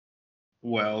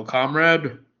Well,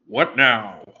 comrade, what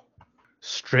now?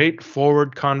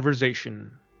 Straightforward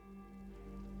conversation.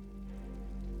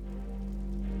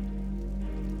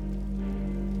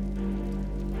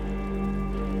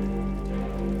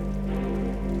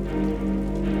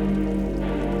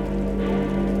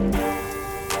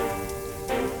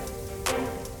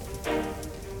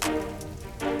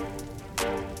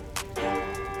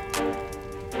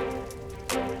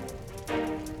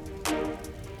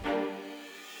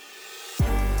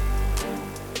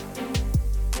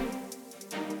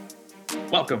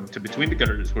 Welcome to Between the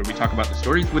Gutters, where we talk about the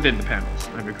stories within the panels.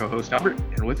 I'm your co-host Albert,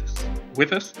 and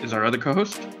with us is our other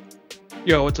co-host.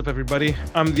 Yo, what's up, everybody?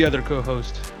 I'm the other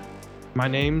co-host. My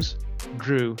name's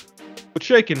Drew. What's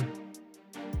shaking?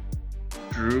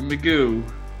 Drew McGoo.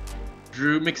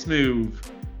 Drew McSmooth.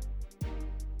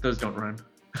 Those don't rhyme.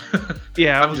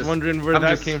 Yeah, I was wondering where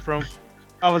that came from.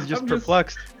 I was just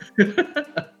perplexed.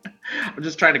 I'm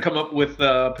just trying to come up with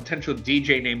potential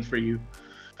DJ names for you.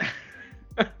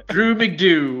 Drew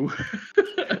McDo.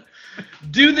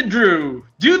 Do the Drew.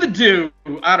 Do the do.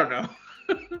 I don't know.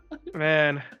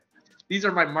 Man. These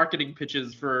are my marketing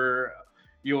pitches for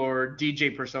your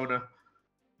DJ persona.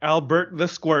 Albert the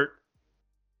Squirt.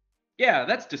 Yeah,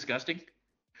 that's disgusting.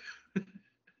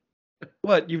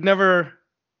 What? You've never...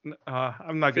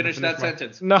 I'm not going to finish that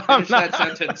sentence. No, finish I'm not.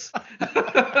 That sentence.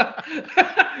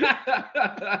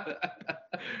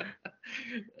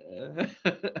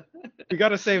 We got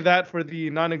to save that for the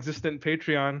non-existent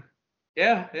Patreon.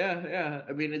 Yeah.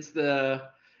 I mean, it's the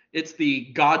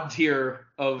god tier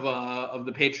of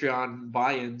the Patreon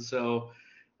buy-in. So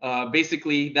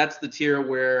basically, that's the tier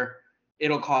where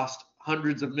it'll cost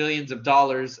hundreds of millions of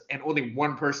dollars, and only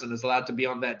one person is allowed to be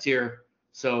on that tier.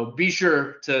 So be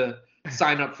sure to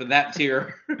sign up for that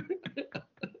tier. You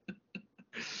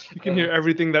can hear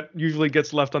everything that usually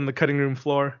gets left on the cutting room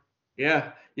floor.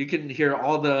 Yeah, you can hear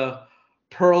all the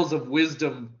pearls of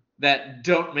wisdom that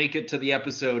don't make it to the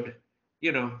episode.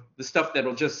 You know, the stuff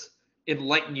that'll just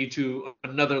enlighten you to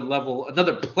another level,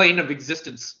 another plane of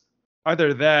existence.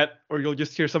 Either that, or you'll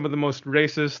just hear some of the most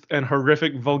racist and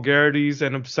horrific vulgarities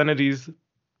and obscenities.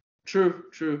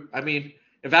 True. I mean,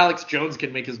 if Alex Jones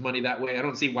can make his money that way, I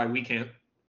don't see why we can't.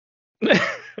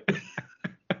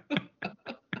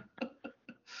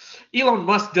 Elon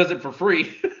Musk does it for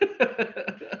free.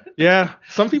 Yeah,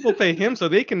 some people pay him so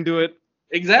they can do it.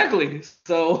 Exactly.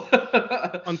 So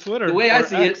on Twitter. The way I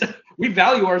see X. It, we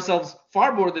value ourselves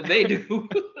far more than they do.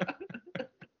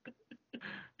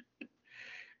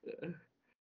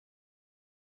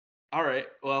 All right.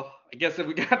 Well, I guess if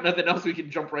we got nothing else, we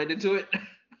can jump right into it.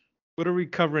 What are we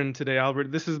covering today,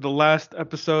 Albert? This is the last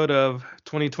episode of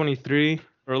 2023,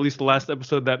 or at least the last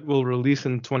episode that will release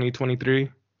in 2023.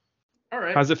 All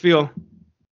right. How's it feel?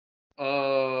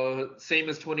 Same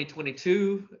as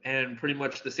 2022, and pretty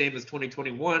much the same as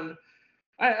 2021.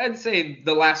 I'd say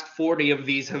the last 40 of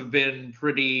these have been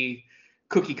pretty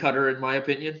cookie cutter, in my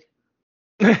opinion.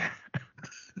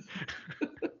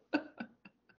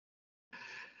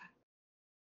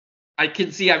 I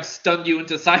can see I've stunned you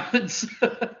into silence.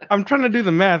 I'm trying to do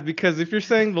the math, because if you're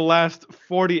saying the last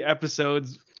 40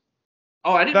 episodes...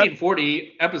 Oh, I didn't mean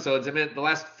 40 episodes. I meant the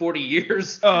last 40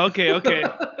 years. Oh, okay.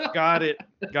 Got it.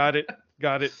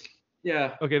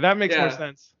 Yeah. Okay, that makes more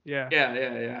sense.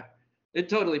 Yeah. It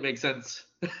totally makes sense.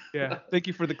 Yeah. Thank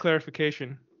you for the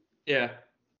clarification. Yeah.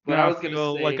 But now I was going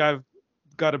to say... like I've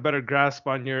got a better grasp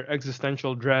on your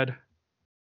existential dread.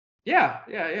 Yeah.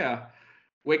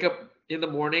 Wake up in the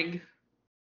morning,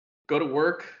 go to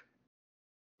work,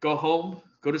 go home,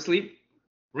 go to sleep,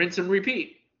 rinse and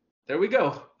repeat. There we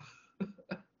go.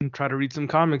 And try to read some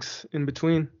comics in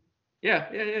between.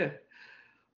 Yeah.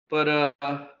 But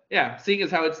seeing as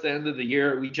how it's the end of the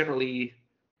year, we generally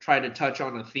try to touch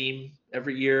on a theme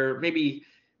every year. Maybe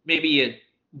it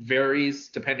varies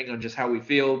depending on just how we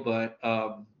feel, but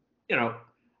I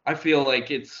feel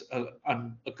like it's a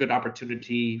good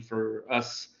opportunity for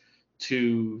us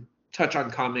to touch on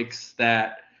comics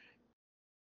that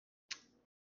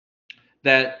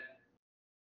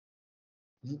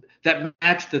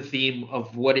match the theme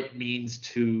of what it means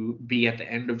to be at the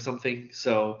end of something.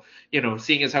 So,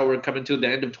 seeing as how we're coming to the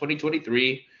end of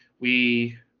 2023,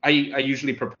 I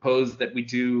usually propose that we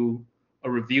do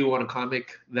a review on a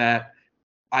comic that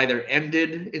either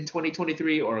ended in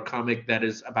 2023 or a comic that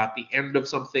is about the end of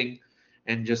something,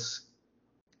 and just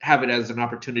have it as an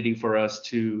opportunity for us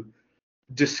to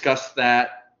discuss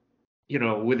that,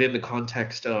 within the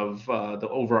context of the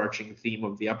overarching theme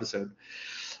of the episode.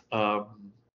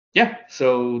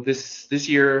 So this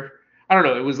year, I don't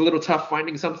know, it was a little tough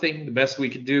finding something. The best we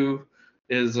could do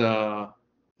is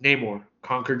Namor,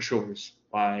 Conquered Shores.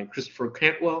 by Christopher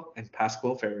Cantwell and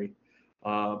Pasqual Ferry.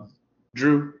 Um,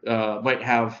 Drew might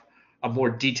have a more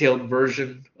detailed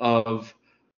version of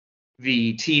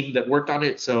the team that worked on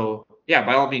it. So yeah,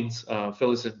 by all means,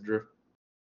 fill us in, Drew.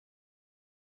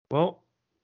 Well,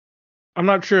 I'm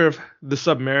not sure if the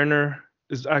Submariner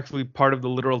is actually part of the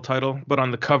literal title, but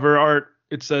on the cover art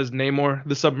it says Namor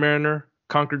the Submariner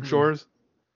conquered Mm, shores,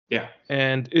 yeah,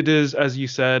 and it is, as you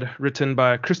said, written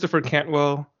by Christopher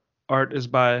Cantwell. Art is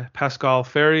by Pascal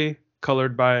Ferry,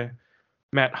 colored by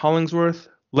Matt Hollingsworth,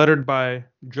 lettered by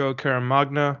Joe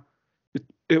Caramagna.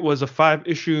 It was a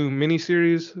 5-issue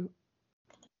miniseries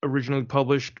originally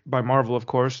published by Marvel, of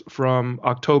course, from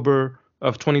October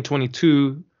of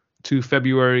 2022 to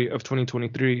February of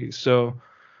 2023. So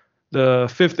the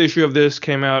 5th issue of this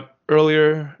came out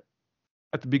earlier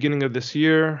at the beginning of this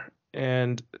year,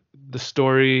 and the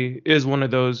story is one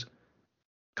of those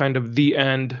kind of the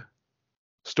end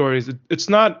stories. It's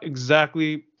not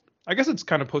exactly, I guess it's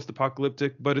kind of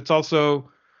post-apocalyptic, but it's also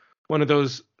one of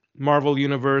those Marvel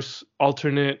Universe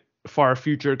alternate far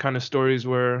future kind of stories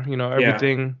where, yeah,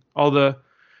 everything, all the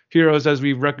heroes as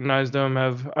we recognize them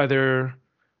have either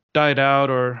died out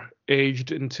or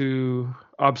aged into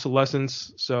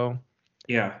obsolescence. So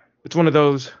yeah. it's one of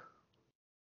those.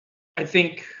 I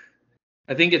think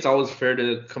I think it's always fair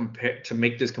to compare to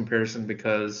make this comparison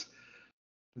because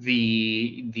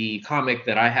the comic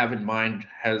that I have in mind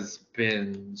has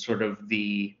been sort of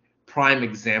the prime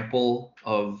example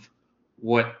of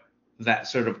what that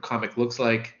sort of comic looks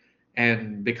like,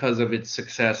 and because of its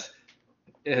success,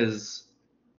 is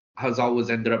has always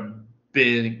ended up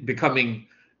being becoming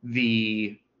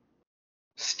the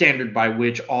standard by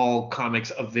which all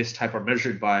comics of this type are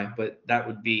measured by. But that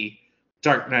would be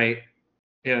Dark Knight,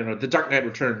 The Dark Knight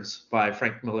Returns by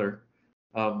Frank Miller.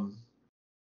 Um,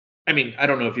 I mean, I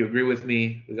don't know if you agree with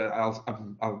me.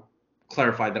 I'll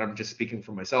clarify that I'm just speaking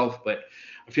for myself, but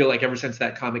I feel like ever since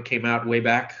that comic came out way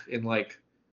back in like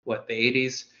the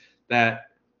 80s, that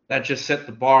that just set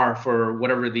the bar for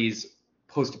whatever these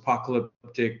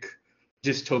post-apocalyptic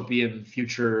dystopian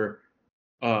future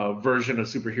version of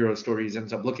superhero stories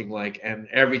ends up looking like. And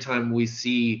every time we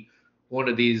see one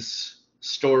of these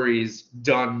stories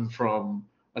done from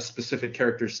a specific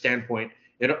character's standpoint,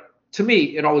 it to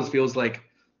me it always feels like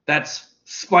that's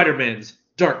Spider-Man's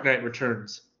Dark Knight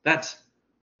Returns. That's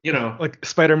you know Like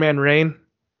Spider-Man Reign.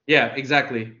 yeah,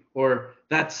 exactly. Or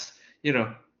that's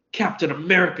Captain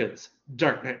America's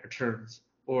Dark Knight Returns.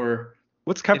 Or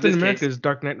What's in Captain this case, America's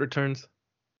Dark Knight Returns?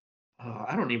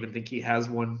 I don't even think he has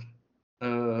one.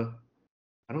 Uh,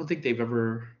 I don't think they've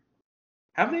ever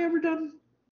have they ever done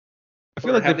I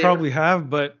feel or like they have they ever? probably have,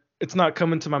 but it's not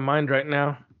coming to my mind right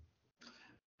now.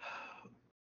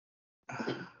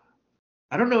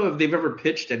 I don't know if they've ever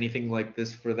pitched anything like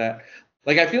this for that.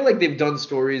 Like I feel like they've done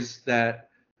stories that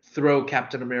throw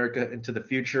Captain America into the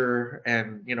future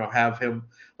and have him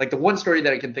like the one story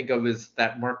that I can think of is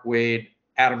that Mark Waid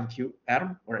Adam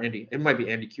or Andy, it might be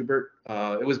Andy Kubert.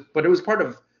 It was part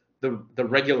of the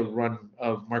regular run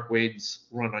of Mark Waid's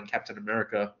run on Captain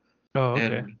America, Oh,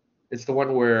 okay. and it's the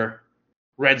one where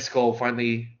Red Skull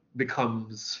finally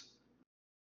becomes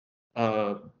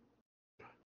uh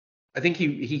I think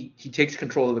he takes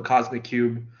control of the cosmic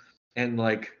cube, and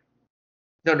like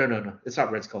no, it's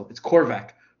not Red Skull, it's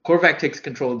Korvac. Korvac takes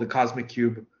control of the cosmic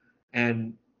cube,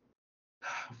 and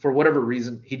for whatever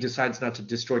reason he decides not to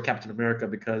destroy Captain America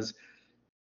because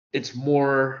it's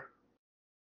more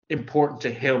important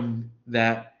to him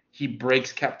that he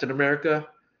breaks Captain America.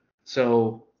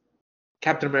 So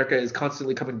Captain America is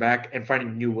constantly coming back and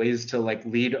finding new ways to like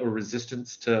lead a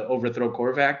resistance to overthrow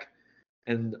Korvac.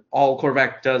 And all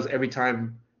Korvac does every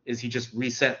time is he just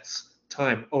resets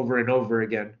time over and over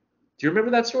again. Do you remember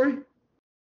that story?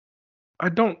 I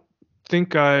don't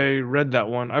think I read that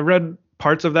one. I read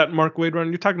parts of that Mark Waid run.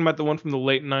 You're talking about the one from the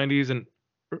late 90s and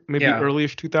maybe Yeah.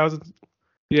 earlyish 2000s?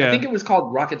 I think Yeah. it was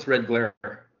called Rocket's Red Glare.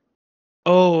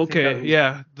 Oh, I think that okay. was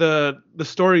Yeah. The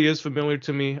story is familiar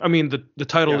to me. I mean, the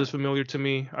title yeah, is familiar to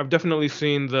me. I've definitely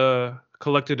seen the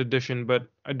collected edition, but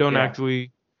I don't yeah,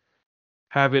 actually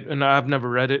have it, and I've never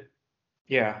read it.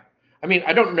 yeah. I mean,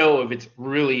 I don't know if it's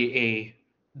really a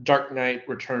Dark Knight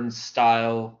Returns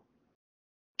style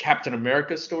Captain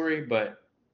America story, but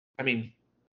I mean,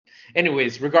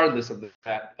 anyways, regardless of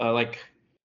that,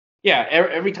 yeah,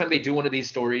 every time they do one of these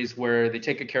stories where they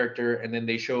take a character and then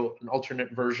they show an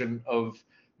alternate version of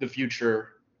the future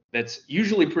that's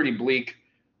usually pretty bleak,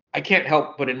 I can't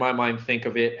help but in my mind think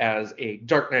of it as a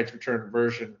Dark Knight's Return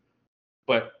version,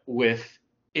 but with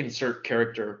insert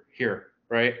character here,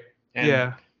 right? And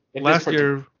Yeah. in this Last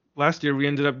particular, year, last year we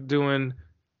ended up doing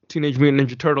Teenage Mutant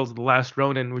Ninja Turtles: The Last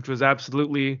Ronin, which was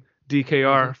absolutely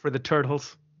DKR for the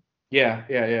turtles.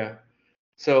 Yeah.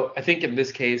 So I think in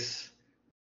this case,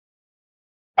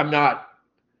 I'm not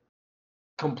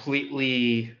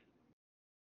completely,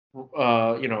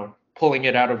 pulling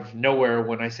it out of nowhere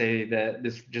when I say that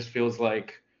this just feels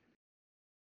like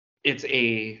it's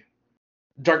a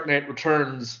Dark Knight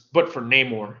Returns, but for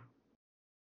Namor.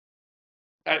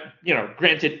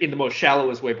 Granted, in the most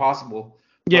shallowest way possible,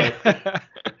 Yeah.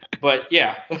 but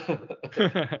yeah,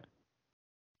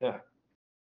 yeah.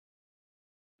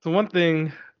 So one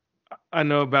thing I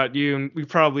know about you, and we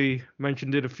probably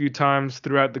mentioned it a few times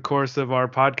throughout the course of our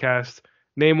podcast,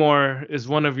 Namor is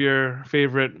one of your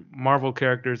favorite Marvel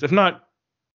characters, if not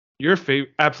your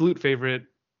absolute favorite,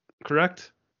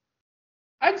 correct?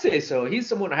 I'd say so. He's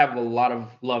someone I have a lot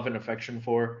of love and affection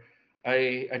for.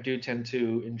 I do tend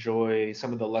to enjoy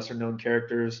some of the lesser known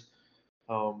characters.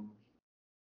 Um,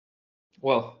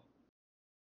 well,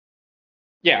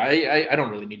 yeah, I don't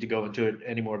really need to go into it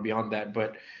anymore beyond that,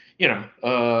 but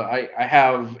I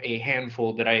have a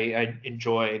handful that I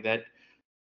enjoy that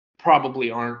probably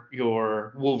aren't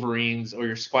your Wolverines or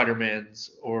your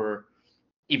Spider-Mans or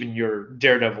even your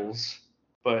Daredevils.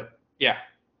 But yeah,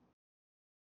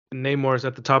 Namor is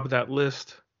at the top of that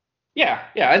list. yeah,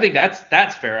 I think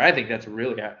that's fair. I think that's a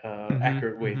really Hmm.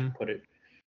 accurate way to Hmm. put it.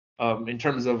 In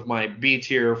terms of my B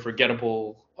tier,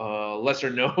 forgettable, lesser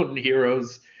known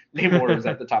heroes, Namor is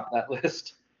at the top of that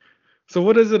list. So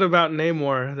what is it about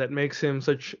Namor that makes him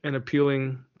such an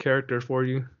appealing character for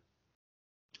you?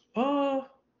 Uh,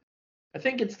 I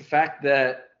think it's the fact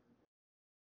that,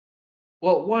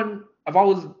 well, one, I've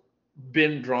always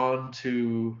been drawn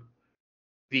to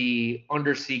the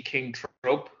undersea king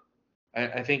trope.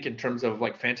 I think in terms of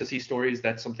like fantasy stories,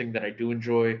 that's something that I do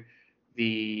enjoy.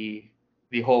 The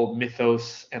the whole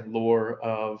mythos and lore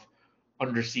of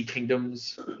undersea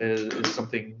kingdoms is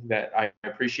something that I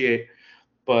appreciate.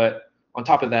 But on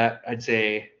top of that, I'd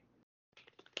say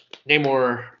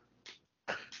Namor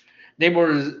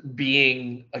Namor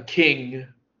being a king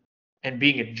and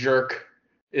being a jerk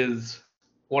is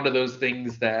one of those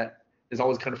things that is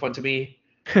always kind of fun to me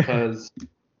because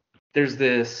there's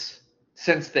this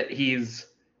sense that he's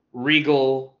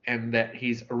regal and that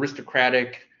he's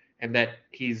aristocratic and that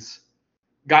he's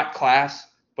got class,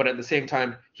 but at the same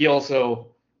time, he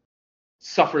also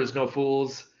suffers no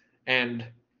fools and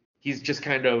he's just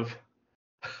kind of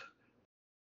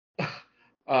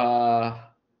uh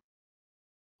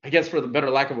I guess for the better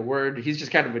lack of a word, he's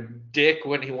just kind of a dick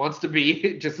when he wants to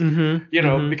be, just Hmm.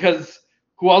 Hmm. because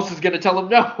who else is gonna tell him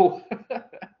no?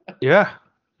 Yeah,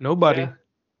 nobody. Yeah,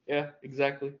 yeah,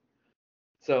 exactly.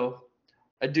 So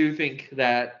I do think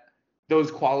that those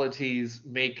qualities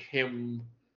make him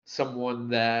someone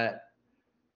that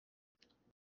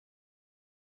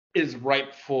is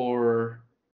ripe for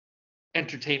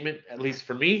entertainment, at least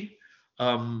for me.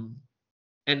 Um,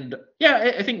 and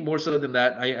yeah, I think more so than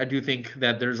that, I do think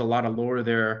that there's a lot of lore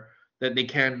there that they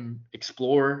can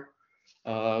explore,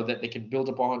 that they can build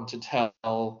upon to tell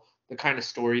the kind of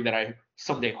story that I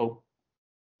someday hope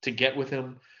to get with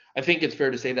him. I think it's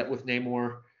fair to say that with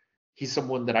Namor, he's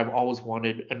someone that I've always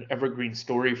wanted an evergreen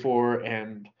story for,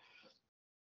 and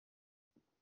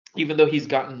even though he's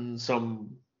gotten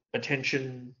some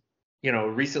attention,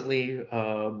 recently,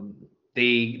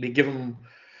 they give him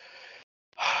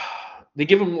they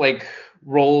give him like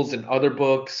roles in other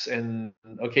books, and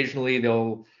occasionally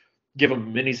they'll give him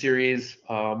a miniseries.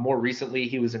 More recently,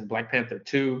 he was in Black Panther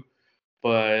 2,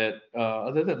 but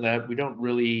other than that, we don't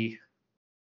really.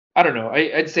 I don't know.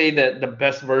 I'd say that the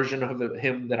best version of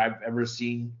him that I've ever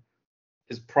seen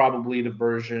is probably the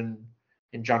version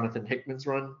in Jonathan Hickman's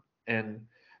run, and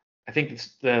I think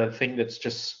it's the thing that's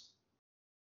just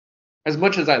as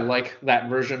much as I like that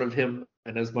version of him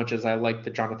and as much as I like the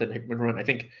Jonathan Hickman run, I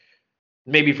think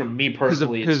maybe for me His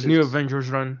personally, it's his new just Avengers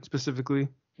run specifically.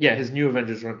 yeah, his new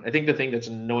Avengers run. I think the thing that's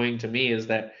annoying to me is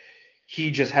that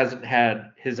he just hasn't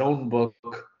had his own book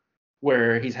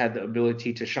where he's had the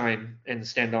ability to shine and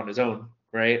stand on his own,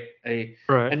 right?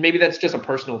 Right. And maybe that's just a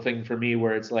personal thing for me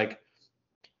where it's like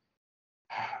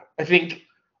I think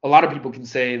a lot of people can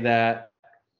say that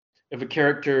if a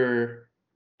character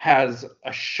has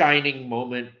a shining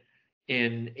moment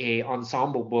in a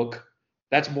ensemble book,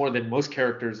 that's more than most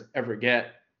characters ever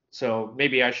get. So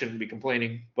maybe I shouldn't be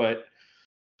complaining, but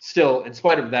still, in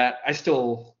spite of that, there's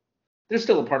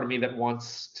still a part of me that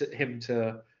wants him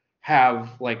to have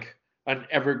like an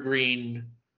evergreen,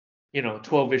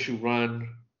 12 issue run.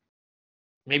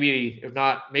 Maybe if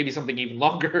not, maybe something even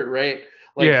longer, right?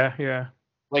 Like Yeah, yeah.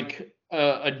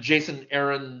 a Jason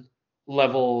Aaron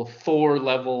level, Thor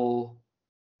level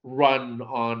run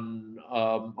on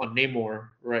Namor,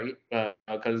 right?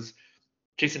 Because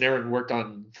Jason Aaron worked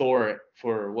on Thor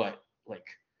for what, like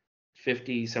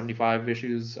 50, 75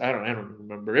 issues. I don't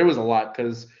remember. It was a lot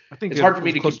because I think it's hard it for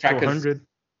me was to keep closer to track because 100.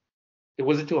 it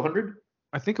wasn't to 100.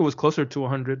 I think it was closer to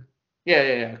 100.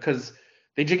 Yeah. Because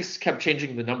they just kept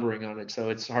changing the numbering on it,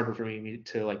 so it's harder for me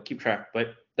to like keep track.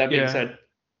 But that being Yeah. said,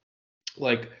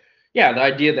 like, yeah, the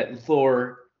idea that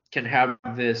Thor can have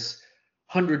this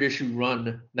 100 issue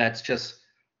run that's just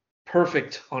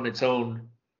perfect on its own.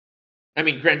 I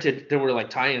mean, granted, there were like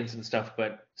tie-ins and stuff,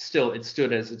 but still, it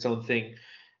stood as its own thing.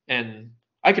 And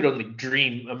I could only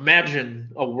imagine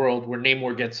a world where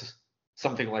Namor gets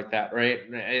something like that, right?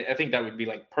 And I think that would be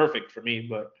like perfect for me,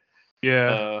 but Yeah.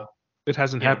 uh, It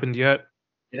hasn't you know, happened yet.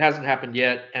 it hasn't happened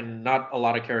yet, and not a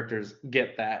lot of characters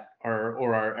get that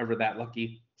or are ever that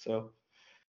lucky. So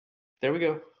there we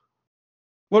go.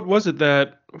 What was it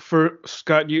that first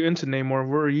got you into Namor?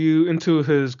 Were you into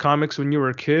his comics when you were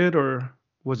a kid, or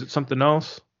was it something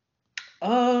else?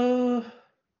 Uh,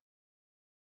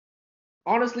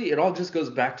 Honestly, it all just goes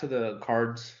back to the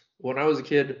cards. When I was a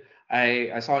kid,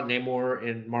 I saw Namor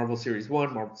in Marvel Series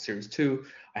 1, Marvel Series 2.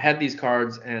 I had these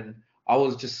cards and I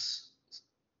was just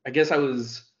I guess I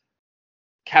was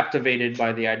captivated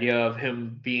by the idea of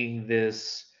him being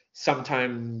this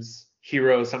sometimes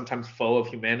hero, sometimes foe of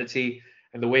humanity,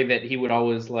 and the way that he would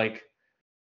always like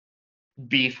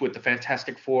beef with the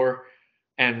Fantastic Four,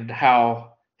 and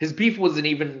how his beef wasn't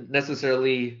even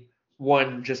necessarily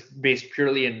one just based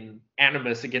purely in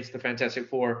animus against the Fantastic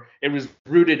Four. It was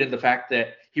rooted in the fact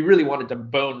that he really wanted to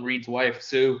bone Reed's wife,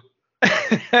 Sue.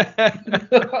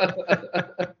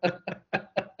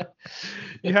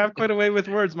 You have quite a way with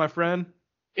words, my friend.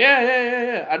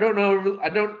 Yeah. I don't know.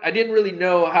 I didn't really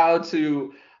know how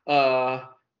to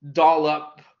doll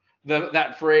up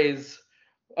that phrase,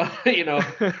 you know.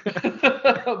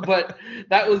 But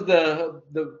that was the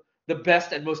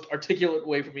best and most articulate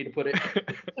way for me to put it.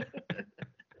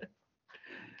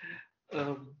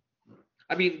 um,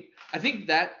 I mean, I think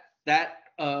that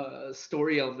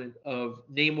story element of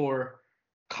Namor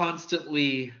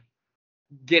constantly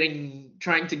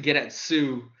trying to get at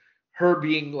Sue, her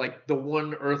being like the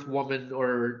one Earth woman,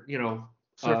 or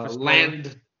Surface dweller.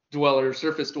 land dweller,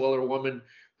 surface dweller woman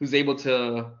who's able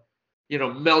to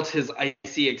melt his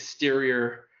icy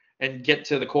exterior and get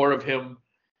to the core of him,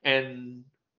 and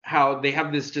how they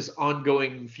have this just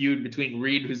ongoing feud between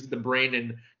Reed, who's the brain,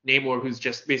 and Namor, who's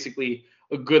just basically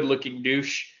a good-looking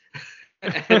douche.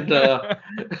 and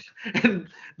and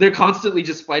they're constantly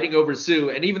just fighting over Sue.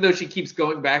 And even though she keeps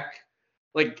going back,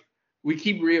 like, we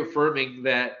keep reaffirming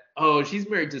that, oh, she's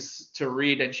married to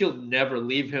Reed and she'll never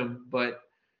leave him, but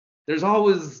there's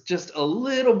always just a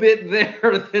little bit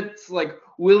there that's like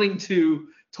willing to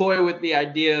toy with the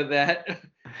idea that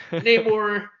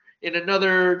Namor in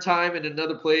another time, in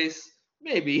another place,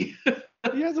 maybe.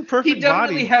 He has a He perfect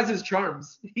definitely body. has his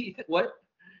charms. What?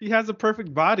 He has a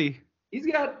perfect body. He's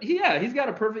got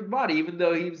a perfect body, even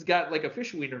though he's got like a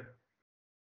fish wiener.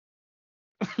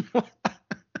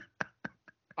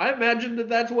 I imagine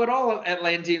that's what all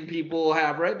Atlantean people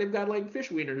have, right? They've got like fish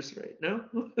wieners, right? No.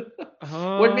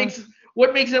 what Uh, makes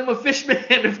what makes him a fish man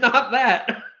if not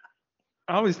that?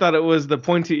 I always thought it was the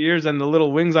pointy ears and the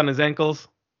little wings on his ankles.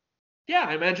 Yeah,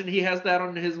 I imagine he has that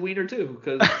on his wiener too,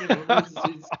 because he's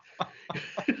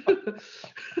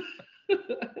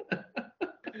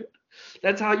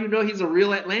that's how you know he's a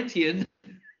real Atlantean.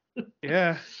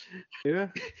 Yeah. Yeah.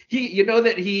 You know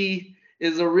that he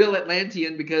is a real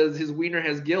Atlantean because his wiener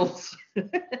has gills. Man,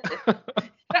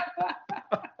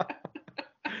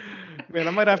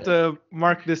 I might have to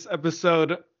mark this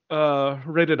episode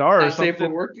rated R or Not safe for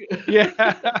something. work.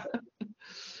 Yeah.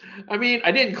 I mean,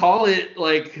 I didn't call it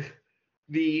like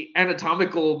the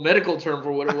anatomical medical term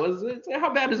for what it was. It's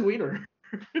how bad is wiener?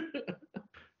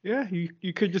 Yeah,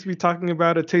 you could just be talking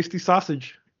about a tasty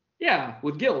sausage. Yeah,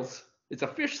 with gills. It's a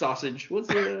fish sausage. What's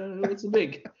the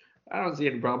big? I don't see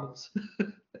any problems.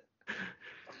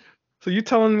 So you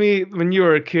telling me when you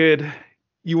were a kid,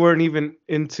 you weren't even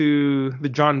into the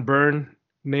John Byrne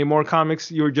Namor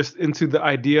comics? You were just into the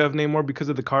idea of Namor because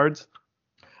of the cards?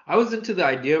 I was into the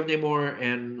idea of Namor,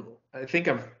 and I think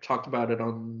I've talked about it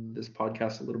on this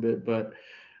podcast a little bit, but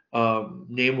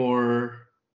Namor.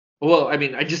 Well, I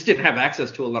mean, I just didn't have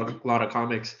access to a lot of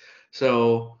comics,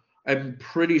 so I'm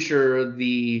pretty sure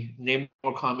the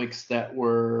Namor comics that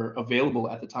were available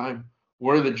at the time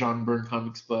were the John Byrne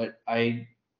comics, but I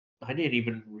didn't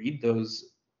even read those.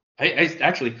 I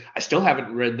still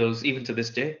haven't read those even to this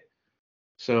day.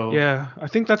 So Yeah, I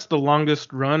think that's the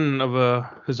longest run of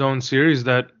his own series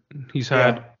that he's yeah,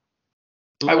 had,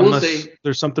 I will unless say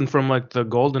there's something from like the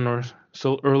golden or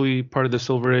so early part of the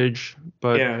Silver Age.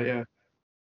 But yeah.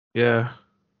 yeah,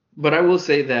 But I will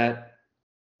say that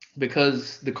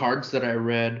because the cards that I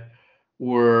read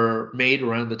were made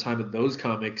around the time of those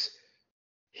comics,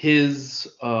 his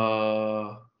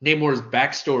Namor's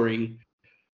backstory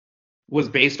was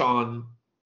based on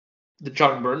the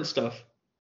John Byrne stuff.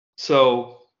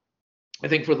 So I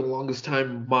think for the longest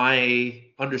time, my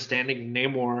understanding of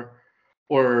Namor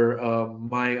or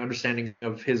my understanding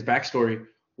of his backstory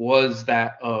was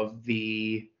that of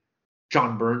the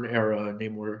John Byrne era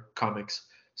Namor comics.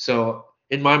 So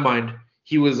in my mind,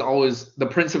 he was always the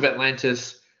Prince of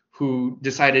Atlantis who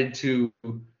decided to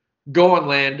go on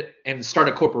land and start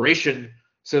a corporation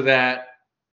so that,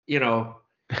 you know,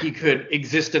 he could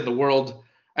exist in the world.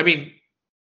 I mean,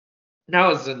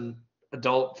 now as an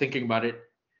adult thinking about it,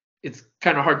 it's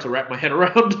kind of hard to wrap my head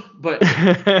around, but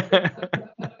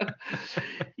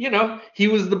he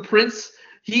was the prince.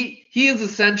 He is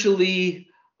essentially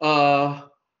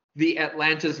the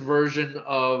Atlantis version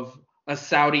of a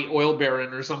Saudi oil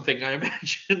baron or something, I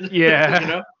imagine.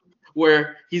 Yeah.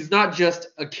 Where he's not just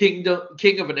a king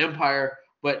of an empire,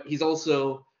 but he's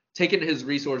also taken his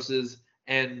resources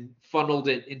and funneled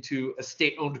it into a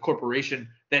state-owned corporation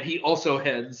that he also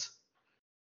heads.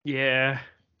 Yeah.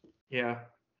 Yeah.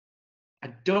 I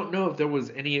don't know if there was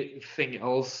anything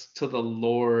else to the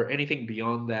lore, anything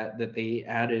beyond that they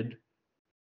added.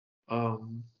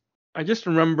 I just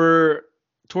remember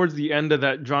towards the end of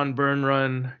that John Byrne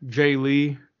run, Jay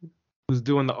Lee was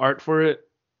doing the art for it.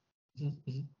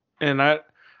 Mm-hmm. And I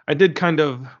did kind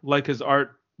of like his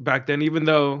art back then, even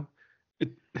though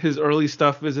his early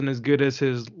stuff isn't as good as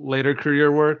his later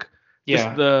career work. Yeah.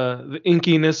 Just the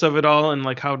inkiness of it all, and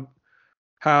like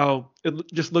how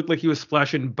it just looked like he was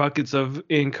splashing buckets of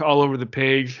ink all over the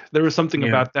page. There was something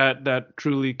about that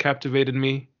truly captivated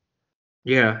me.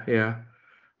 Yeah, yeah.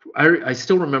 I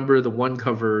still remember the one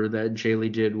cover that Jay Lee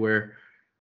did where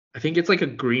I think it's like a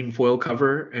green foil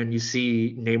cover and you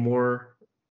see Namor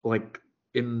like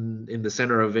in the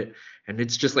center of it, and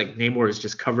it's just like Namor is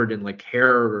just covered in like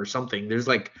hair or something. There's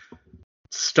like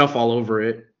stuff all over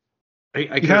it. I He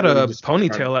had can't really a describe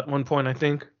ponytail at one point, I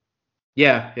think.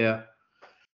 Yeah, yeah.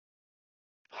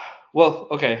 Well,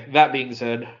 okay, that being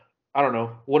said, I don't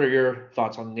know. What are your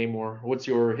thoughts on Namor? What's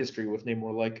your history with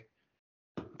Namor like?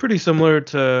 Pretty similar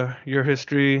to your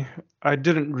history. I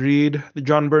didn't read the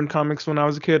John Byrne comics when I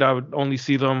was a kid. I would only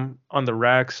see them on the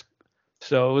racks.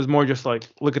 So it was more just like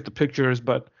look at the pictures,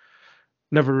 but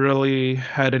never really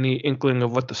had any inkling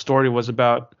of what the story was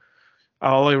about.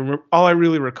 All I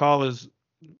really recall is,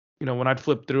 when I'd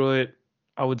flip through it,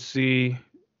 I would see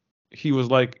he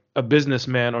was like a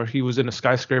businessman, or he was in a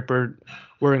skyscraper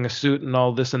wearing a suit and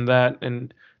all this and that,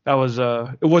 and that was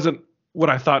it wasn't what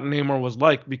I thought Namor was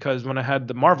like, because when I had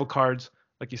the Marvel cards,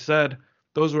 like you said,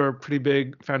 those were a pretty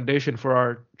big foundation for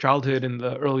our childhood in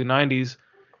the early 90s.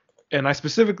 And I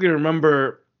specifically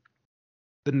remember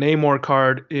the Namor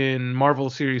card in Marvel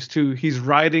Series 2. He's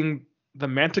riding the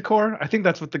Manticore. I think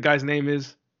that's what the guy's name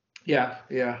is. Yeah,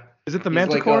 yeah. Is it the He's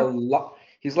Manticore?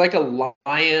 he's like a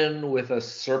lion with a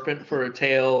serpent for a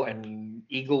tail and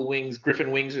eagle wings,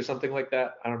 griffin wings, or something like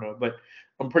that. I don't know, but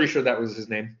I'm pretty sure that was his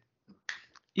name.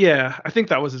 Yeah, I think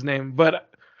that was his name. But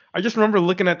I just remember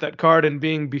looking at that card and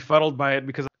being befuddled by it,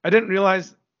 because I didn't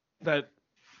realize that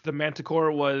the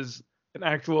Manticore was an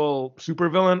actual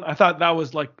supervillain. I thought that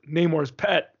was like Namor's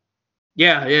pet.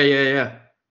 Yeah, yeah, yeah, yeah.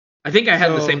 I think I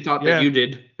had the same thought that yeah. you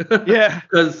did. Yeah.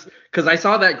 Because I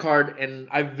saw that card and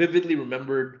I vividly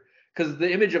remembered, because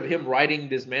the image of him riding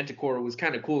this Manticore was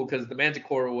kind of cool, because the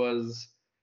Manticore was,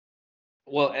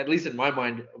 well, at least in my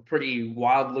mind, a pretty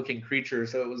wild looking creature.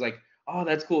 So it was like, oh,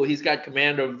 that's cool. He's got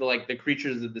command of the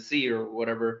creatures of the sea or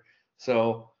whatever.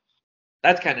 So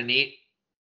that's kind of neat.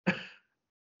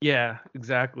 Yeah,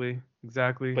 exactly.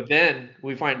 Exactly. But then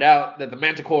we find out that the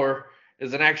Manticore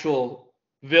is an actual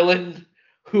villain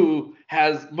who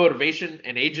has motivation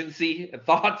and agency and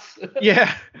thoughts.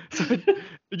 Yeah. So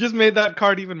it just made that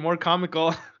card even more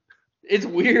comical. It's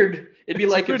weird. It'd be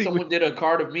It's like if pretty someone did a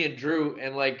card of me and Drew,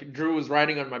 and like Drew was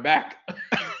riding on my back.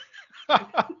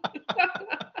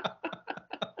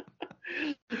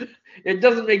 It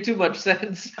doesn't make too much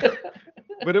sense.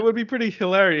 But it would be pretty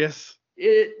hilarious.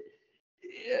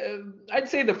 I'd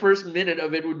say the first minute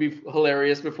of it would be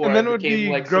hilarious before And then I it would became be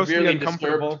like grossly severely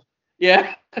uncomfortable. disturbed.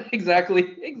 Yeah,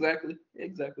 exactly.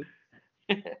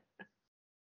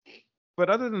 But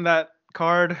other than that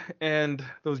card and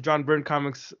those John Byrne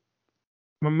comics,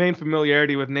 my main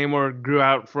familiarity with Namor grew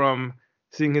out from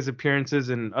seeing his appearances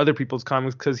in other people's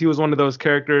comics, because he was one of those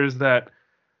characters that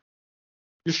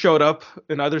just showed up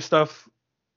in other stuff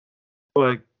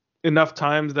like enough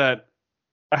times that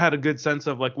I had a good sense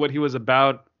of like what he was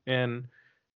about. And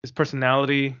his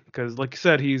personality, because like you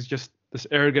said, he's just this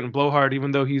arrogant blowhard.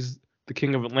 Even though he's the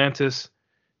king of Atlantis,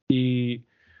 he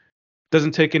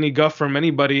doesn't take any guff from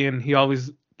anybody, and he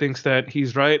always thinks that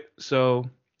he's right. So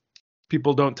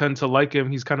people don't tend to like him.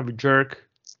 He's kind of a jerk.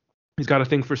 He's got a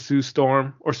thing for Sue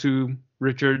Storm or Sue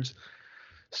Richards.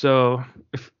 So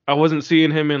if I wasn't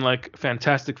seeing him in like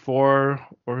Fantastic Four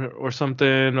or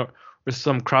something or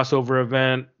some crossover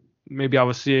event, maybe I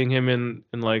was seeing him in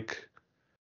like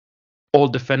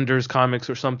old Defenders comics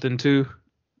or something too.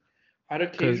 I'd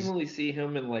Because occasionally see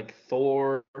him in like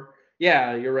Thor.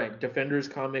 Yeah, you're right. Defenders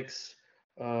comics.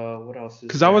 What else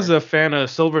is I was there? a fan of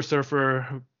Silver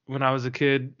Surfer when I was a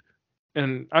kid,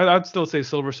 and I'd still say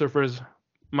Silver Surfer is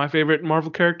my favorite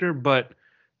Marvel character. But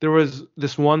there was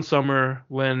this one summer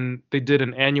when they did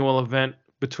an annual event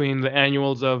between the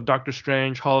annuals of Doctor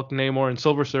Strange, Hulk, Namor, and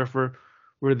Silver Surfer,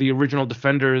 where the original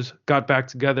Defenders got back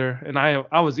together, and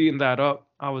I was eating that up.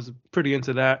 I was pretty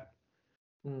into that.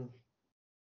 Hmm.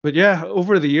 But yeah,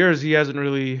 over the years he hasn't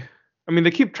really. I mean,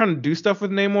 they keep trying to do stuff with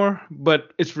Namor,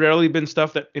 but it's rarely been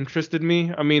stuff that interested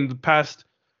me. I mean, the past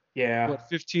Yeah, what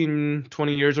 15,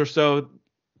 20 years or so,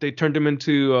 they turned him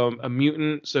into a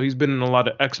mutant, so he's been in a lot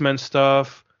of X-Men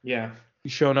stuff. yeah.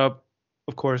 He's shown up,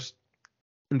 of course,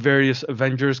 in various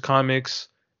Avengers comics,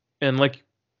 and like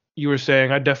you were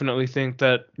saying, I definitely think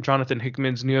that Jonathan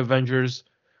Hickman's New Avengers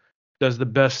does the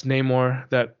best Namor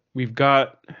that we've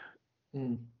got.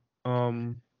 Hmm.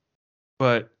 Um,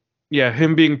 but yeah,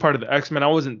 him being part of the X-Men, I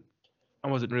wasn't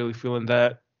really feeling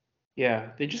that. Yeah,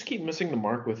 they just keep missing the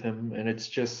mark with him, and it's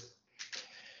just,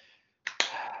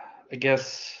 I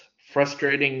guess,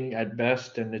 frustrating at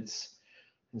best, and it's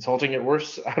insulting at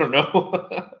worst. I don't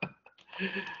know.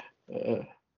 uh, I don't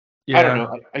Yeah,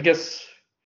 know. I guess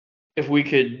if we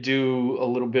could do a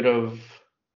little bit of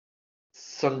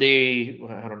Sunday,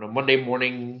 I don't know, Monday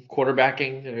morning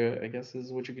quarterbacking, I guess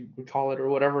is what you would call it or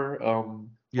whatever,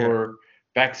 yeah. or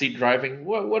backseat driving,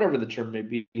 whatever the term may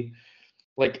be.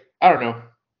 Like, I don't know.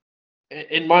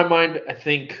 In my mind, I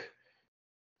think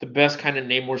the best kind of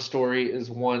Namor story is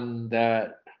one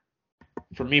that,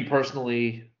 for me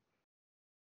personally,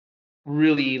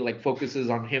 really like focuses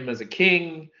on him as a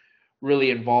king, really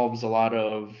involves a lot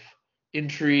of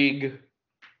intrigue.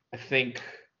 I think,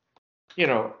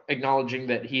 acknowledging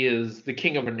that he is the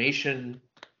king of a nation,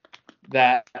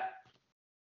 that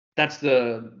that's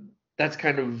the that's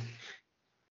kind of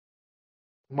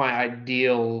my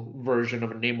ideal version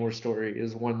of a Namor story,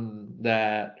 is one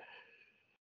that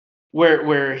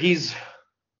where he's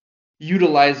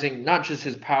utilizing not just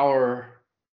his power,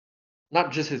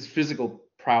 not just his physical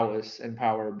prowess and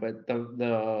power, but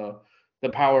the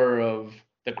power of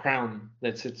the crown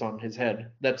that sits on his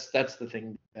head. That's the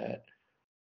thing that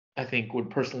I think would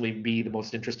personally be the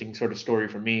most interesting sort of story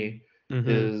for me. Hmm.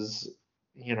 Is,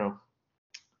 you know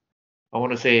I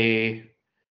want to say,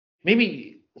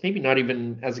 maybe not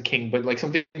even as a king, but like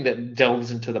something that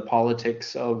delves into the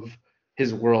politics of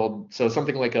his world. So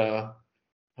something like a,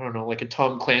 I don't know, like a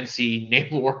Tom Clancy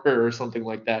Namor or something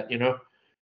like that. Yeah.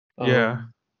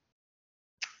 Um,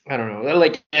 I don't know.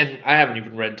 Like, and I haven't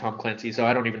even read Tom Clancy, so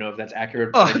I don't even know if that's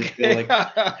accurate. But I just feel Okay.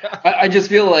 like I just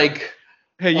feel like,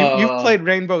 Hey, you've uh, played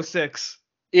Rainbow Six.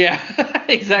 yeah,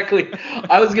 exactly.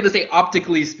 I was gonna say,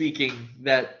 optically speaking,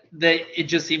 that it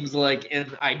just seems like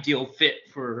an ideal fit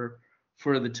for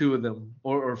the two of them,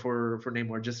 or for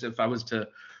Namor. Just if I was to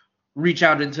reach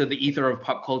out into the ether of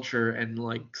pop culture and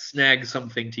like snag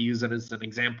something to use it as an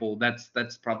example, that's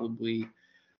probably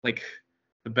like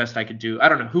the best I could do. I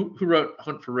don't know who wrote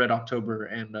Hunt for Red October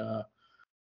and uh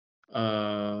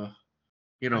I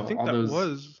think all that those.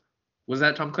 was. Was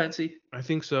that Tom Clancy? I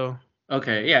think so.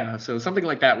 Okay, yeah. So something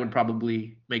like that would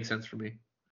probably make sense for me.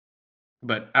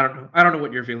 But I don't know. I don't know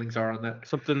what your feelings are on that.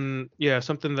 Something, yeah,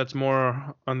 something that's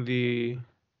more on the.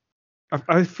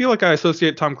 I feel like I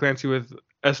associate Tom Clancy with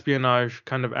espionage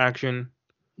kind of action.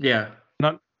 Yeah,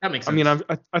 Not, that makes I mean, sense.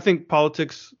 I think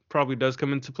politics probably does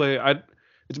come into play.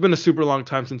 It's been a super long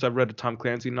time since I've read a Tom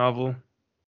Clancy novel.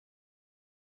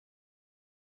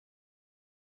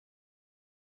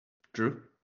 Drew?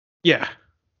 Yeah,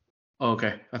 Oh,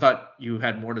 okay. I thought you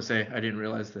had more to say. I didn't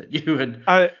realize that you had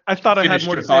I thought I had finished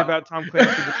more to your say thought. about Tom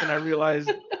Clancy, but then I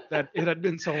realized that it had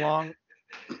been so long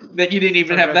That you didn't since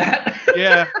even I'd have read. that.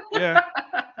 Yeah, yeah.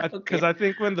 Because Okay. I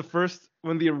think when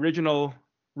the original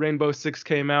Rainbow Six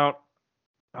came out,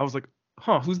 I was like,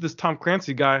 huh, who's this Tom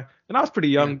Clancy guy? And I was pretty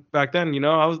Yeah. young back then, you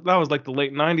know. That was like the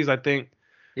late '90s, I think.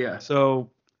 Yeah. So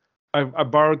I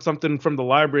borrowed something from the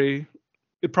library.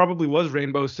 It probably was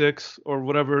Rainbow Six or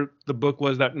whatever the book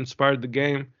was that inspired the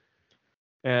game.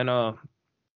 And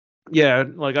yeah,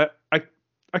 like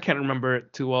I can't remember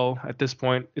it too well at this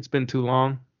point. It's been too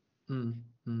long.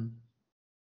 Mm-hmm.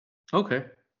 Okay.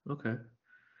 Okay.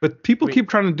 But people Wait. keep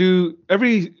trying to do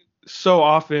every so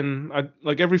often,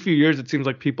 like every few years, it seems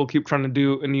like people keep trying to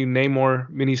do a new Namor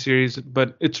miniseries,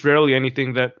 but it's rarely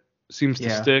anything that seems to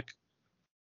Yeah. stick.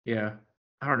 Yeah.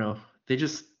 I don't know. They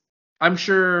just. I'm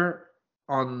sure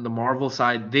on the Marvel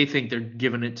side, they think they're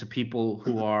giving it to people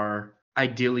who are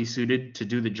ideally suited to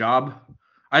do the job.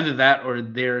 Either that, or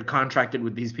they're contracted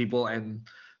with these people, and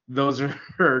those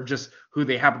are just who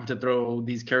they happen to throw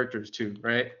these characters to,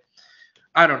 right?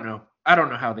 I don't know. I don't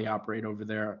know how they operate over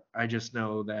there. I just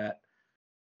know that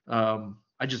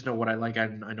I just know what I like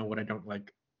and I know what I don't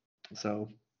like. So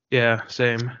Yeah,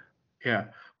 same. yeah,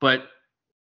 but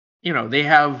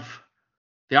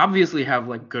they obviously have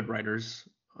like good writers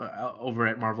over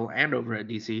at Marvel and over at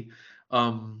DC.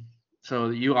 Um, so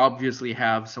you obviously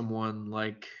have someone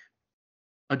like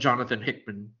a Jonathan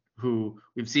Hickman who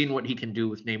we've seen what he can do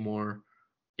with Namor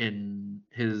in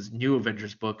his new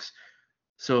Avengers books.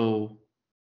 So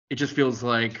it just feels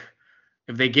like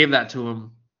if they gave that to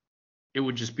him, it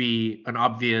would just be an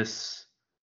obvious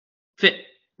fit,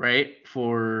 right?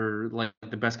 For like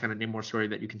the best kind of Namor story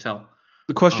that you can tell.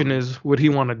 The question Um, is, would he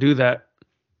want to do that?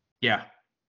 yeah,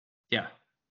 yeah,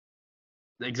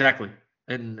 exactly.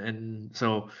 And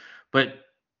so, but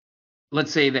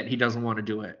let's say that he doesn't want to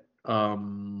do it.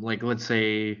 Like let's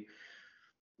say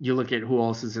you look at who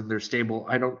else is in their stable.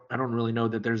 I don't really know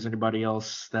that there's anybody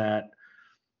else that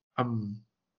I'm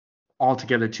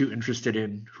altogether too interested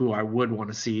in who I would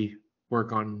want to see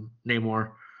work on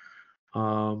Namor.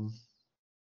 Um,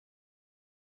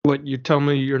 What, you tell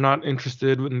me you're not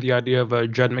interested in the idea of a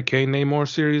Jed McKay Namor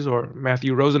series or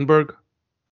Matthew Rosenberg?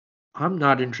 I'm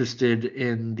not interested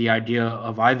in the idea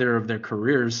of either of their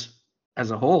careers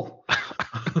as a whole.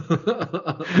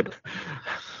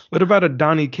 What about a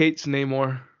Donny Cates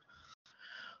Namor?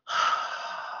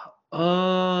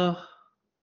 uh,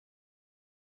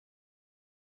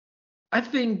 I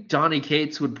think Donny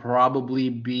Cates would probably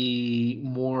be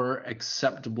more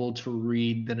acceptable to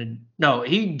read than a no.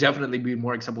 He'd definitely be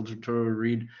more acceptable to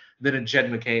read than a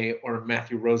Jed McKay or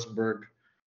Matthew Rosenberg.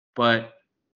 But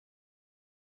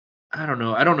I don't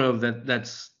know. I don't know if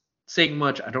that's saying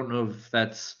much. I don't know if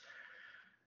that's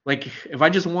like if I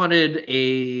just wanted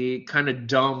a kind of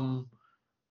dumb,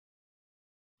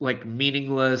 like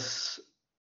meaningless,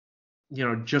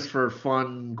 just for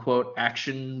fun, quote,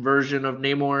 action version of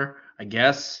Namor, I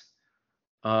guess.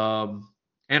 Um,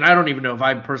 and I don't even know if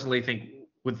I personally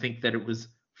would think that it was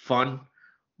fun,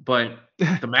 but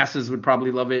the masses would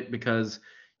probably love it because,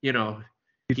 you know,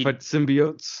 He'd fight he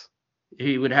symbiotes.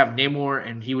 he would have Namor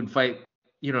and he would fight,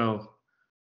 you know,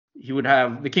 he would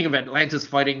have the King of Atlantis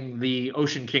fighting the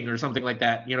Ocean King or something like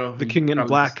that. The He King in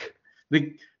probably just Black.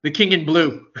 the King in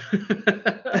Blue.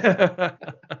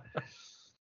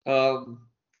 What um,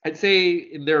 I'd say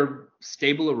in their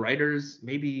stable of writers,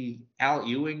 maybe Al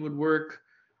Ewing would work.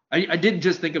 I did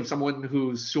just think of someone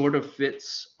who sort of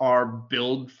fits our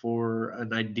build for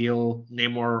an ideal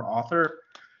Namor author,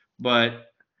 but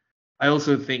I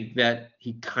also think that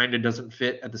he kind of doesn't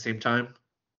fit at the same time,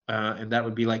 and that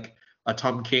would be like a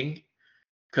Tom King,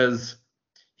 because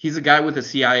he's a guy with a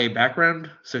CIA background,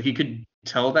 so he could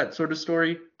tell that sort of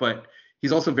story, but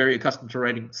he's also very accustomed to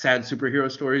writing sad superhero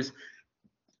stories,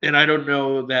 and I don't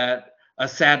know that a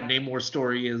sad Namor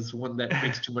story is one that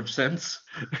makes too much sense.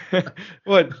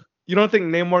 you don't think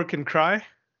Namor can cry?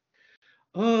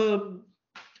 Um,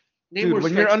 Dude, Namor when you're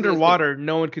strikes me as the underwater,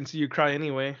 no one can see you cry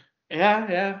anyway.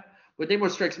 yeah. But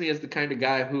Namor strikes me as the kind of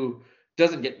guy who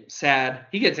doesn't get sad.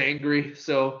 He gets angry.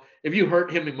 So if you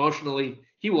hurt him emotionally,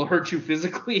 he will hurt you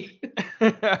physically.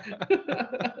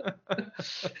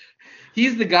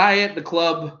 He's the guy at the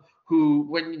club who,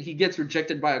 when he gets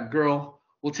rejected by a girl,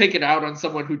 will take it out on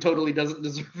someone who totally doesn't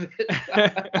deserve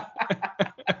it.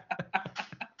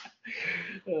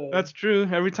 That's true.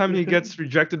 Every time he gets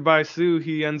rejected by Sue,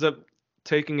 he ends up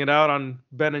taking it out on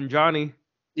Ben and Johnny.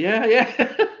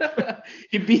 Yeah.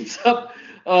 He beats up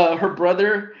her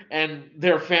brother and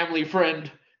their family friend,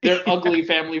 their ugly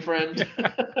family friend.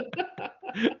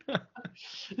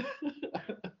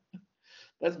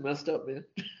 That's messed up, man.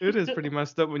 It is pretty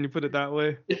messed up when you put it that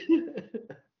way.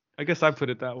 I guess I put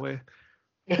it that way.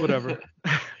 Whatever.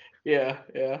 Yeah.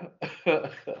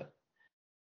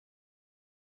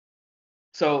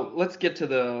 So let's get to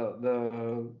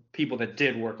the people that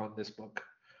did work on this book.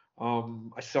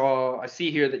 I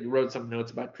see here that you wrote some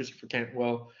notes about Christopher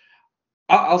Cantwell.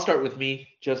 I'll start with me,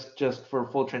 just for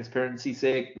full transparency's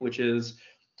sake, which is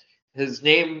his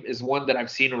name is one that I've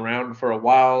seen around for a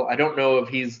while. I don't know if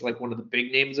he's like one of the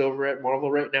big names over at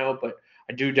Marvel right now, but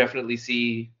I do definitely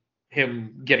see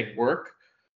him getting work.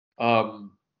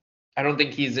 Um, I don't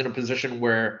think he's in a position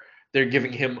where they're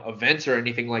giving him events or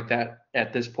anything like that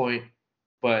at this point.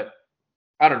 But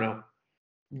I don't know.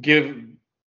 Give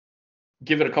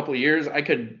give it a couple of years.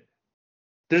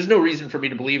 There's no reason for me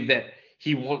to believe that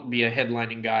he won't be a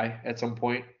headlining guy at some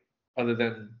point, other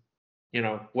than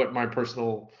what my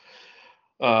personal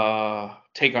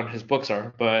take on his books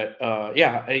are. But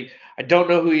yeah, I don't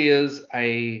know who he is.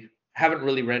 I haven't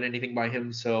really read anything by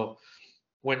him. So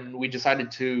when we decided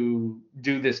to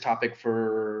do this topic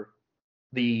for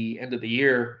the end of the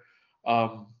year,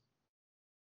 um,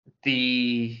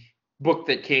 the book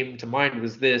that came to mind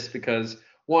was this because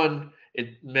one,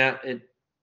 it met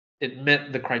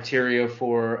the criteria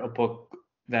for a book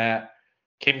that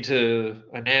came to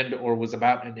an end or was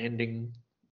about an ending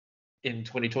in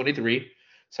 2023.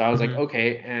 So I was like, Hmm.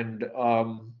 okay, and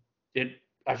it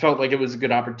I felt like it was a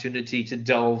good opportunity to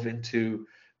delve into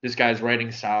this guy's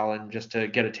writing style and just to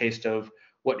get a taste of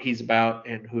what he's about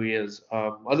and who he is.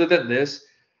 Other than this,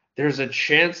 there's a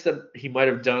chance that he might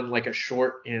have done like a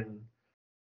short in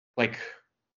like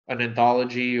an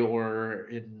anthology or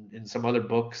in some other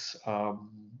books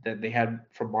that they had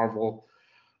from Marvel,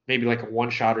 maybe like a one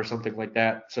shot or something like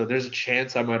that. So there's a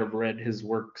chance I might have read his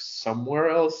work somewhere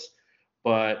else,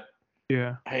 but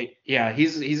Yeah. yeah,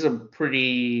 he's a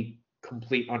pretty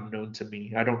complete unknown to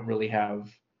me. I don't really have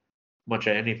much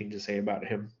of anything to say about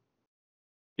him.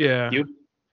 Yeah. You?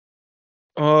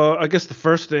 I guess the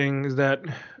first thing is that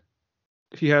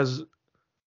he has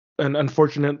an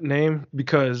unfortunate name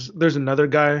because there's another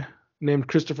guy named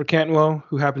Christopher Cantwell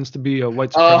who happens to be a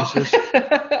white Oh,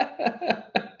 supremacist.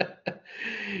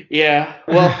 yeah.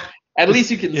 Well, at Just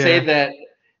least you can say yeah. that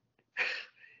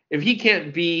if he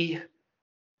can't be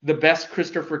the best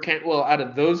Christopher Cantwell out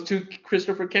of those two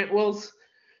Christopher Cantwells,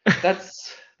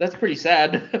 that's pretty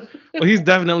sad. Well, he's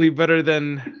definitely better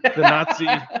than the Nazi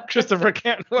Christopher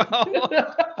Cantwell.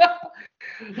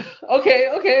 Okay,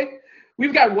 okay.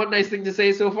 We've got one nice thing to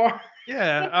say so far.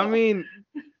 Yeah, I mean,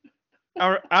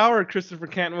 our Christopher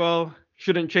Cantwell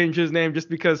shouldn't change his name just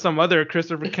because some other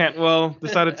Christopher Cantwell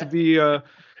decided to be a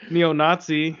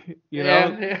neo-Nazi, you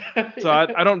know. Yeah, yeah, So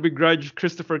I don't begrudge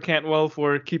Christopher Cantwell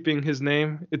for keeping his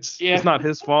name. It's yeah, not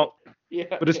his fault, yeah,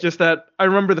 but it's yeah. just that I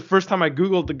remember the first time I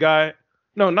googled the guy.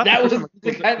 No, not the That first was time I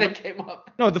the googled guy that came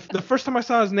up. no, the first time I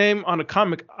saw his name on a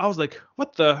comic, I was like,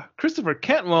 "What the Christopher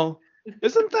Cantwell?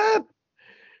 Isn't that?"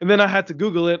 And then I had to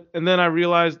Google it, and then I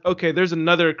realized, okay, there's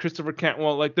another Christopher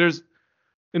Cantwell. Like, there's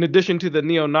in addition to the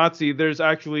neo-Nazi, there's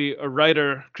actually a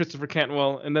writer, Christopher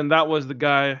Cantwell, and then that was the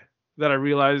guy that I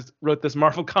realized wrote this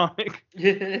Marvel comic.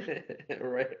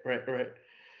 Right, right, right.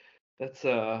 That's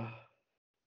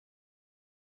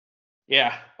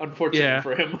yeah, unfortunate Yeah,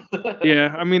 for him.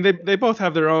 yeah. I mean, they both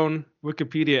have their own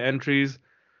Wikipedia entries,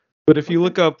 but if you Okay.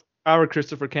 look up our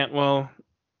Christopher Cantwell,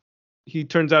 he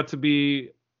turns out to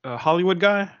be a Hollywood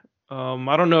guy.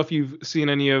 I don't know if you've seen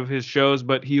any of his shows,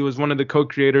 but he was one of the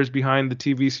co-creators behind the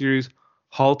TV series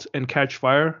 *Halt and Catch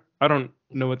Fire*. I don't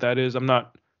know what that is. I'm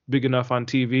not big enough on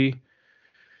TV.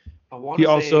 I want He to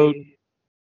also, say,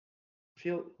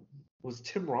 feel was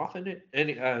Tim Roth in it?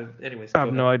 Anyways, I go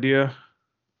have no ahead. idea.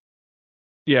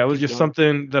 Yeah, it was Keep just going.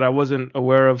 something that I wasn't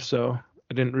aware of, so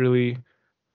I didn't really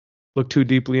look too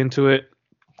deeply into it.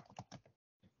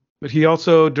 But he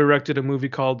also directed a movie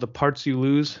called The Parts You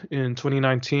Lose in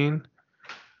 2019.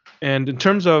 And in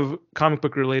terms of comic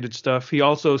book related stuff, he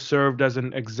also served as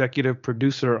an executive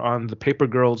producer on the Paper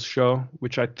Girls show,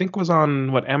 which I think was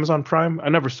on Amazon Prime. I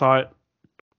never saw it,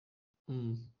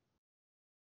 Hmm.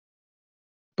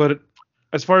 but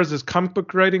as far as his comic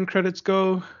book writing credits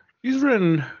go, he's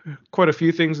written quite a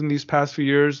few things in these past few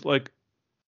years, like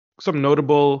some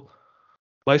notable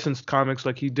licensed comics.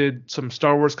 Like he did some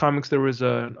Star Wars comics. There was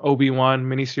an Obi-Wan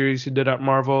miniseries he did at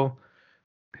Marvel.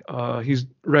 He's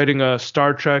writing a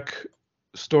Star Trek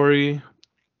story.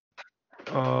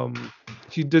 Um,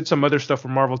 he did some other stuff for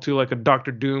Marvel too, like a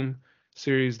Doctor Doom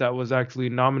series that was actually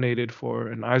nominated for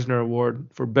an Eisner Award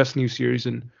for Best New Series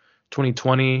in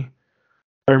 2020.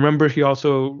 I remember he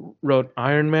also wrote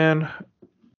Iron Man.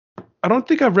 I don't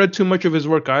think I've read too much of his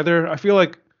work either. I feel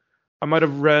like I might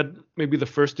have read maybe the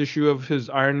first issue of his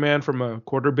Iron Man from a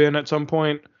quarter bin at some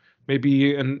point,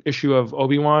 maybe an issue of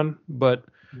Obi-Wan, but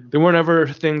there weren't ever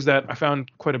things that I found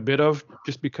quite a bit of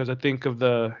just because I think of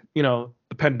the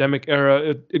pandemic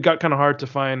era. It got kind of hard to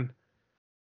find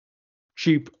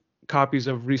cheap copies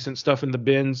of recent stuff in the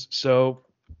bins. So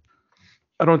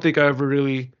I don't think I ever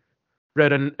really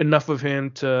read enough of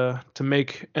him to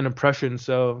make an impression.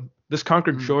 So this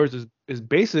Conquered Hmm. Shores is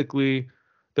basically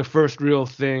the first real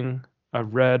thing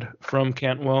I've read from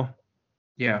Cantwell.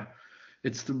 Yeah,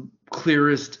 it's the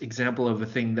clearest example of a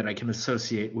thing that I can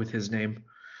associate with his name.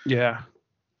 Yeah.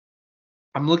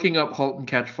 I'm looking up *Halt and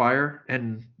Catch Fire*,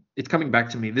 and it's coming back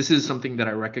to me. This is something that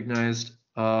I recognized.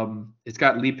 It's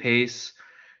got Lee Pace,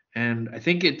 and I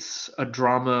think it's a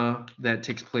drama that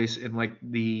takes place in like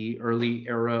the early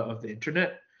era of the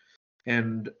internet,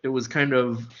 and it was kind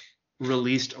of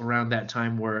released around that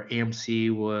time where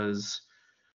AMC was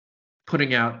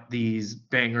putting out these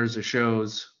bangers of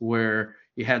shows where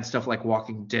you had stuff like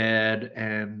Walking Dead,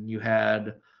 and you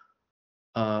had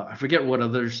I forget what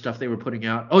other stuff they were putting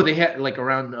out. Oh, they had like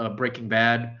around Breaking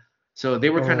Bad. So they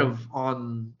were kind Oh, of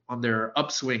on their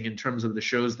upswing in terms of the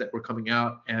shows that were coming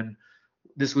out, and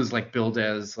this was like billed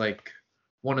as like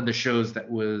one of the shows that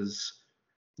was,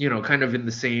 kind of in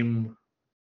the same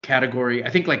category. I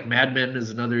think like Mad Men is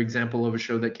another example of a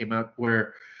show that came out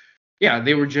where, yeah,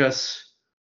 they were just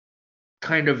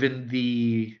kind of in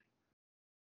the,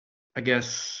 I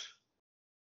guess,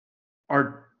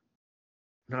 art,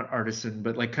 not artisan,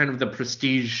 but like kind of the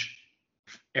prestige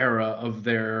era of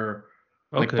their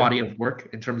like okay. body of work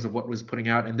in terms of what was putting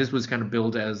out, and this was kind of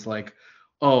billed as like,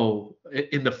 oh,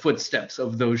 in the footsteps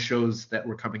of those shows that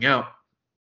were coming out.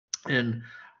 And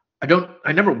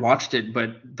I never watched it,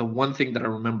 but the one thing that I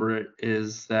remember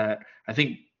is that I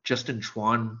think Justin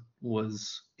Chwan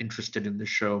was interested in this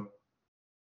show.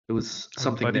 It was Our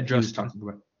something buddy that he was Justin. talking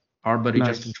about. Our buddy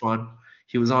Justin Nice. Chwan.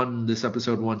 He was on this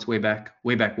episode once, way back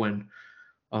when.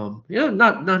 Yeah,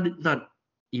 not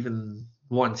even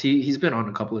once. He's been on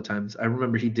a couple of times. I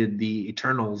remember he did the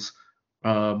Eternals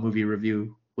movie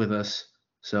review with us.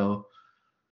 So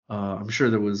I'm sure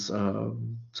there was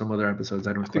some other episodes.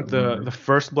 I don't I quite think the remember.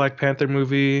 first Black Panther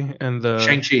movie and the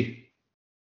Shang-Chi.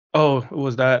 oh, it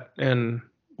was that, and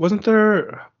wasn't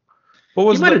there what He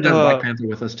was might the have done Black Panther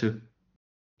with us too.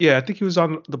 yeah, I think he was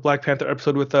on the Black Panther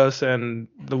episode with us, and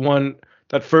the one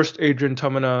that first Adrian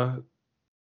Tomina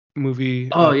movie,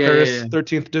 Oh yeah, yeah, Paris yeah,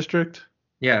 13th District.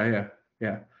 yeah, yeah,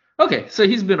 yeah. Okay, so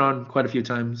he's been on quite a few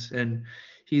times, and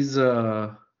he's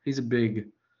uh he's a big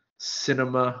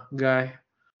cinema guy,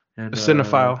 A and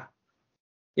cinephile.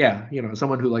 yeah,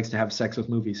 someone who likes to have sex with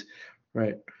movies,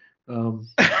 right? Um,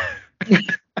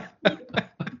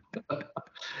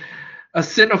 a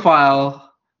cinephile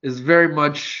is very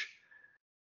much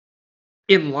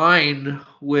in line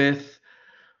with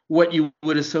what you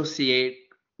would associate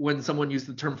when someone used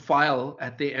the term file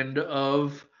at the end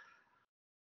of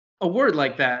a word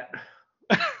like that,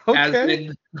 as Okay.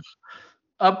 in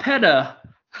a peta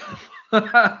or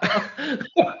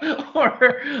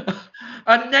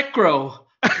a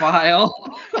necrophile.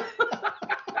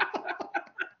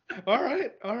 All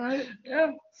right. All right.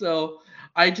 Yeah. So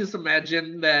I just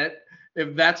imagine that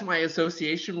if that's my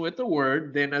association with the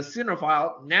word, then a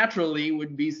cinephile naturally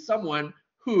would be someone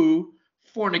who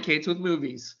fornicates with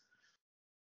movies.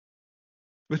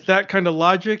 With that kind of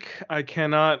logic, I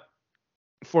cannot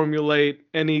formulate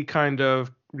any kind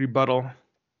of rebuttal.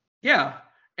 Yeah.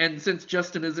 And since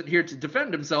Justin isn't here to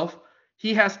defend himself,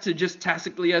 he has to just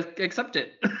tacitly accept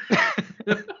it.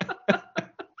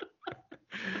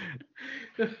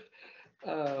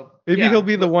 Maybe he'll Yeah.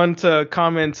 be the one to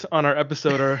comment on our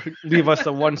episode or leave us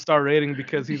a 1-star rating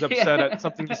because he's upset Yeah. at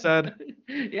something you said.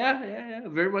 Yeah.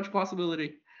 Very much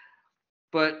possibility.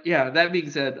 But yeah, that being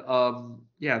said,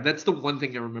 yeah, that's the one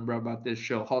thing I remember about this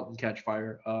show, *Halt and Catch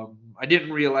Fire*. I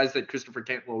didn't realize that Christopher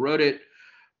Cantwell wrote it,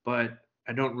 but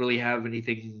I don't really have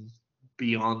anything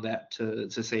beyond that to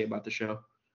say about the show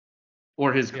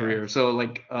or his Yeah. career. So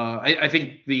like, I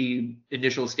think the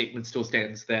initial statement still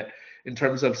stands that in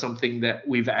terms of something that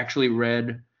we've actually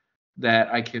read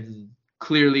that I can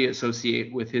clearly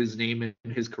associate with his name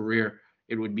and his career,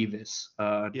 it would be this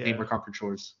Yeah. Namor Conquered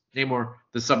Shores. Namor,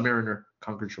 the Submariner,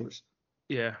 Conquered Shores.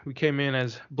 Yeah. We came in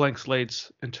as blank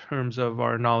slates in terms of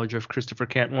our knowledge of Christopher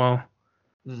Cantwell.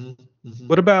 Hmm. Hmm.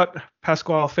 What about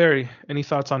Pasqual Ferry? Any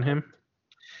thoughts on him?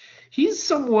 He's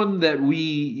someone that we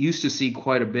used to see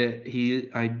quite a bit.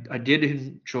 I did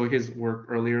enjoy his work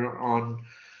earlier on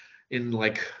in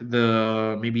like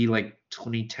the maybe like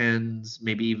 2010s,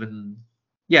 maybe even,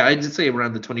 yeah, I'd say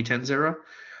around the 2010s era.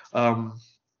 Um,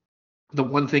 the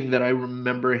one thing that I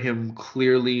remember him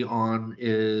clearly on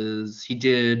is he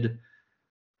did,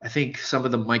 I think, some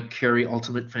of the Mike Carey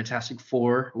Ultimate Fantastic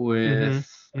Four Mm-hmm.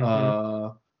 with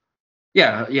Mm-hmm.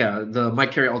 yeah, the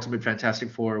Mike Carey Ultimate Fantastic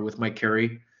Four with Mike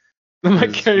Carey The Mike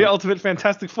is Carey Ultimate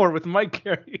Fantastic Four with Mike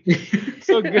Carey.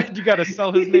 So good, you got to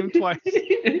sell his name twice.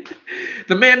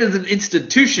 the man is an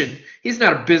institution. He's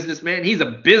not a businessman. He's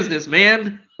a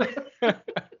businessman.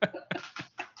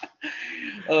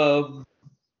 um,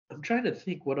 I'm trying to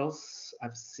think what else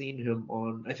I've seen him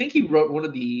on. I think he wrote one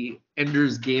of the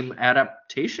Ender's Game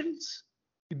adaptations.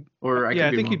 Or I Yeah, could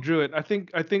I be think he wrong. drew it. I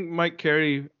think Mike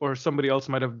Carey or somebody else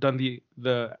might have done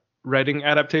the writing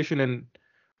adaptation, and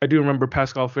I do remember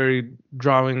Pascal Ferry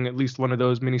drawing at least one of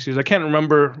those miniseries. I can't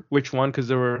remember which one because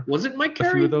there were Was it Mike a few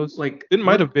of Carey? those. Like, It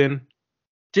might have been.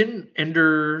 didn't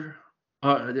Ender,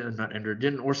 not Ender,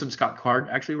 didn't Orson Scott Card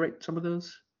actually write some of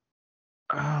those?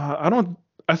 I don't.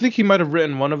 I think he might have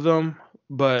written one of them,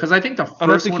 Because but I think the I don't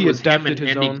first think one he was him adapted and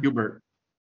his Andy own. Kubert.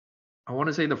 I want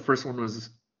to say the first one was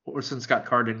Orson Scott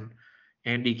Card and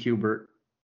Andy Kubert,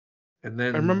 and I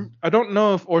remember. then I don't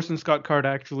know if Orson Scott Card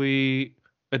actually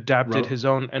adapted wrote. his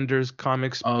own Ender's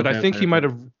comics, Oh, but I okay, think okay, he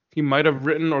okay. might have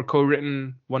written or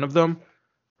co-written one of them.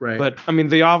 Right. But I mean,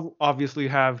 they obviously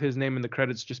have his name in the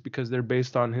credits just because they're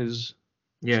based on his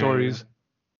Yeah, yeah, stories.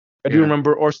 I do yeah.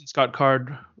 remember Orson Scott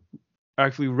Card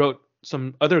actually wrote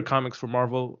some other comics for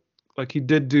Marvel. Like he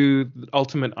did do the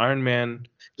Ultimate Iron Man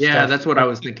Yeah, stuff. that's what I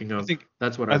was thinking I of. think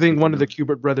That's what I I was think one thinking of the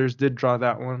of. Kubert brothers did draw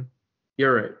that one.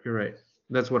 You're right. You're right.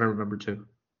 That's what I remember too.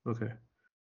 Okay.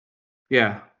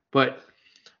 Yeah, but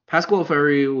Pasqual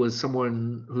Ferry was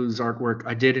someone whose artwork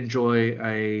I did enjoy.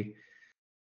 I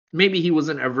maybe he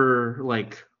wasn't ever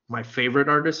like my favorite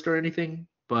artist or anything,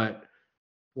 but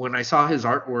when I saw his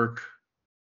artwork,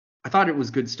 I thought it was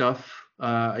good stuff.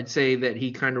 I'd say that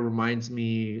he kind of reminds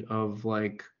me of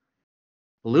like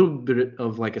a little bit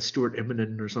of like a Stuart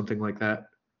Immonen or something like that.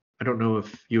 I don't know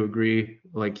if you agree.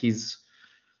 Like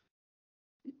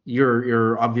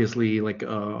you're obviously like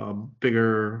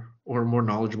bigger or more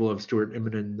knowledgeable of Stuart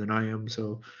Immonen than I am,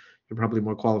 so you're probably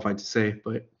more qualified to say.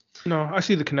 But No, I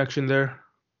see the connection there.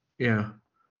 yeah,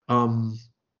 um,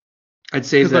 I'd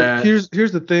say Because like that.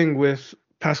 here's the thing with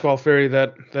Pascal Ferry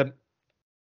that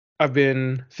I've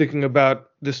been thinking about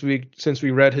this week since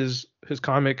we read his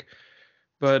comic.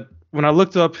 But when I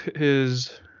looked up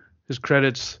his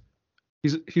credits,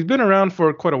 he's been around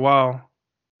for quite a while.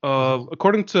 Mhm.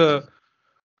 According to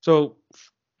so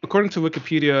according to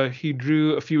Wikipedia, he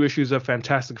drew a few issues of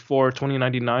Fantastic Four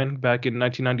 2099 back in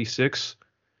 1996.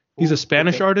 He's a Ooh,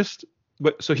 Spanish okay. artist,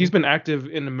 but so he's Mhm. been active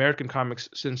in American comics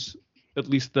since at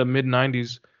least the mid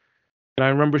 90s. And I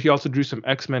remember he also drew some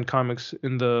X-Men comics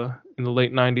in the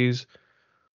late 90s.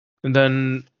 And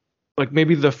then like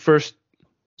maybe the first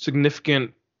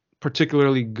significant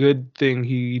particularly good thing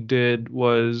he did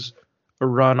was a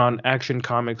run on Action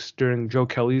Comics during Joe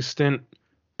Kelly's stint,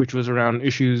 which was around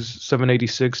issues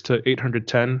 786 to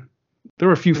 810. There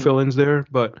were a few Mm, fill-ins there,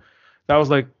 but that was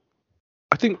like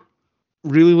I think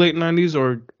really late 90s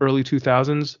or early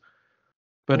 2000s.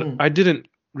 But mm. I didn't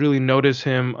really notice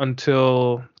him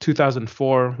until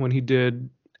 2004 when he did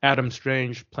Adam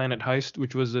Strange Planet Heist,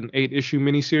 which was an 8-issue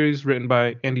miniseries written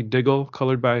by Andy Diggle,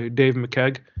 colored by Dave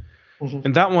McKeag. Mhm.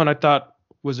 And that one I thought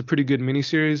was a pretty good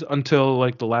miniseries until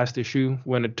like the last issue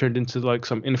when it turned into like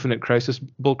some Infinite Crisis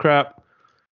bullcrap.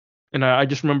 And I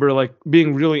just remember like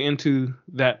being really into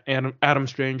that Adam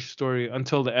Strange story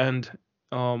until the end.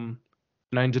 And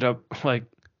I ended up like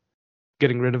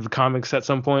getting rid of the comics at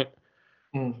some point.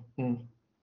 Mm, mm.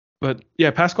 But yeah,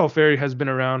 Pascal Ferry has been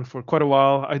around for quite a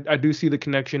while. I do see the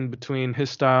connection between his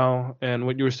style and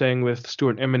what you were saying with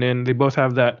Stuart Eminem. They both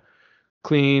have that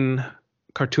clean,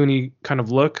 cartoony kind of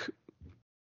look.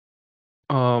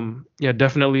 Yeah,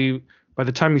 definitely. By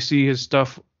the time you see his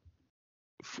stuff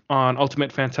on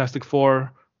Ultimate Fantastic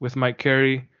Four with Mike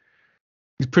Carey,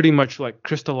 he's pretty much like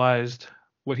crystallized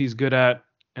what he's good at,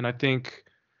 and I think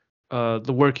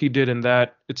the work he did in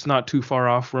that it's not too far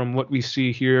off from what we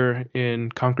see here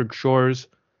in Conquered Shores.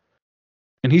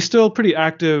 And he's still pretty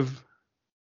active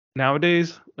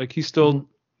nowadays. Like he's Mhm. still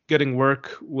getting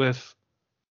work with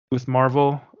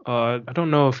Marvel. I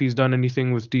don't know if he's done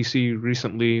anything with DC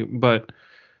recently, but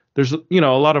there's a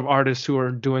lot of artists who are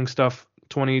doing stuff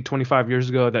 20 25 years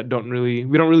ago that we don't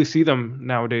really see them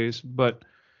nowadays. But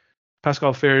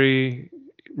Pascal Ferry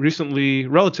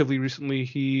relatively recently,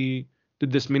 he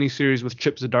did this miniseries with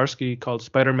Chip Zdarsky called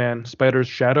Spider-Man Spider's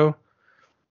Shadow.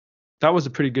 That was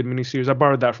a pretty good miniseries. I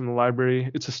borrowed that from the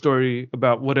library. It's a story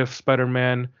about what if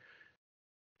Spider-Man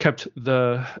kept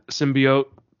the symbiote.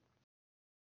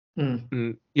 Mm.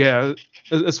 And yeah,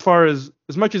 as far as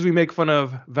much as we make fun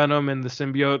of Venom and the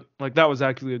symbiote, like that was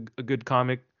actually a good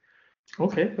comic.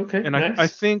 Okay, okay, And I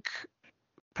nice. think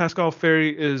Pascal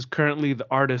Ferry is currently the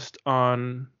artist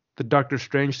on the Doctor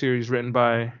Strange series written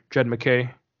by Jed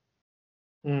McKay.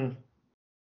 Mm.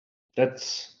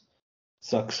 That's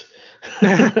sucks.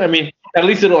 I mean, at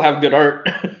least it'll have good art.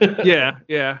 Yeah,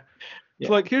 yeah. So Yeah.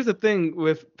 like here's the thing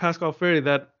with Pascal Ferry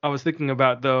that I was thinking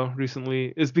about though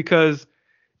recently is because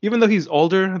even though he's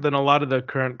older than a lot of the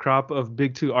current crop of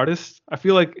big two artists, I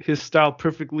feel like his style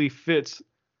perfectly fits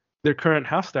their current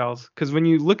house styles. Because when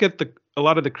you look at a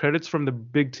lot of the credits from the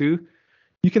big two,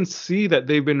 you can see that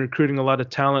they've been recruiting a lot of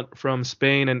talent from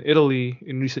Spain and Italy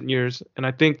in recent years. And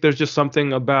I think there's just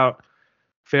something about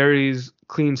Ferry's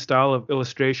clean style of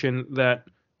illustration that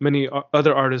many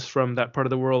other artists from that part of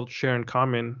the world share in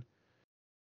common.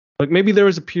 Like maybe there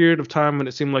was a period of time when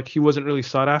it seemed like he wasn't really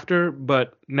sought after,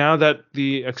 but now that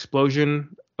the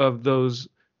explosion of those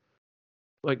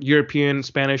like European,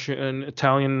 Spanish, and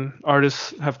Italian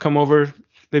artists have come over,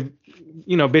 they've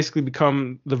basically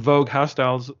become the vogue house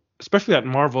styles, especially at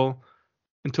Marvel,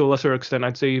 and to a lesser extent,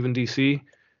 I'd say even DC.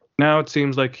 Now it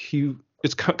seems like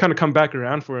it's kind of come back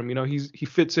around for him. He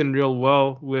fits in real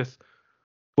well with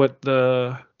what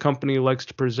the company likes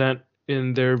to present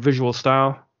in their visual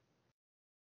style.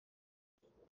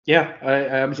 Yeah, I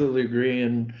absolutely agree,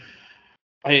 and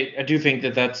I do think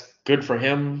that that's good for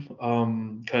him,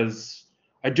 because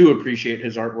I do appreciate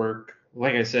his artwork.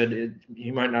 Like I said, he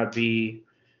might not be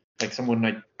like someone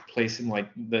I place in like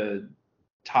the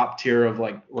top tier of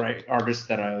like artists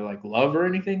that I like love or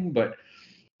anything, but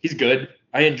he's good.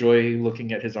 I enjoy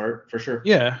looking at his art for sure.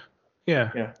 Yeah, yeah,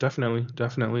 Yeah.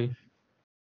 definitely.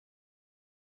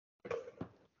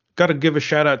 Got to give a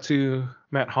shout out to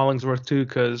Matt Hollingsworth too,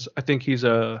 because I think he's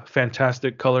a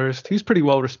fantastic colorist. He's pretty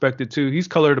well respected too. He's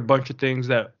colored a bunch of things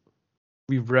that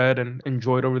we've read and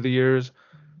enjoyed over the years.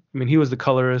 I mean, he was the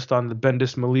colorist on the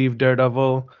Bendis Malieve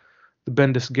Daredevil, the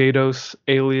Bendis Gatos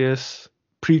Alias,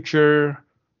 Preacher,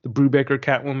 the Brubaker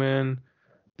Catwoman,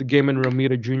 the Gaiman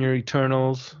Romita Jr.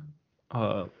 Eternals.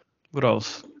 What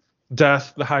else?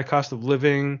 Death, The High Cost of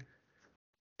Living,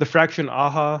 the Fraction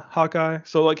Aha Hawkeye.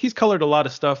 So like he's colored a lot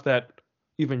of stuff that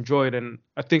you've enjoyed, and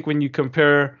I think when you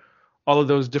compare all of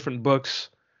those different books,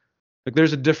 like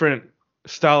there's a different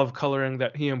style of coloring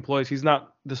that he employs. He's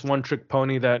not this one trick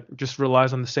pony that just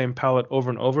relies on the same palette over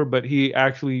and over, but he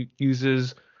actually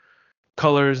uses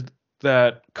colors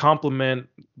that complement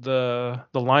the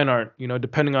line art.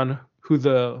 Depending on who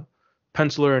the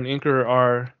penciler and inker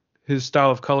are, his style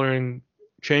of coloring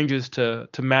changes to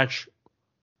match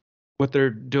what they're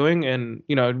doing, and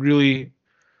it really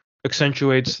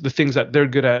accentuates the things that they're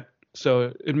good at,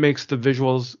 so it makes the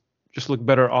visuals just look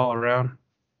better all around.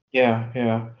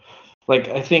 Yeah. Like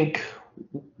I think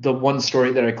the one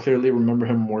story that I clearly remember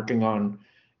him working on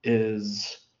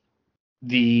is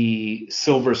the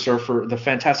Silver Surfer, the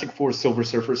Fantastic Four Silver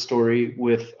Surfer story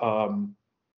with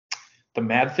the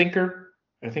Mad Thinker.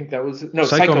 I think that was it. No,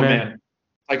 Psycho Psycho Man. Man.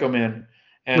 Psycho Man.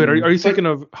 Wait, are And you thinking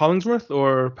of Hollingsworth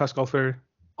or Pascal Ferry?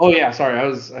 oh yeah, sorry, I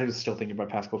was still thinking about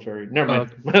Pascal Ferry. Never Oh,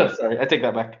 mind. Sorry, I take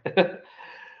that back.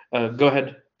 Go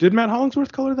ahead. did Matt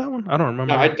Hollingsworth color that one? I don't No,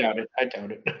 I remember. doubt it. I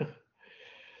doubt it.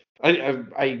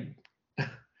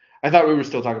 I thought we were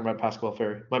still talking about Pascal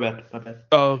Ferry. My bad. My bad.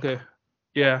 Oh, okay.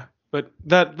 Yeah, but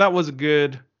that was a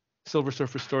good Silver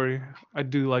Surfer story. I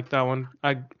do like that one.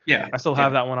 I still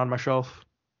have Yeah. that one on my shelf.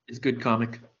 It's good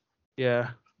comic.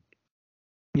 Yeah.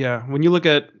 Yeah, when you look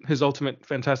at his Ultimate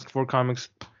Fantastic Four comics,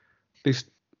 they,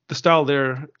 the style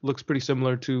there looks pretty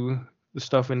similar to the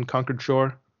stuff in Conquered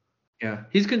Shore. Yeah,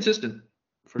 he's consistent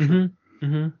for sure.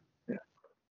 Mm-hmm. Yeah.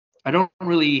 I don't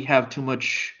really have too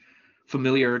much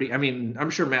familiarity. I mean, I'm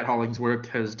sure Matt Hollingsworth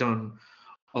has done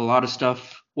a lot of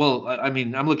stuff. Well, I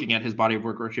mean, I'm looking at his body of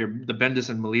work right here. The Bendis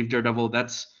and Malieve Daredevil,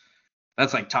 that's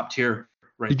like top tier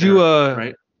right Did you there,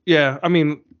 right? yeah, I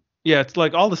mean, yeah, it's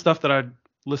like all the stuff that I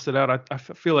listed out, I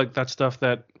feel like that's stuff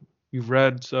that you've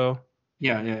read, so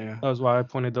Yeah. that was why I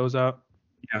pointed those out.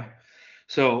 Yeah.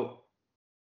 So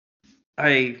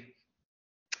I,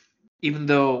 even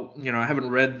though I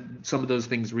haven't read some of those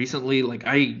things recently, like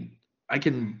I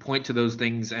can point to those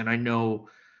things and I know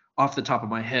off the top of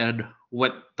my head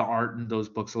what the art in those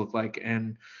books look like,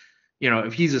 and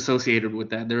if he's associated with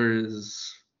that, there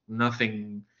is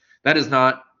nothing, that is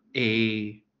not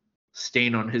a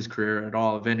stain on his career at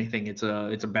all. If anything, it's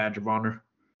a badge of honor.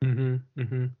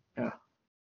 Mm-hmm. Yeah.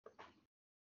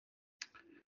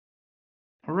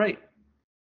 All right.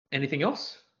 Anything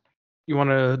else? You want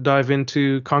to dive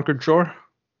into Conquered Shore?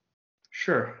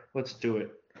 Sure. Let's do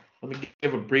it. Let me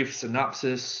give a brief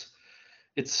synopsis.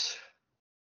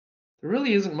 There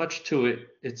really isn't much to it.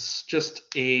 It's just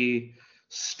a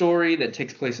story that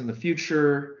takes place in the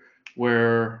future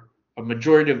where a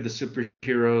majority of the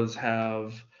superheroes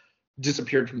have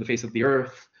disappeared from the face of the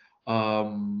earth.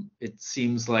 It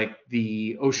seems like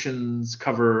the oceans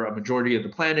cover a majority of the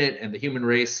planet and the human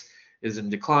race is in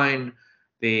decline.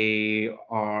 They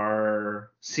are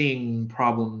seeing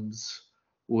problems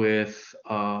with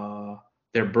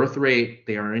their birth rate.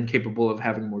 They are incapable of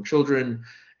having more children.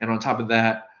 And on top of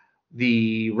that,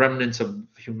 the remnants of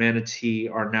humanity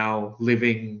are now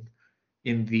living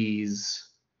in these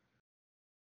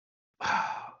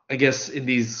I guess, in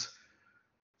these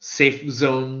safe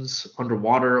zones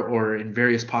underwater or in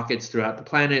various pockets throughout the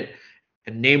planet.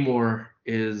 And Namor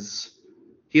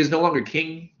he is no longer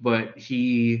king, but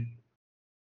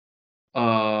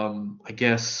I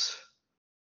guess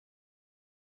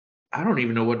I don't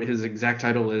even know what his exact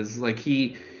title is. Like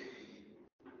the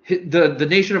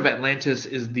nation of Atlantis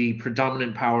is the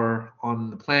predominant power on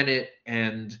the planet,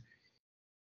 and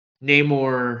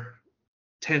Namor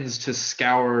tends to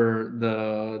scour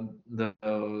the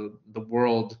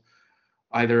world,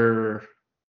 either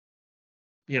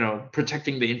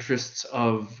protecting the interests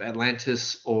of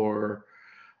Atlantis, or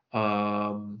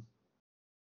I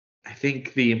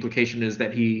think the implication is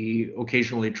that he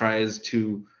occasionally tries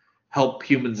to help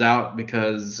humans out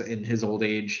because in his old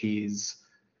age he's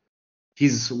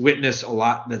witnessed a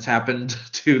lot that's happened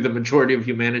to the majority of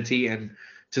humanity, and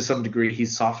to some degree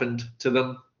he's softened to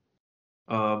them.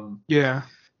 Yeah.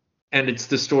 And it's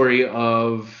the story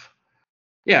of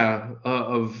Namor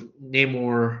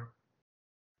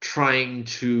trying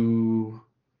to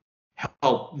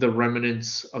help the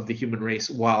remnants of the human race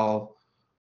while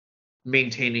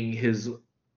maintaining his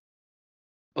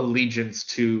allegiance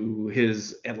to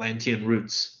his Atlantean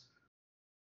roots.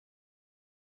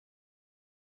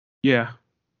 Yeah.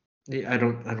 I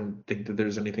don't think that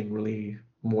there's anything really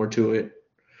more to it.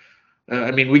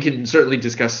 I mean, we can certainly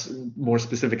discuss more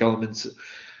specific elements,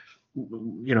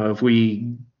 if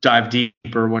we dive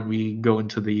deeper when we go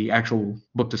into the actual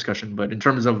book discussion. But in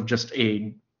terms of just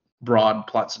a broad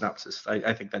plot synopsis,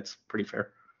 I think that's pretty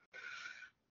fair.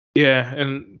 Yeah,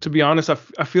 and to be honest, I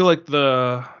feel like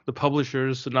the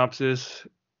publisher's synopsis,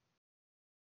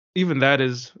 even that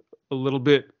is a little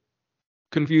bit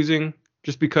confusing,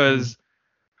 just because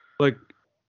like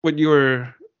what you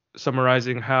were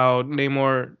summarizing, how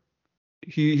Namor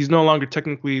he's no longer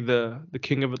technically the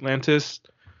king of Atlantis,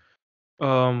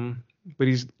 but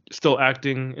he's still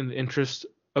acting in the interest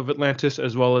of Atlantis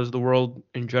as well as the world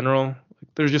in general.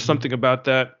 Like, there's just something about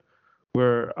that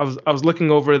where I was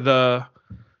looking over the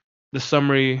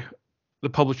summary, the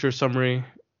publisher summary,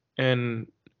 and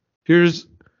here's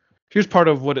part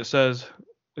of what it says.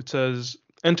 It says,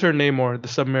 "Enter Namor, the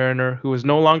Submariner, who is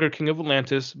no longer king of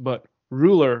Atlantis, but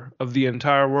ruler of the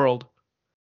entire world."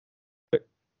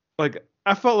 Like,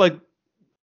 I felt like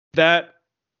that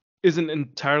isn't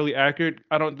entirely accurate.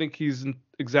 I don't think he's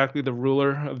exactly the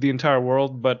ruler of the entire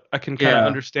world, but I can kind of Yeah,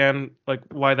 understand like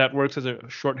why that works as a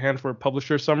shorthand for a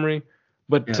publisher summary.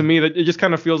 But to yeah. me, that it just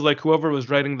kind of feels like whoever was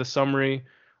writing the summary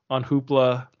on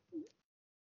Hoopla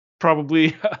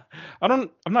probably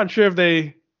I'm not sure if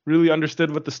they really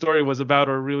understood what the story was about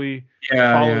or really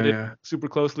Yeah, followed yeah, it yeah. super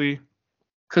closely.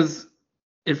 Because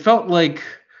it felt like,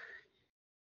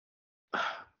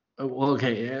 well,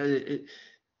 okay.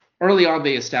 Early on,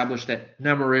 they established that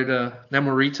Namor,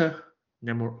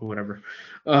 whatever,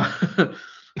 uh,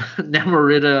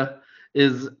 Namorita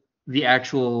is the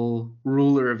actual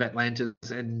ruler of Atlantis,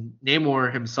 and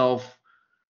Namor himself,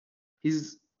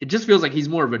 it just feels like he's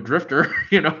more of a drifter.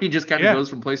 He just kind of Yeah. goes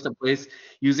from place to place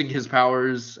using his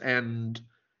powers, and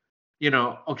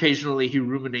occasionally he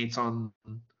ruminates on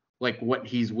like what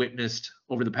he's witnessed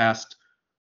over the past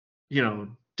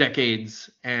decades,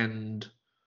 and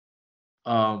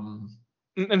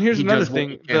And here's he another does what thing.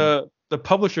 he can. The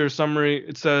publisher summary,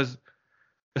 it says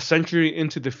a century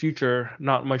into the future,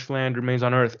 not much land remains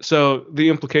on Earth. So the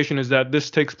implication is that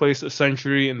this takes place a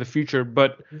century in the future,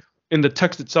 but in the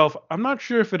text itself, I'm not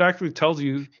sure if it actually tells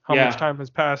you how much Yeah, time has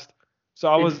passed. So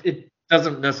I was it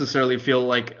doesn't necessarily feel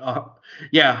like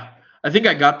yeah, I think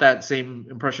I got that same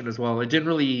impression as well. It didn't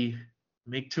really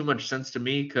make too much sense to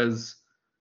me because,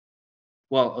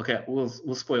 well, okay, we'll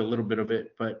spoil a little bit of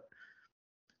it, but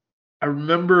I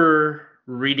remember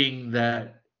reading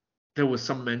that there was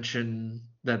some mention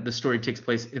that the story takes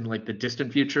place in like the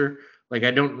distant future. Like, I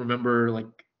don't remember like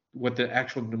what the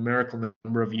actual numerical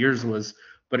number of years was,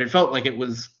 but it felt like it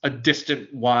was a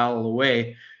distant while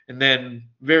away. And then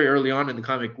very early on in the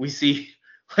comic, we see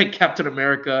like Captain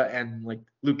America and like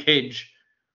Luke Cage.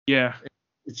 yeah.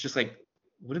 It's just like,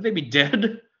 wouldn't they be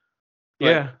dead?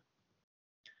 Yeah.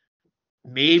 But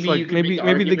It's maybe you like could make the maybe they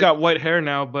argument. got white hair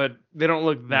now, but they don't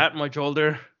look Yeah. that much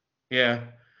older. Yeah.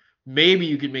 Maybe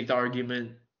you could make the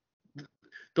argument.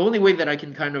 The only way that I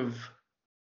can kind of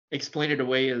explain it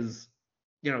away is,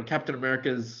 Captain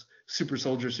America's super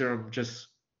soldier serum just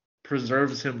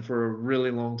preserves him for a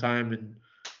really long time, and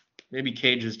maybe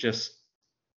Cage is just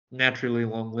naturally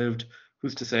long lived.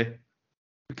 Who's to say?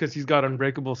 Because he's got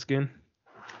unbreakable skin.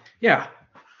 Yeah,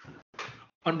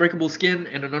 unbreakable skin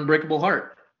and an unbreakable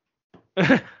heart.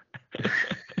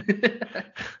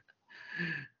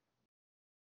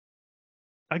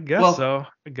 I guess Well, so.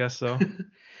 I guess so.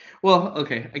 Well,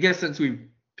 okay. I guess since we've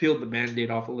peeled the Band-Aid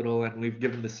off a little and we've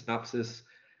given the synopsis,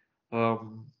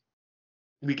 um,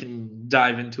 we can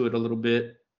dive into it a little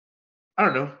bit. I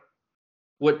don't know.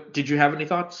 What did you have any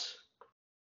thoughts?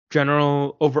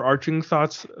 General overarching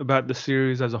thoughts about the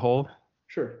series as a whole.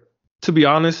 Sure. To be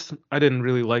honest, I didn't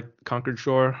really like Conquered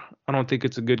Shore. I don't think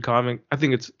it's a good comic. I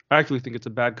actually think it's a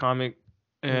bad comic,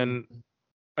 Mm, and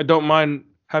I don't mind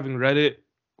having read it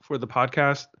for the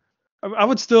podcast. I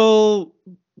would still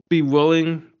be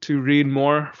willing to read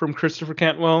more from Christopher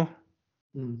Cantwell.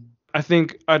 mm, I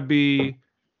think I'd be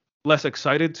less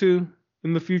excited to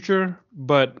in the future,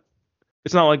 but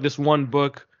it's not like this one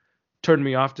book turned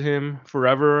me off to him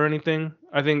forever or anything.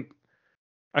 I think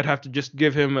I'd have to just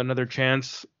give him another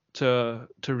chance to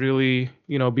really,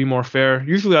 be more fair.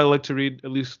 Usually I like to read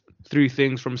at least three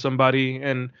things from somebody,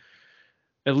 and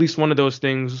at least one of those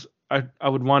things I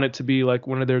would want it to be like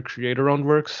one of their creator owned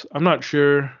works. I'm not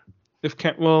sure if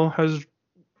Cantwell has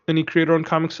any creator owned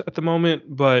comics at the moment,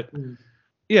 but mm,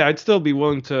 yeah, I'd still be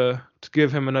willing to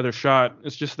give him another shot.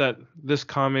 It's just that this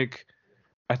comic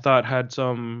I thought had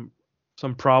some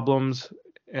problems,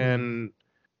 mm. and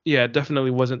yeah, it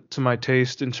definitely wasn't to my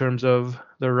taste in terms of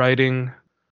the writing.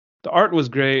 The art was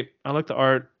great. I like the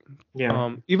art.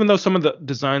 Yeah. Even though some of the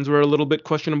designs were a little bit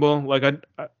questionable, like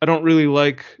I don't really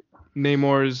like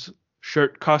Namor's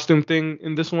shirt costume thing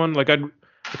in this one. Like I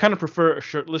kind of prefer a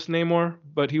shirtless Namor,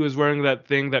 but he was wearing that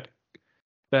thing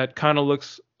that kind of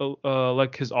looks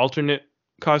like his alternate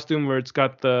costume where he's Is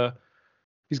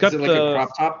it got like a the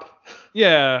crop top?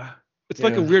 yeah, it's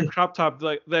like a Yeah. weird crop top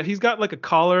like that. He's got like a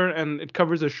collar and it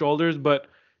covers his shoulders, but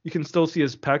you can still see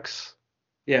his pecs.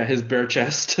 Yeah, his bare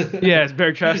chest. Yeah, it's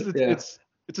bare chest. It's Yeah. it's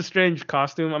it's a strange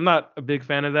costume. I'm not a big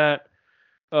fan of that.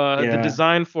 The Yeah.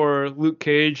 design for Luke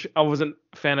Cage, I wasn't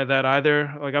a fan of that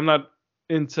either. Like I'm not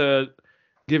into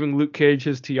giving Luke Cage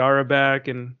his tiara back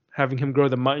and having him grow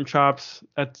the mutton chops.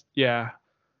 That's yeah,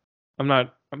 I'm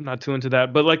not too into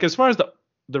that. But like as far as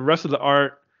the rest of the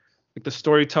art, like the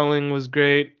storytelling was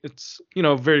great. It's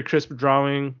very crisp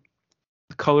drawing.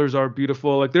 The colors are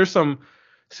beautiful. Like there's some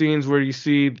scenes where you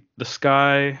see the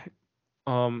sky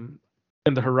um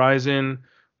in the horizon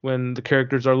when the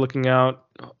characters are looking out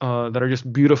that are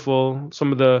just beautiful.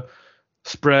 Some of the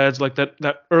spreads, like that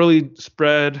early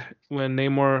spread when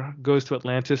Namor goes to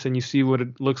Atlantis and you see what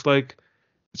it looks like.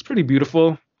 It's pretty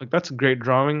beautiful. Like that's a great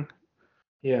drawing.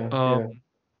 Yeah. Yeah. Um,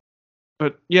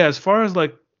 but yeah, as far as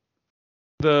like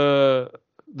the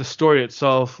the story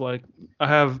itself, like I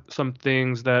have some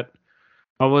things that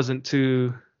I wasn't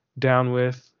too down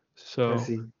with. I So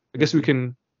see. I I guess we see.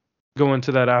 can go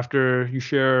into that after you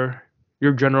share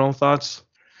your general thoughts.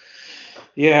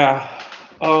 Yeah.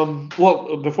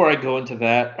 Well, before I go into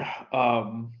that,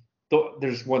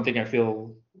 there's one thing I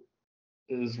feel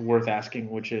is worth asking,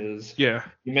 which is Yeah.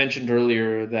 you mentioned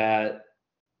earlier that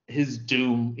he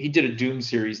did a Doom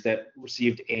series that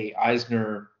received a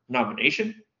Eisner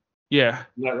nomination. Yeah.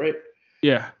 Is that right?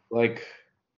 Yeah. Like,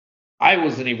 I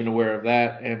wasn't even aware of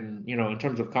that. And, in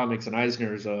terms of comics, and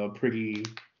Eisner is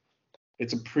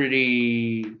it's a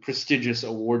pretty prestigious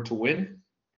award to win.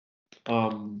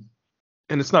 Um,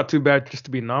 And it's not too bad just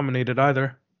to be nominated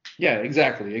either. yeah,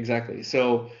 exactly, exactly.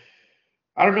 So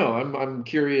I don't know. I'm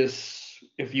curious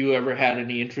if you ever had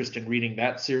any interest in reading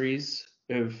that series.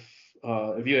 If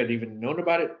you had even known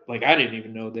about it. Like I didn't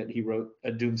even know that he wrote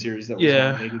a Doom series that was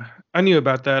Yeah. nominated. I knew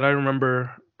about that. I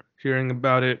remember hearing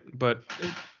about it, but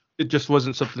it just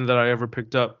wasn't something that I ever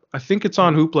picked up. I think it's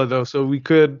on Mm. Hoopla though, so we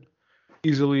could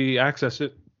easily access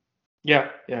it. Yeah,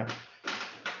 yeah,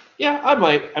 yeah. I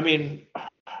might. I mean,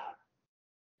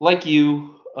 like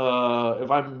you, if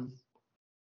I'm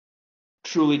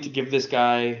truly to give this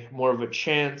guy more of a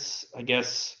chance, I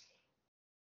guess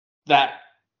that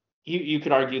you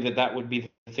could argue that that would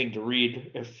be the thing to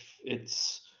read if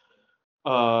it's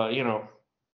uh you know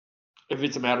if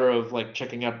it's a matter of like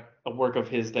checking out a work of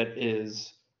his that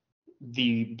is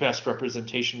the best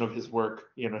representation of his work,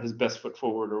 his best foot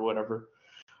forward or whatever.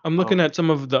 I'm looking Um, at some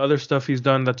of the other stuff he's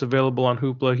done that's available on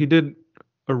Hoopla. He did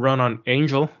a run on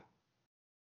Angel.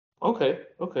 okay,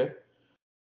 okay.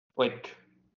 Like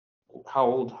how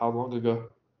old? How long ago?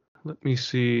 Let me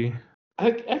see.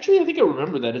 I think I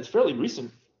remember that. It's fairly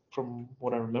recent from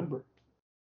what I remember.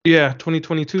 Yeah,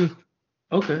 2022,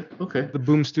 Okay, okay, the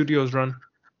Boom Studios run.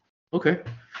 okay.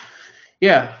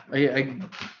 Yeah, I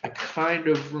kind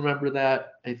of remember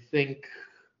that. I think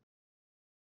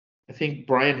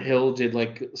Brian Hill did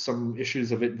like some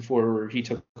issues of it before he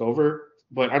took over,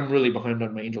 but I'm really behind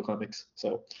on my Angel comics.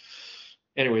 So,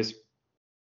 anyways,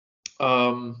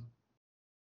 um,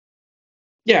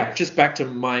 yeah, just back to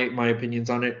my opinions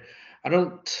on it. I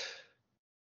don't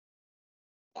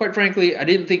quite frankly, I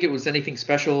didn't think it was anything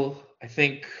special. I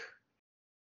think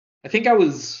I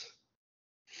was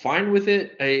fine with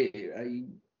it.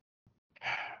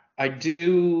 I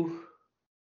do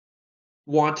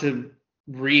want to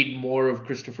read more of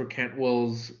Christopher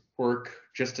Cantwell's work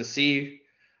just to see.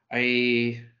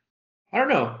 I I don't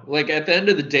know. Like at the end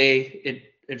of the day,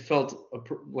 it felt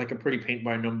like a pretty paint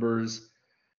by numbers,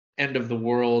 end of the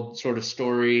world sort of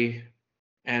story,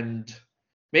 and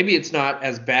maybe it's not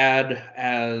as bad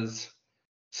as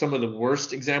some of the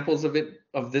worst examples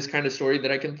of this kind of story that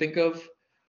I can think of.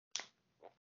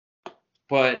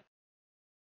 But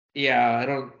yeah, I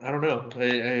don't know.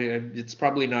 It's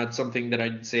probably not something that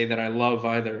I'd say that I love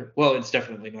either. Well, it's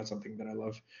definitely not something that I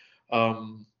love.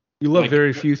 Um, You love like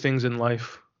very few things in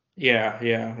life. yeah,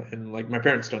 and like my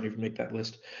parents don't even make that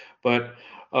list. But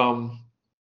um,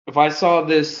 if I saw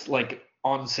this like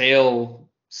on sale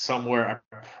somewhere,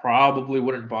 I probably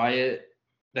wouldn't buy it.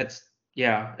 That's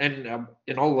yeah, and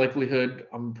in all likelihood,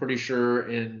 I'm pretty sure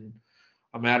in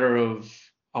a matter of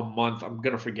a month, I'm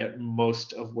gonna forget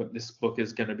most of what this book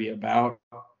is gonna be about.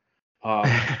 Um,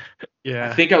 I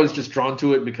Yeah. think I was just drawn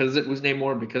to it because it was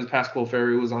Namor, because Pasqual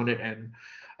Ferry was on it, and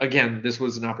again, this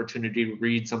was an opportunity to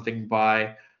read something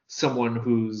by someone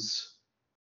who's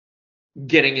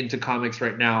getting into comics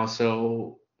right now.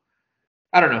 So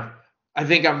I don't know. I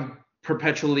think I'm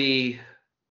perpetually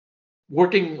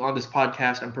working on this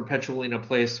podcast. I'm perpetually in a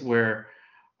place where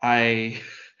I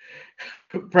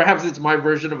perhaps it's my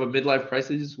version of a midlife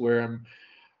crisis where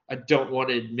I don't want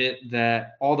to admit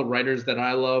that all the writers that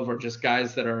I love are just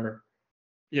guys that are,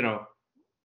 you know,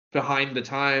 behind the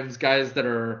times, guys that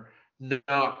are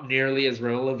not nearly as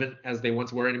relevant as they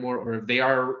once were anymore, or if they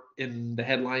are in the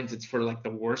headlines, it's for like the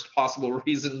worst possible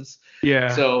reasons. Yeah.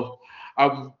 So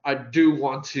I do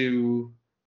want to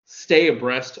stay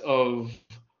abreast of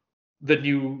the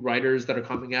new writers that are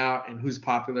coming out and who's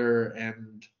popular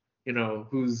and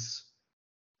who's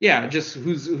just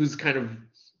who's kind of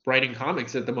writing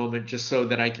comics at the moment, just so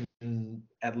that I can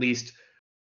at least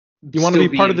You want to still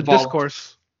be be part of the involved.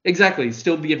 discourse. Exactly,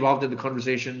 still be involved in the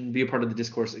conversation, be a part of the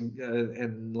discourse,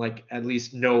 and like at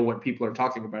least know what people are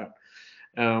talking about.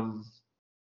 Um,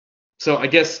 so I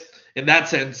guess in that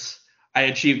sense, I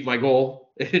achieved my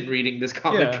goal in reading this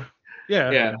comic. Yeah.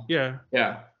 Yeah. Yeah, Yeah. yeah.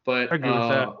 I But agree with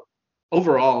that.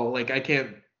 overall, like I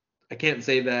can't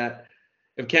say that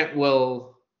if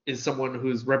Cantwell is someone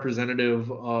who's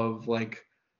representative of like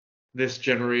this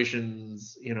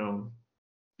generation's,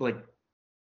 like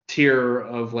tier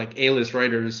of like A-list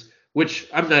writers, which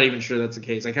I'm not even sure that's the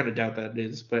case. I kind of doubt that it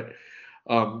is, but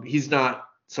he's not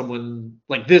someone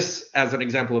like this as an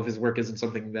example of his work isn't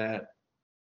something that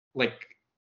like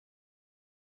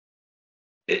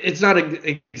it's not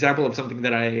an example of something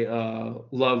that I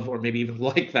love or maybe even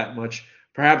like that much.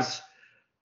 Perhaps,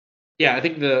 yeah. I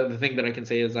think the thing that I can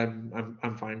say is I'm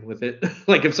fine with it.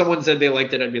 Like if someone said they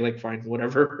liked it, I'd be like, fine,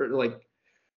 whatever. Like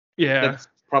Yeah. that's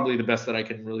probably the best that I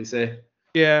can really say.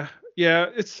 Yeah. Yeah.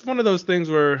 It's one of those things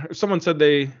where if someone said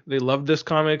they loved this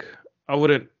comic, I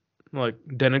wouldn't like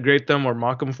denigrate them or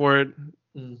mock them for it.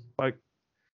 Mm, Like,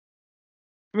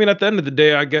 I mean, at the end of the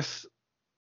day, I guess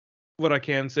what I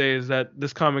can say is that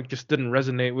this comic just didn't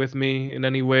resonate with me in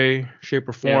any way, shape,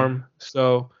 or yeah, form.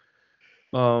 So,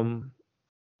 um,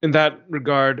 in that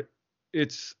regard,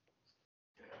 it's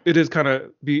it is kind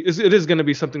of it is going to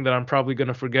be something that I'm probably going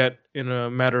to forget in a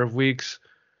matter of weeks.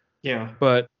 yeah,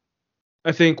 But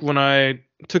I think when I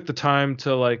took the time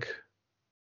to like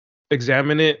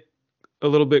examine it a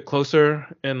little bit closer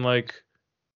and like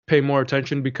pay more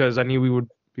attention because I knew we would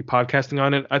be podcasting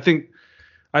on it, I think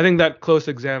that close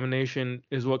examination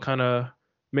is what kind of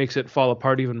makes it fall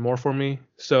apart even more for me.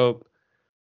 So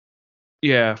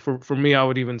yeah, for me, I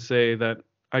would even say that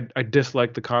I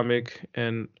dislike the comic,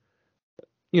 and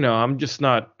I'm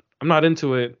not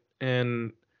into it,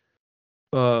 and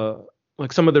uh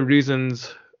like some of the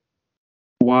reasons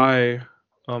why,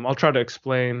 I'll try to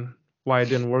explain why it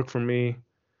didn't work for me.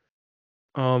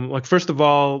 Like first of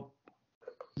all,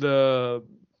 the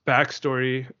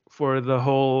backstory for the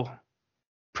whole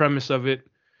premise of it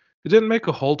didn't make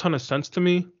a whole ton of sense to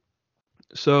me.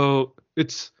 So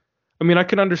I mean, I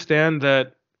can understand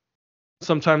that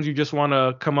sometimes you just want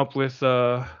to come up with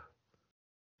a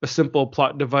simple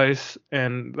plot device,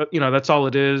 and that's all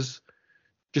it is,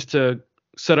 just to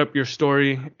set up your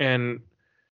story. And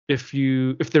if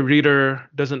the reader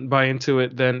doesn't buy into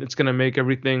it, then it's going to make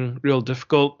everything real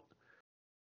difficult.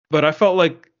 But I felt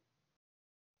like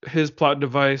his plot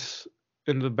device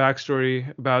in the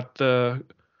backstory about the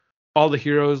all the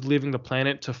heroes leaving the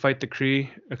planet to fight the Kree,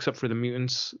 except for the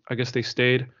mutants. I guess they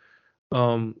stayed.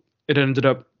 It ended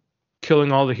up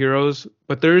killing all the heroes,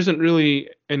 but there isn't really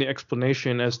any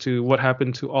explanation as to what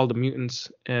happened to all the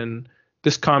mutants. And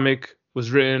this comic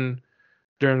was written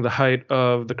during the height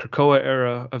of the Krakoa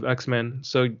era of X-Men.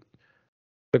 So,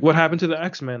 like, what happened to the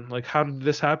X-Men? Like, how did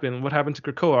this happen? What happened to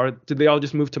Krakoa? Did they all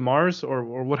just move to Mars, or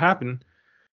what happened?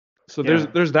 So Yeah.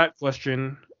 there's that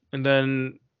question, and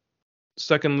then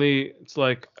secondly, it's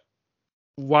like,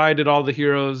 why did all the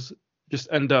heroes just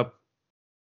end up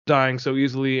dying so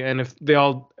easily? And if they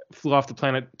all flew off the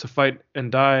planet to fight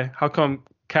and die, how come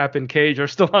Cap and Cage are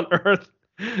still on Earth?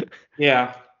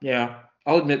 Yeah. Yeah.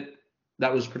 I'll admit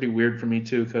that was pretty weird for me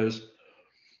too, because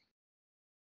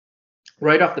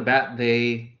right off the bat,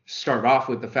 they start off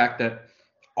with the fact that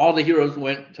all the heroes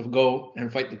went to go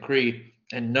and fight the Kree,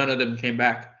 and none of them came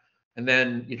back. And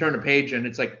then you turn the page, and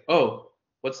it's like, oh,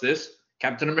 what's this?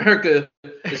 Captain America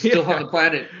is still on Yeah. the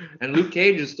planet, and Luke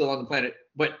Cage is still on the planet.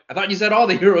 But I thought you said all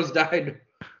the heroes died.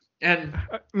 And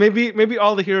Maybe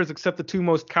all the heroes except the two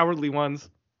most cowardly ones.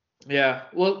 yeah,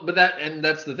 well, but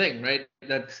that's the thing, right?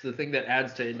 That's the thing that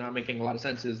adds to it not making a lot of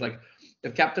sense is like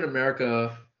if Captain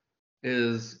America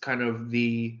is kind of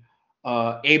the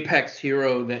apex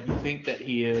hero that you think that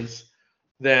he is,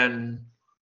 then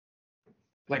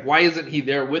like why isn't he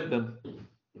there with them?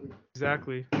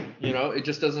 Exactly. It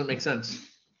just doesn't make sense.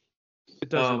 It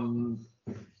doesn't. Um,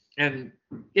 and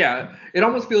yeah, it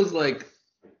almost feels like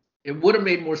it would have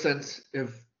made more sense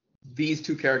if these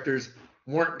two characters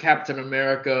weren't Captain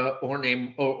America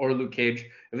or Luke Cage,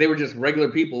 if they were just regular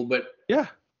people, but Yeah.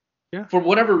 Yeah. for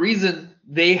whatever reason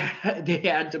they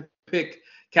had to pick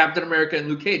Captain America and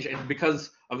Luke Cage, and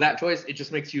because of that choice, it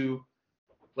just makes you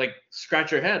like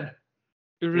scratch your head.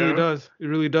 It You really know? does. It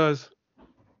really does.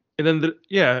 And then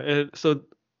so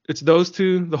it's those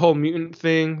two, the whole mutant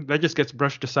thing that just gets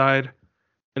brushed aside.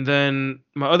 And then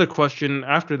my other question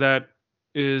after that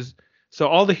is, so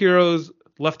all the heroes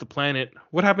left the planet.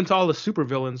 What happened to all the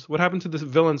supervillains? What happened to the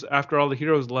villains after all the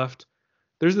heroes left?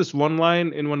 There's this one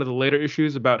line in one of the later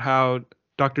issues about how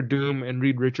Doctor Doom and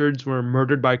Reed Richards were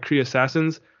murdered by Kree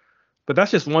assassins, but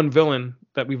that's just one villain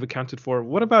that we've accounted for.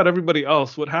 What about everybody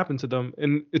else? What happened to them?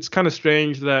 And it's kind of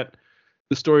strange that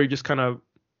the story just kind of,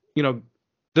 you know,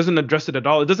 doesn't address it at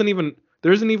all. It doesn't even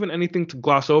there isn't even anything to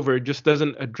gloss over. It just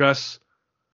doesn't address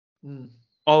Mm.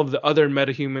 all of the other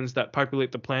metahumans that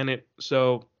populate the planet.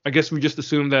 So I guess we just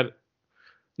assume that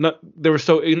they were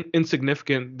so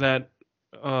insignificant that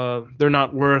they're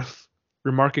not worth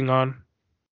remarking on.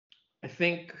 I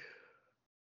think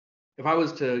if I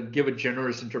was to give a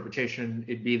generous interpretation,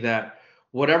 it'd be that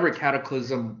whatever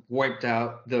cataclysm wiped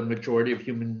out the majority of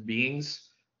human beings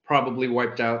probably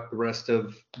wiped out the rest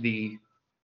of the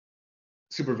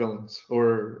supervillains,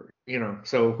 or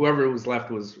so whoever was left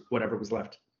was whatever was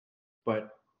left.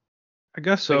 But I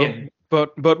guess so. again,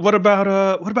 But what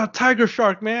about Tiger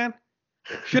Shark, man?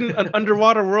 Shouldn't an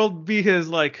underwater world be his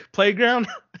like playground?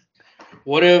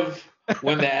 what if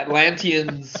when the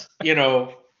Atlanteans,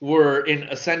 were in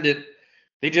Ascendant,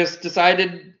 they just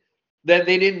decided that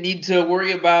they didn't need to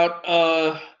worry about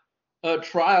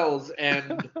trials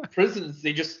and prisons.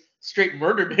 They just straight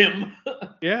murdered him.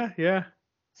 Yeah.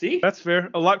 See? That's fair.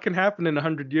 A lot can happen in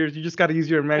 100 years. You just got to use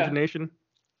your Yeah. imagination.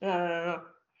 Uh,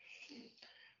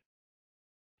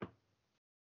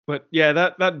 But yeah,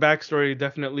 that backstory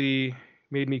definitely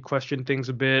made me question things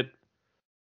a bit.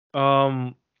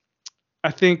 Um,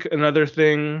 I think another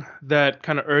thing that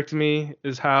kind of irked me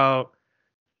is how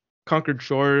Conquered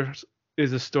Shores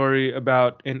is a story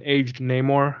about an aged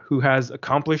Namor who has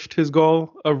accomplished his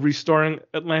goal of restoring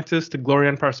Atlantis to glory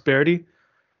and prosperity,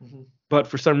 mhm. but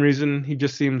for some reason he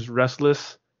just seems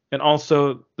restless. And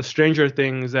also, the stranger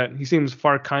thing is that he seems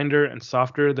far kinder and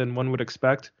softer than one would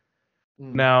expect.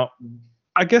 Mm. Now,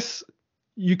 I guess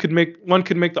one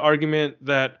could make the argument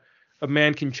that a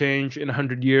man can change in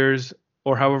 100 years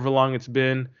or however long it's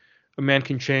been. A man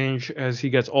can change as he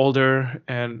gets older,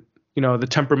 and the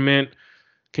temperament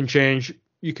can change.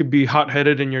 You could be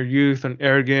hot-headed in your youth and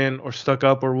arrogant or stuck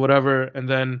up or whatever, and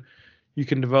then you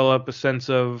can develop a sense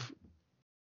of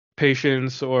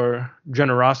patience or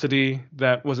generosity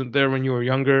that wasn't there when you were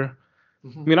younger. I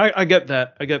Mhm. mean, I get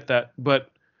that. I get that.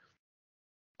 But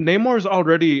Namor's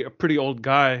already a pretty old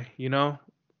guy, you know?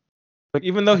 Like,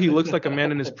 even though he looks like a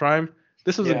man in his prime,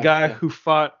 this was a Yeah, guy yeah. who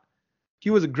fought, he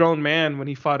was a grown man when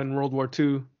he fought in World War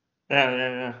II.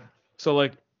 Yeah. So,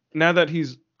 like, now that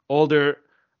he's older,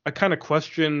 I kind of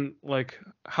question, like,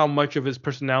 how much of his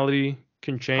personality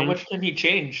can How much change. can he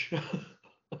change?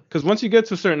 Because once you get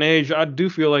to a certain age, I do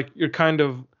feel like you're kind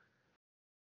of,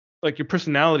 like, your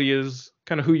personality is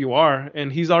kind of who you are.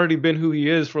 And he's already been who he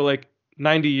is for, like,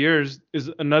 90 years, is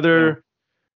Yeah. another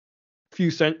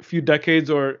few decades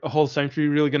or a whole century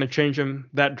really going to change him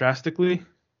that drastically?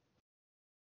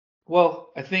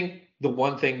 Well, I think the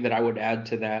one thing that I would add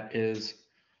to that is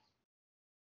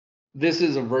this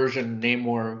is a version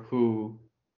Namor who,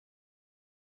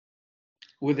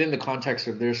 within the context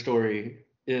of their story,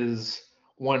 is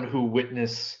one who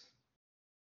witnessed,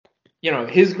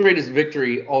 his greatest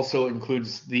victory also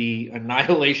includes the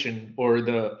annihilation or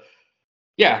the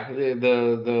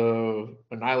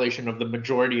annihilation of the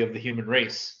majority of the human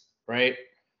race, right?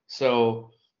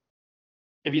 So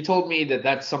if you told me that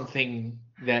that's something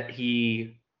that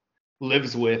he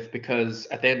lives with, because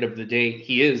at the end of the day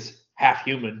he is half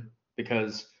human,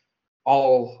 because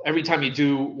every time you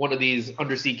do one of these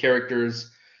undersea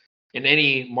characters in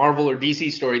any Marvel or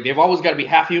DC story, they've always got to be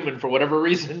half human for whatever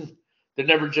reason. They're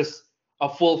never just a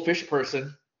full fish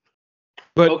person.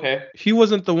 But Okay. he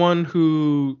wasn't the one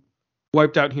who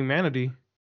wiped out humanity.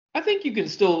 I think you can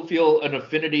still feel an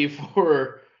affinity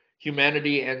for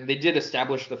humanity, and they did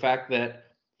establish the fact that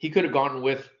he could have gone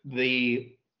with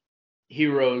the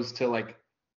heroes to like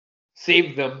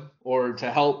save them or to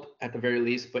help at the very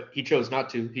least, but he chose not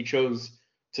to. He chose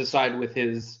to side with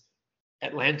his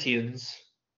Atlanteans,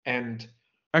 and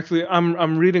Actually,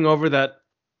 I'm reading over that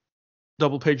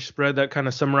double page spread that kind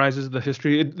of summarizes the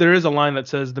history. There is a line that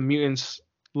says the mutants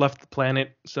left the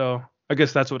planet, so I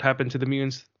guess that's what happened to the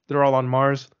mutants. They're all on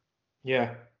Mars.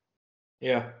 yeah,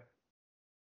 yeah.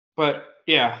 But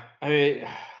yeah, I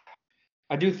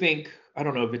do think, I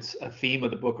don't know if it's a theme of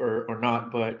the book or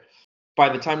not, but by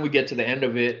the time we get to the end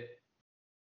of it,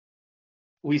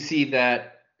 we see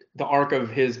that the arc of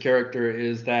his character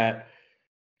is that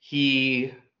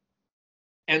he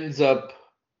ends up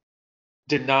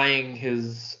denying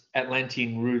his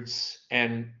Atlantean roots,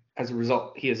 and as a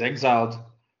result, he is exiled,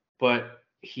 but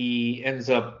he ends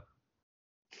up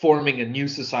forming a new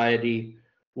society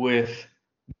with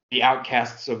the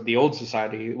outcasts of the old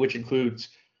society, which includes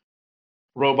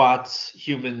robots,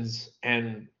 humans,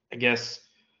 and I guess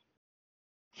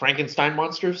Frankenstein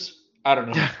monsters. I don't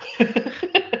know.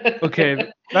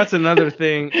 Okay, that's another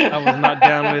thing I was not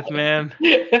down with, man.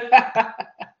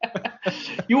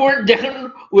 You weren't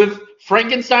down with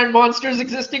Frankenstein monsters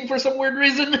existing for some weird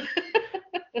reason?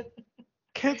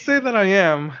 Can't say that I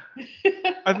am.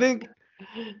 I think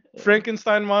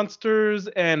Frankenstein monsters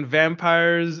and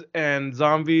vampires and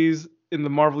zombies in the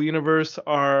Marvel universe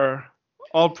are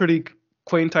all pretty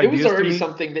quaint It was ideas to already me.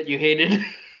 something that you hated.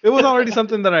 It was already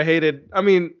something that I hated. I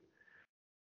mean,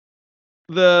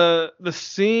 the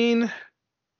scene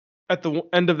at the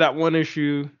end of that one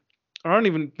issue, I don't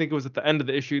even think it was at the end of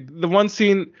the issue. The one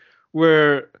scene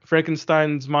where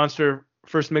Frankenstein's monster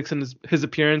first makes his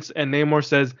appearance and Namor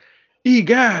says,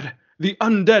 "Egad, the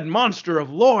undead monster of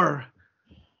lore."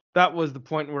 That was the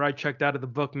point where I checked out of the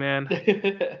book, man.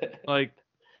 Like,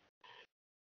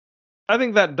 I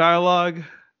think that dialogue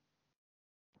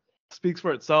speaks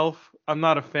for itself. I'm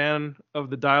not a fan of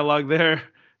the dialogue there.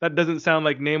 That doesn't sound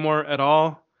like Namor at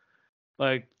all.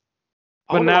 Like,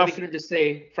 I but wonder why now, they couldn't just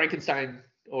say Frankenstein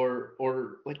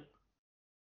or like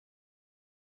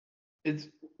it's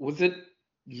was it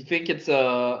you think it's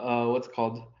what's it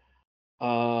called?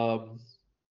 Um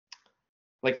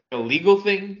like a legal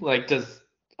thing? Like does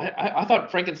I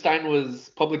thought Frankenstein was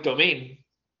public domain,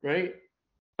 right?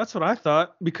 that's what I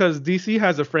thought because DC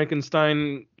has a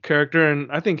Frankenstein character,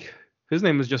 and I think his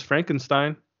name is just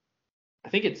Frankenstein. I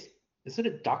think isn't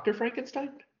it Dr.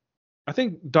 Frankenstein? I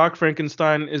think Doc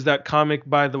Frankenstein is that comic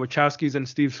by the Wachowskis and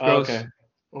Steve Oh, Skroce.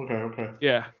 okay. Okay.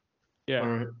 Yeah, All yeah.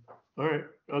 right. All right.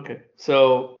 Okay.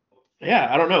 So,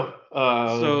 yeah, I don't know.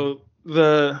 So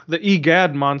the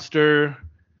EGAD monster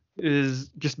is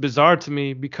just bizarre to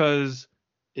me because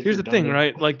It's here's the thing, redundant.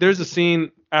 right? Like there's a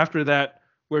scene after that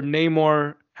where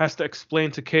Namor has to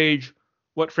explain to Cage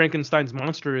what Frankenstein's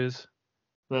monster is.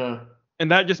 Yeah. And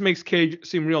that just makes Cage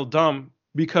seem real dumb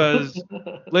because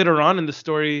later on in the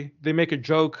story they make a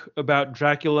joke about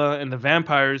Dracula and the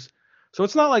vampires. So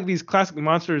it's not like these classic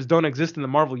monsters don't exist in the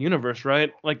Marvel universe,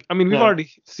 right? Like I mean, we've No. already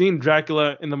seen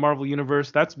Dracula in the Marvel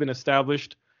universe. That's been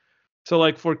established. So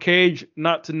like for Cage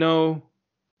not to know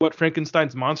what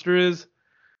Frankenstein's monster is,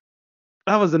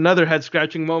 that was another head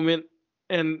scratching moment.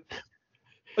 And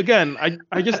again,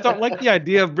 I just don't like the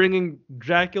idea of bringing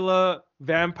Dracula,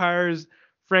 vampires,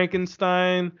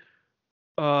 Frankenstein,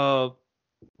 uh,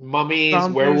 Mummies,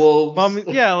 zombies, werewolves, mummies.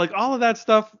 Yeah, like all of that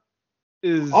stuff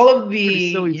is all of the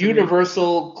pretty silly to me.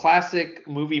 universal classic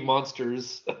movie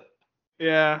monsters.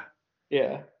 Yeah,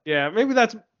 Yeah. yeah. Maybe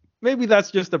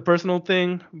that's just a personal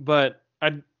thing, but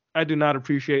I do not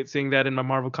appreciate seeing that in my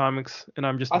Marvel comics, and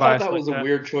I'm just I thought biased that like was a that.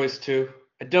 weird choice too.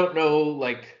 I don't know,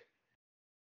 like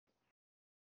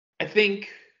I think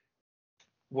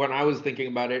when I was thinking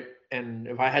about it, and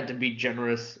if I had to be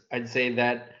generous, I'd say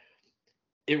that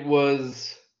it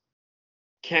was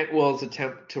Cantwell's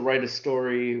attempt to write a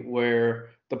story where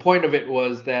the point of it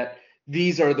was that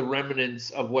these are the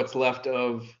remnants of what's left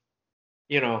of,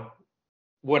 you know,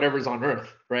 whatever's on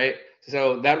Earth, right?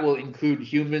 So that will include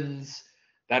humans,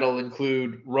 that'll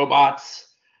include robots,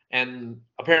 and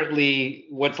apparently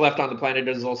what's left on the planet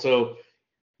is also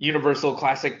universal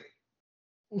classic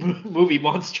movie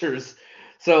monsters.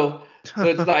 So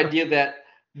it's the idea that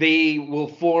they will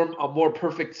form a more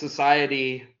perfect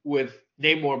society with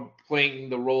Namor playing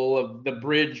the role of the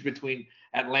bridge between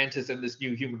Atlantis and this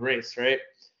new human race, right?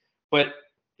 But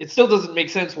it still doesn't make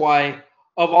sense why,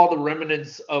 of all the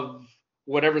remnants of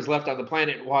whatever's left on the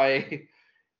planet, why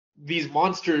these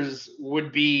monsters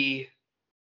would be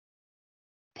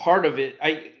part of it.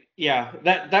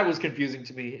 That was confusing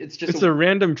to me. It's just It's a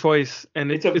random choice,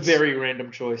 and it's a very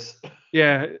random choice.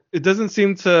 yeah, it doesn't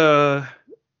seem to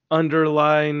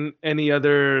underline any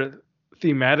other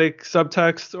thematic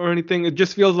subtext or anything. It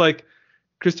just feels like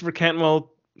Christopher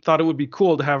Cantwell thought it would be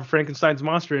cool to have Frankenstein's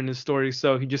monster in his story,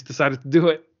 so he just decided to do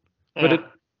it. But Yeah,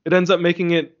 it ends up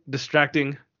making it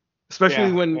distracting, especially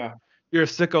yeah, when yeah, you're a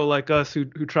sicko like us who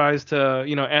tries to,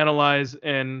 analyze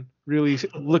and really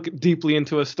look deeply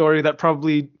into a story that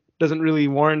probably doesn't really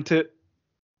warrant it.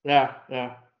 yeah.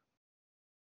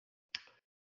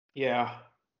 Yeah.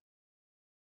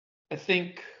 I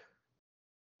think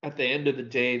at the end of the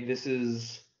day, this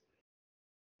is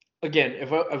again,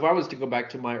 if I was to go back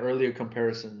to my earlier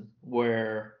comparison,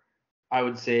 where I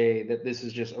would say that this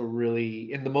is just a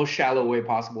really, in the most shallow way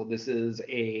possible, this is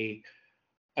a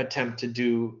attempt to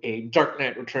do a Dark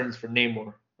Knight Returns for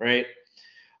Namor, right?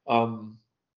 Um,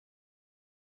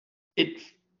 it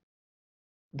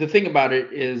the thing about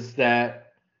it is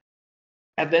that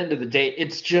at the end of the day,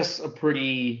 it's just a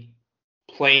pretty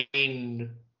plain,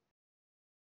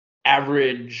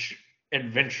 average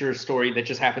adventure story that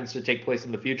just happens to take place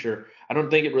in the future. I don't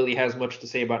think it really has much to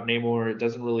say about Namor. It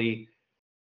doesn't really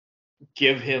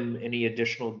give him any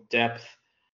additional depth.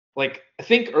 Like I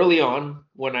think early on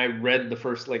when I read the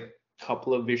first like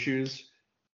couple of issues,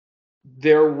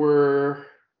 there were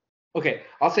okay,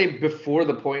 I'll say before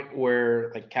the point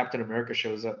where like Captain America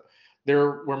shows up,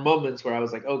 there were moments where I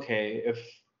was like, okay, if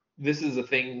this is a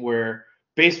thing where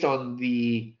based on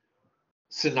the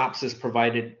synopsis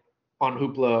provided on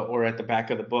Hoopla or at the back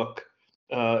of the book,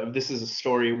 if this is a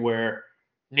story where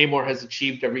Namor has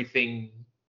achieved everything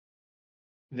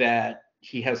that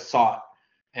he has sought,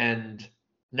 and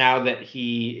now that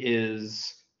he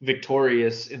is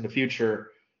victorious in the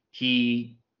future,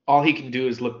 he all he can do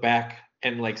is look back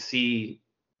and like see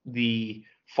the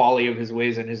folly of his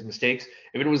ways and his mistakes.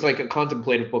 If it was like a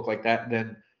contemplative book like that,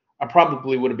 then I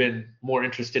probably would have been more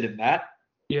interested in that.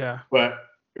 Yeah. But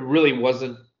it really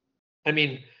wasn't. I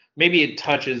mean, maybe it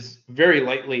touches very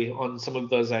lightly on some of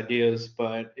those ideas,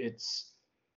 but it's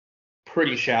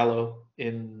pretty shallow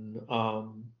in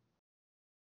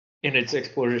its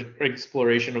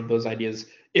exploration of those ideas,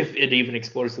 if it even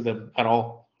explores them at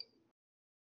all.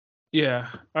 Yeah,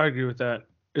 I agree with that.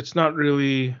 It's not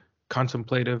really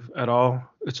contemplative at all.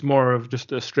 It's more of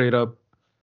just a straight up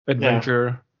Yeah,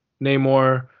 adventure.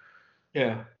 Namor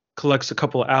yeah, collects a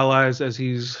couple allies as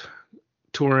he's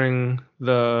touring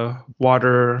the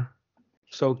water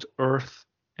soaked earth,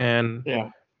 and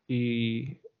yeah,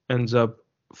 he ends up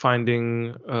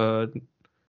finding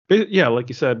yeah, like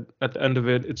you said, at the end of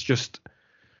it, it's just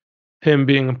him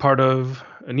being a part of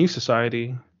a new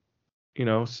society,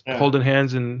 yeah. holding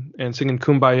hands and singing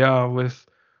kumbaya with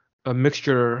a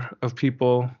mixture of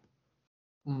people,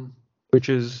 Mm. which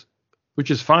is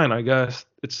fine, I guess.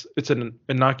 It's an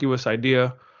innocuous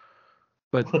idea,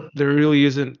 but there really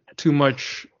isn't too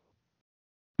much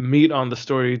meat on the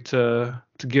story to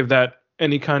give that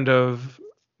any kind of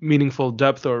meaningful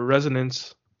depth or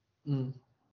resonance. Mm.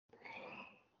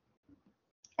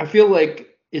 I feel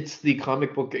like it's the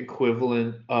comic book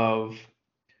equivalent of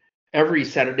every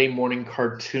Saturday morning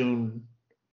cartoon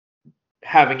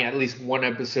having at least one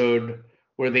episode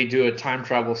where they do a time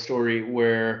travel story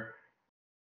where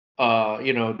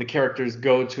the characters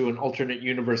go to an alternate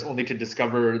universe only to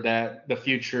discover that the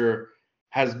future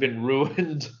has been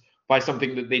ruined by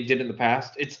something that they did in the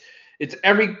past. It's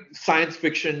every science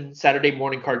fiction Saturday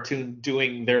morning cartoon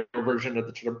doing their version of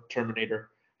the Terminator,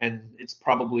 and it's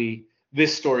probably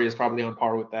this story is probably on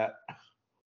par with that.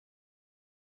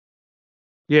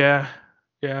 Yeah,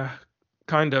 yeah,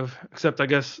 kind of. Except I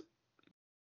guess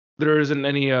there isn't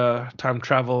any time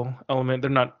travel element.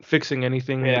 They're not fixing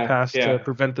anything in the Yeah, past to yeah,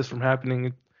 prevent this from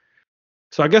happening.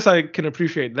 So I guess I can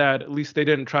appreciate that. At least they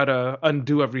didn't try to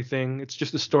undo everything. It's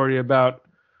just a story about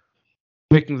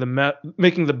making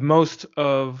the most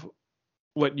of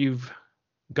what you've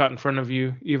got in front of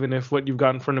you, even if what you've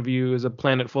got in front of you is a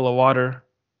planet full of water.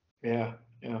 Yeah,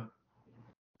 yeah.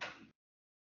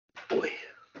 Boy.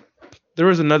 There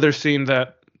was another scene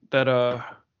that I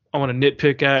want to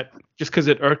nitpick at just because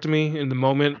it irked me in the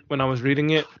moment when I was reading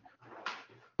it.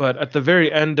 But at the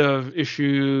very end of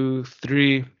issue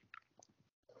 3,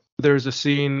 there's a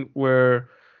scene where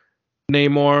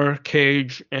Namor,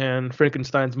 Cage, and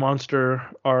Frankenstein's monster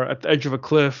are at the edge of a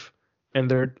cliff, and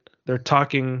they're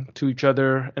talking to each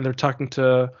other, and they're talking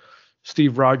to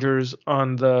Steve Rogers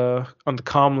on the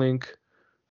comm link,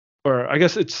 or I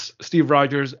guess it's Steve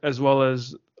Rogers as well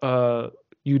as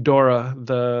Eudora,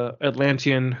 the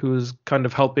Atlantean who's kind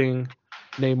of helping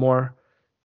Namor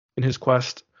in his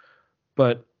quest.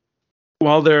 But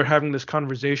while they're having this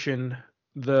conversation,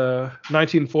 the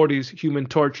 1940s Human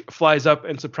Torch flies up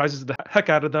and surprises the heck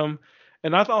out of them.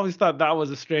 And I always thought that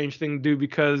was a strange thing to do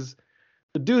because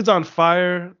the dude's on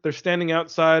fire, they're standing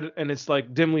outside, and it's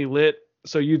like dimly lit.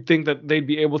 So you'd think that they'd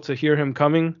be able to hear him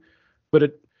coming. But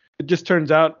it just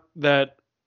turns out that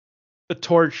the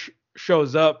torch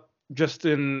shows up just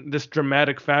in this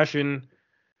dramatic fashion.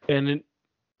 And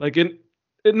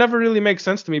it never really makes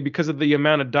sense to me because of the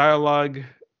amount of dialogue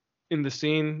in the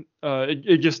scene.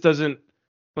 It just doesn't,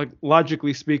 like,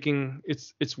 logically speaking,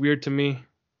 it's weird to me.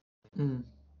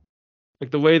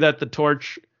 Like the way that the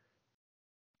torch,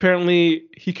 apparently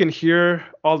he can hear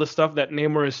all the stuff that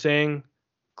Namor is saying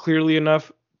clearly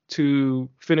enough to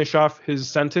finish off his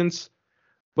sentence,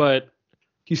 but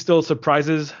he still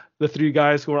surprises the 3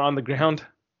 guys who are on the ground.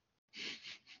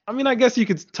 I mean, I guess you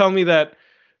could tell me that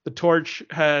the torch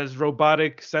has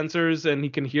robotic sensors and he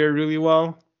can hear really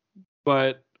well,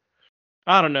 but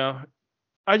I don't know.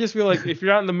 I just feel like if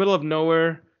you're out in the middle of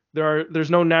nowhere,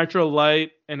 there's no natural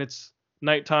light and it's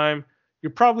nighttime,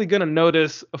 you're probably gonna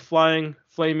notice a flying,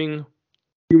 flaming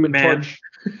Human Torch.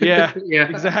 Yeah, Yeah.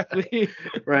 exactly.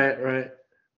 Right.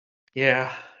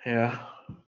 Yeah.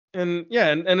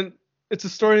 And it's a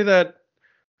story that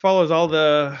follows all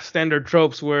the standard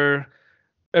tropes where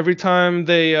every time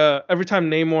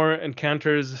Namor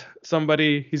encounters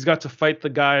somebody, he's got to fight the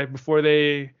guy before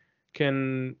they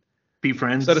can be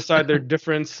friends, set aside their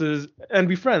differences and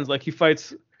be friends. Like he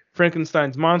fights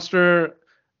Frankenstein's monster,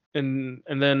 and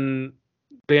then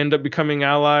they end up becoming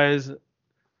allies.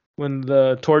 When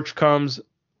the torch comes,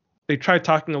 they try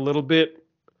talking a little bit,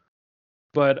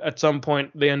 but at some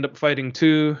point they end up fighting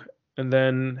too, and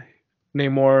then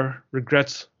Namor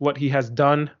regrets what he has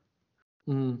done.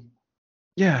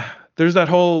 Yeah, there's that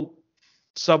whole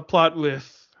subplot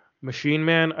with Machine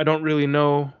Man. I don't really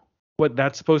know what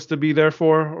that's supposed to be there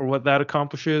for or what that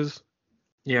accomplishes.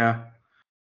 Yeah.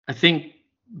 I think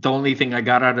the only thing I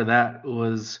got out of that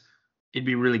was it'd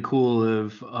be really cool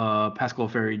if Pasqual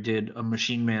Ferry did a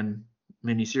Machine Man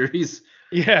miniseries.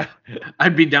 Yeah.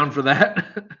 I'd be down for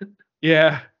that.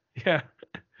 Yeah.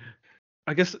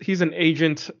 I guess he's an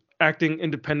agent acting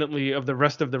independently of the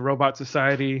rest of the robot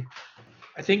society,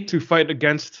 I think, to fight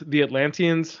against the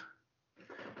Atlanteans.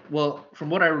 Well, from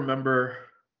what I remember,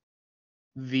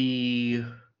 the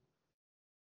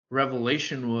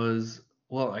revelation was,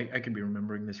 well, I could be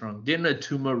remembering this wrong. Didn't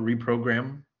Atuma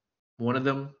reprogram one of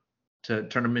them to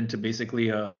turn him into basically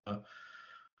a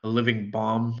living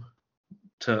bomb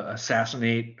to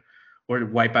assassinate or to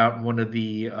wipe out one of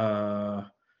the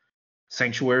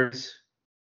sanctuaries?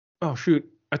 Oh, shoot.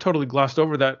 I totally glossed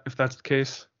over that, if that's the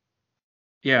case.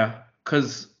 Yeah,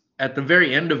 because at the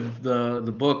very end of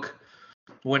the book,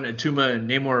 when Atuma and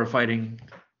Namor are fighting,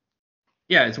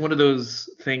 yeah, it's one of those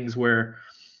things where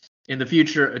in the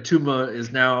future, Atuma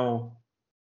is now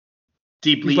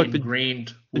deeply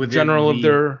ingrained with the general of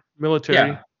their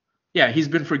military. Yeah, he's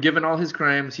been forgiven all his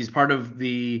crimes. He's part of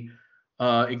the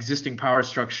existing power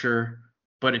structure,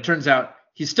 but it turns out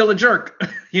he's still a jerk.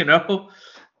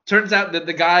 Turns out that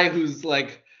the guy who's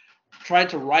like tried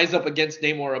to rise up against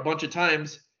Namor a bunch of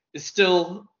times is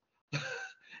still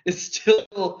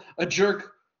a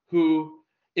jerk who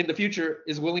in the future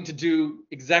is willing to do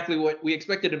exactly what we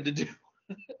expected him to do.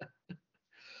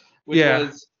 Which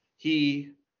was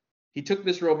he took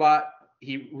this robot,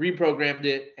 he reprogrammed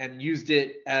it and used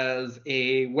it as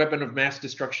a weapon of mass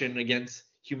destruction against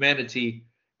humanity,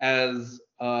 as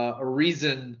a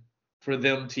reason for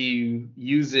them to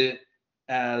use it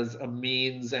as a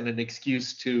means and an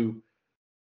excuse to,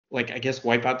 like, I guess,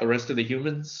 wipe out the rest of the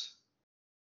humans.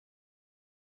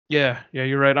 Yeah,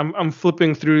 you're right. I'm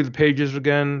flipping through the pages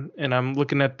again, and I'm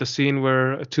looking at the scene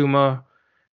where Atuma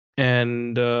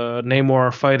and Namor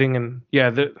are fighting, and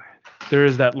there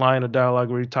is that line of dialogue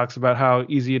where he talks about how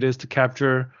easy it is to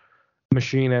capture a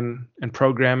machine and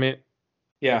program it.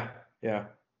 Yeah. Yeah.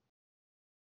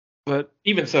 But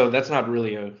Even so, that's not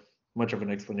really a much of an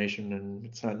explanation, and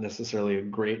it's not necessarily a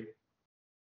great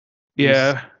use.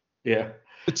 yeah, Yeah.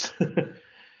 it's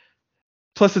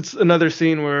plus it's another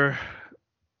scene where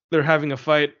they're having a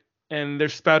fight and they're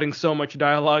spouting so much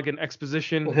dialogue and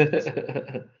exposition.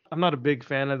 I'm not a big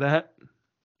fan of that.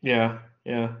 Yeah,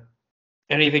 yeah.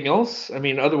 Anything else? I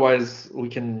mean, otherwise we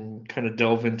can kind of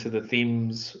delve into the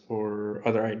themes or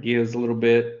other ideas a little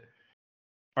bit.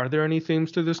 Are there any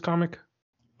themes to this comic?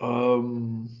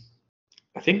 Um,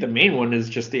 I think the main one is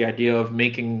just the idea of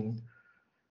making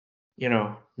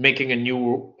a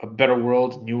better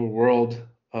world, newer world.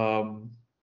 Um,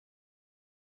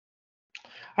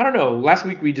 I don't know. Last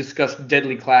week we discussed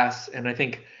Deadly Class, and I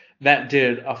think that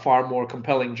did a far more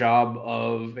compelling job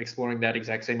of exploring that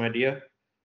exact same idea.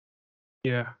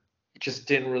 Yeah. Just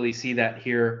didn't really see that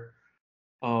here.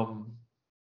 Um,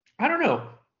 I don't know.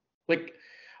 Like,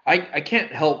 I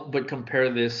can't help but compare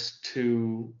this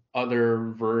to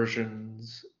other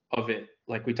versions of it.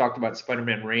 Like we talked about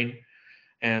Spider-Man Reign,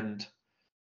 and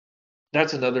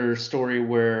that's another story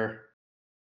where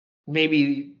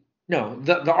maybe no,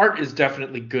 the art is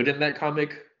definitely good in that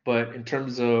comic, but in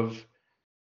terms of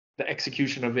the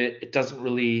execution of it, it doesn't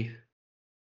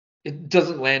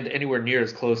land anywhere near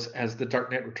as close as The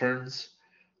Dark Knight Returns.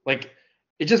 Like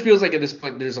it just feels like at this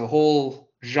point there's a whole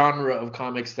genre of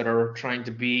comics that are trying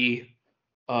to be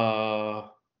uh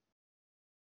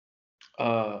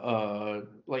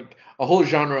like a whole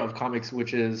genre of comics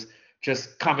which is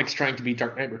just comics trying to be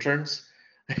Dark Knight Returns.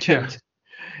 Yeah. and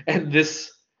and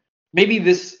this maybe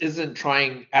this isn't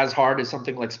trying as hard as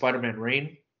something like Spider-Man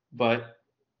Reign, but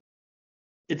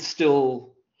it's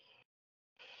still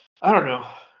I don't know.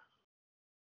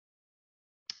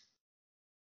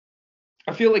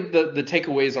 I feel like the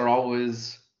takeaways are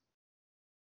always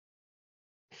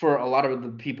for a lot of the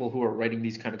people who are writing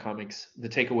these kind of comics, the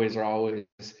takeaways are always,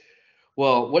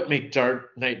 well, what made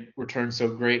Dark Knight Return so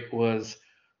great was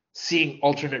seeing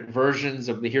alternate versions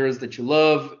of the heroes that you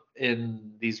love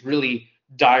in these really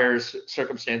dire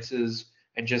circumstances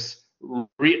and just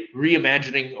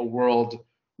reimagining a world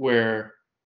where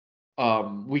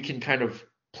we can kind of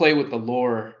play with the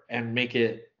lore and make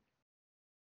it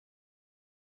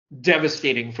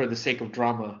devastating for the sake of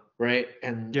drama, right?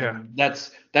 And Yeah.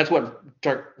 that's what the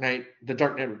Dark Knight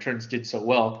Returns did so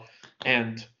well,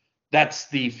 and that's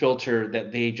the filter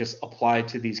that they just apply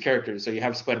to these characters. So you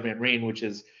have Spider-Man Reign, which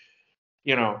is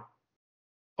you know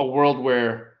a world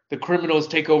where the criminals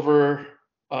take over,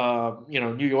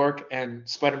 New York, and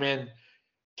Spider-Man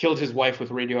killed his wife with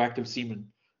radioactive semen.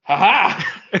 Ha ha!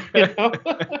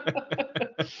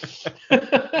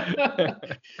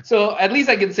 So at least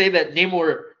I can say that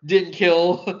Namor didn't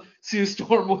kill Sue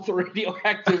Storm with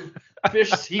radioactive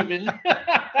fish semen.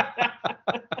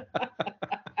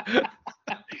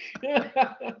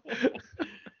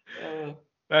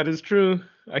 That is true.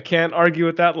 I can't argue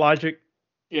with that logic.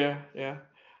 Yeah, yeah.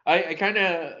 I kind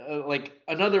of like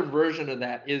another version of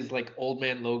that is like Old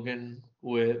Man Logan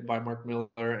with by Mark Miller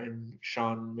and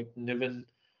Sean McNiven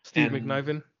Steve and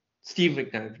McNiven. Steve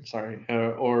McNiven, sorry,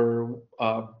 or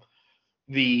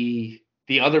the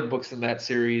other books in that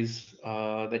series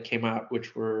that came out,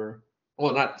 which were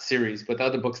well, not series, but the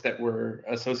other books that were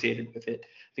associated with it,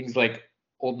 things like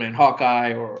Old Man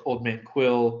Hawkeye or Old Man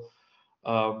Quill,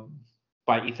 um,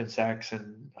 by Ethan Sachs,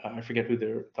 and I forget who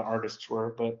the artists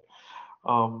were, but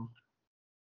um,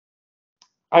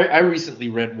 I recently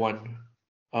read one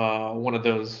of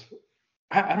those.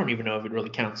 I don't even know if it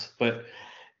really counts, but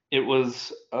it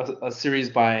was a series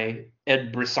by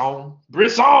Ed Brisson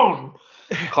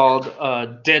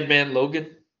called Dead Man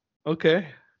Logan, Okay.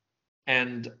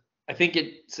 and I think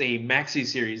it's a maxi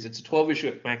series. It's a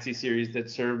 12-issue maxi series that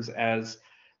serves as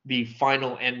the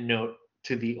final end note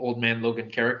to the Old Man Logan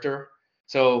character.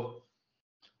 So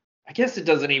I guess it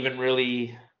doesn't even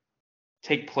really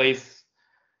take place.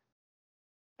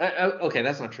 Okay,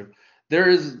 that's not true. There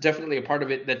is definitely a part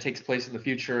of it that takes place in the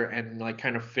future and like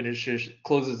kind of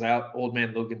closes out Old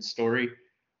Man Logan's story.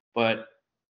 But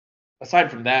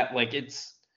aside from that, like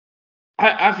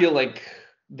I feel like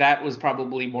that was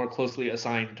probably more closely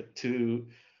aligned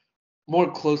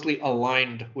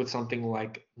with something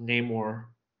like Namor,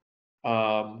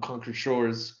 Conquered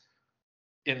Shores,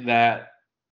 in that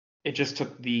it just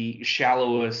took the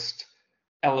shallowest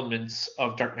elements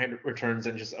of Dark Knight Returns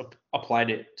and just applied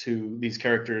it to these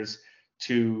characters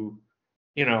to,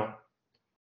 you know,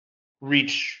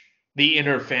 reach the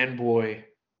inner fanboy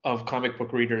of comic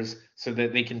book readers so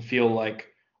that they can feel like,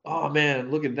 oh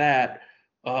man, look at that.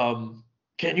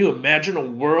 Can you imagine a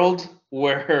world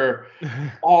where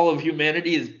all of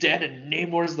humanity is dead and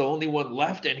Namor's the only one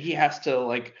left and he has to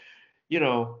like you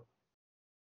know,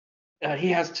 he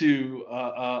has to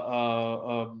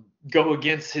go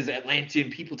against his Atlantean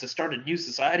people to start a new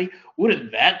society.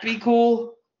 Wouldn't that be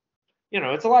cool?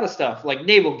 It's a lot of stuff. Like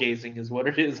navel gazing is what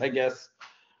it is, I guess.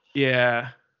 Yeah.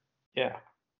 Yeah.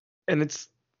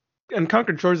 And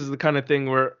Conquered Shores is the kind of thing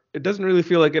where it doesn't really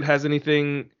feel like it has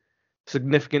anything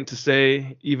significant to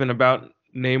say even about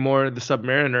Namor the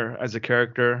Submariner as a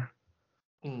character.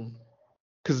 Mm.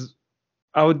 Because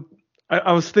I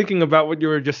was thinking about what you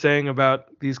were just saying about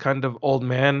these kind of old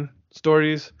man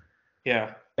stories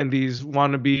Yeah. and these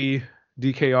wannabe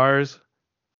DKRs.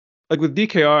 Like with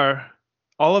DKR,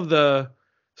 all of the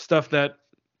stuff that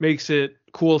makes it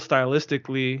cool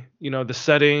stylistically, the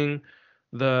setting,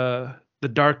 the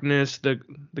darkness, the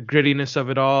grittiness of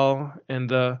it all, and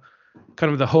the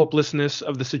kind of the hopelessness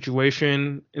of the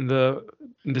situation in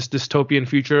this dystopian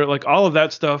future, like all of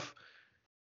that stuff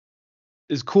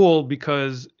is cool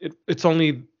because it's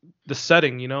only the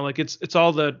setting, like it's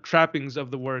all the trappings of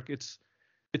the work. It's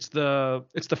the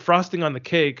frosting on the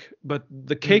cake, but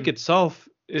the cake itself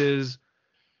is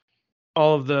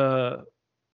all of the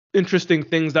interesting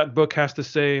things that book has to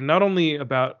say, not only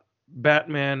about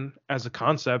Batman as a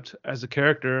concept, as a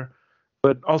character,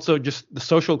 but also just the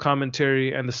social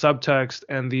commentary and the subtext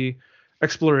and the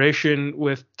exploration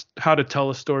with how to tell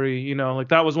a story. Like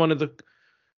that was one of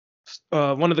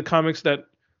the comics that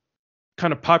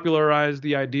kind of popularized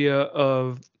the idea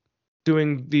of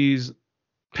doing these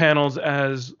panels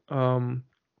as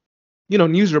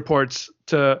news reports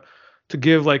to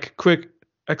give like quick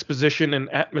exposition and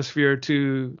atmosphere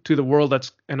to the world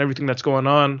and everything that's going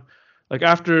on. Like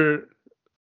after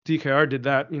DKR did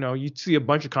that, you'd see a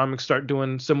bunch of comics start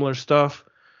doing similar stuff.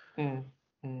 Mm.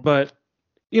 Mm. But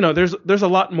there's a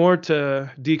lot more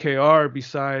to DKR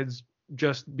besides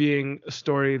just being a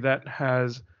story that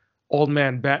has old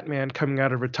man Batman coming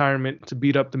out of retirement to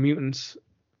beat up the mutants.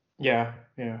 Yeah.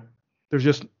 Yeah. There's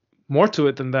just more to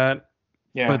it than that.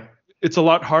 Yeah. But it's a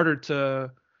lot harder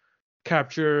to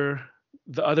capture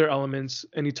the other elements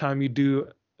anytime you do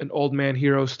an old man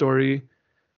hero story.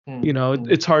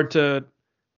 It's hard to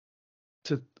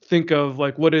think of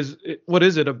like what is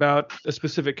it about a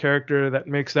specific character that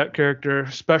makes that character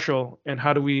special, and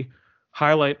how do we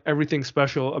highlight everything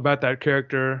special about that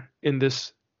character in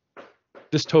this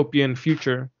dystopian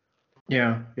future.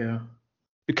 Yeah. Yeah.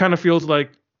 It kind of feels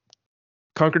like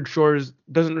Conquered Shores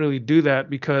doesn't really do that,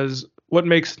 because what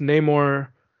makes Namor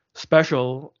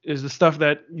special is the stuff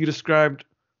that you described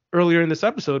earlier in this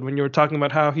episode when you were talking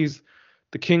about how he's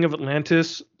the king of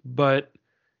Atlantis, but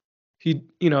he's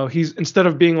instead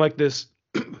of being like this,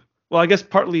 well, I guess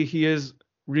partly he is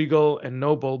regal and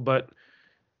noble, but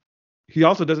he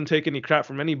also doesn't take any crap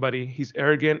from anybody. He's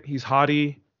arrogant, he's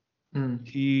haughty, Mm.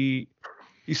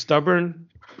 he's stubborn.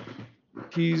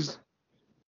 He's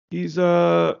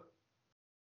a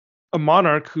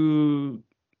monarch who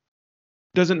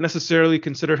doesn't necessarily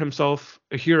consider himself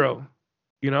a hero,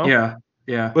 Yeah.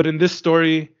 Yeah. But in this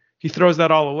story, he throws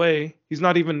that all away. He's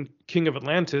not even king of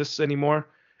Atlantis anymore,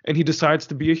 and he decides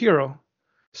to be a hero.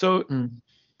 So, Mm.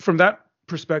 from that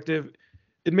perspective,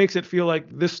 it makes it feel like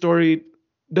this story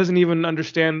doesn't even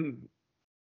understand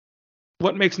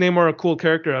what makes Namor a cool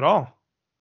character at all.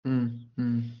 Mm.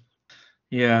 Mm.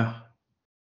 Yeah.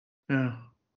 Yeah.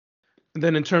 And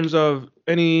then, in terms of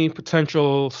any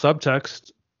potential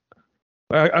subtext,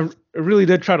 I really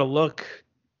did try to look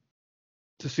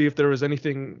to see if there was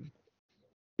anything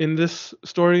in this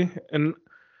story, and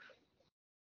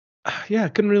yeah, I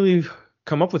couldn't really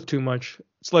come up with too much.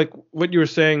 It's like what you were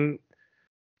saying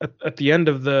at the end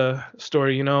of the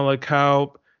story, like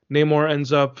how Namor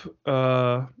ends up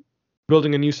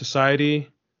building a new society.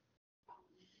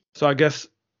 So I guess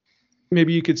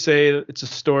maybe you could say it's a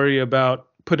story about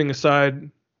putting aside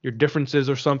your differences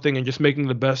or something and just making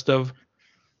the best of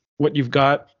what you've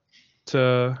got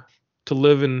to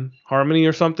live in harmony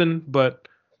or something. But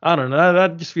I don't know.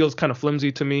 That just feels kind of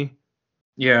flimsy to me.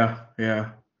 Yeah.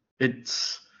 Yeah.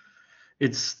 It's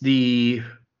the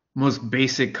most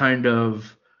basic kind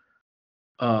of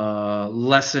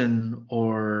lesson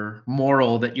or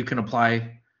moral that you can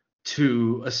apply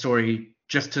to a story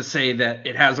just to say that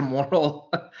it has a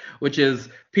moral, which is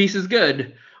peace is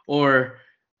good, or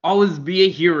always be a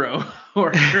hero,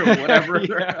 or whatever.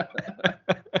 Yeah.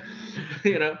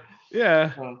 you know.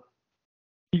 Yeah. Uh,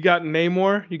 You got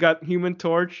Namor, you got Human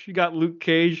Torch, you got Luke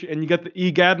Cage, and you got the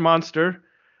EGAD monster.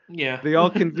 yeah. They all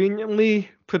conveniently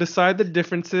put aside the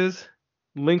differences,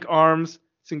 link arms,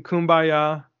 sing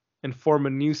kumbaya, and form a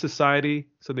new society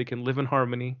so they can live in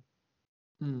harmony.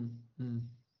 Mm, mm,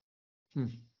 mm. All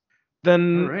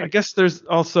Then I right. guess there's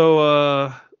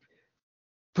also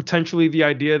potentially the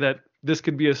idea that this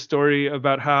could be a story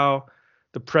about how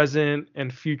the present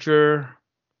and future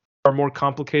are more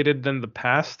complicated than the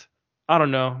past. I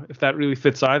don't know if that really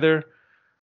fits either,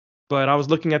 but I was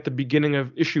looking at the beginning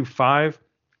of issue 5,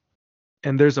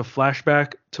 and there's a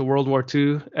flashback to World War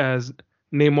II as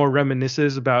Namor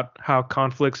reminisces about how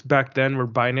conflicts back then were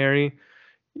binary.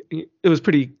 It was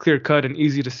pretty clear cut and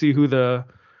easy to see who the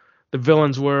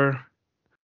villains were,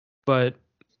 but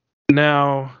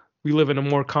now we live in a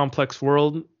more complex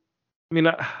world. I mean,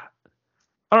 I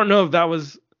don't know if that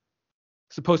was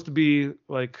supposed to be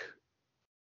like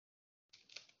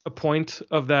a point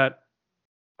of that.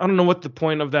 I don't know what the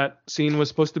point of that scene was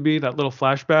supposed to be, that little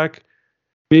flashback.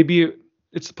 Maybe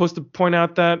it's supposed to point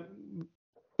out that,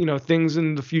 things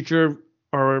in the future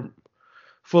are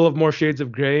full of more shades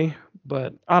of gray,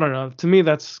 but I don't know. To me,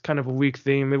 that's kind of a weak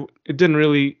theme. It didn't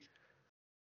really,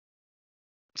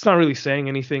 it's not really saying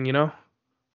anything, you know?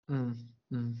 Mm,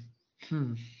 mm,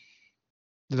 hmm.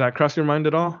 Does that cross your mind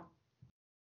at all?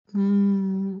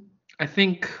 Mm, I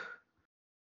think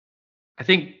I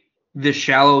think the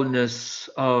shallowness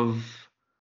of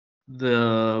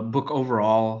the book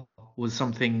overall was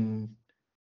something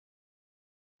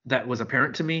that was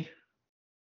apparent to me.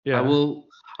 I Yeah. will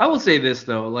I will say this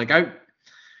though, like I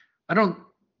don't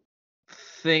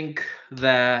think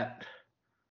that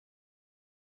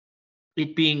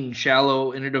it being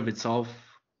shallow in and of itself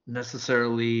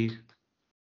necessarily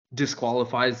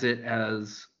disqualifies it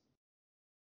as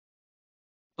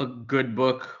a good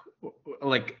book.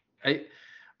 Like I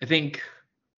think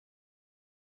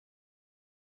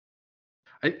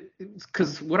I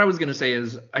because what I was gonna say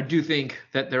is I do think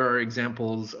that there are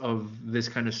examples of this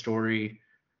kind of story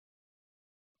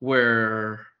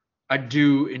where I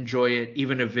do enjoy it,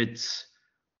 even if it's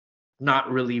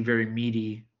not really very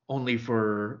meaty, only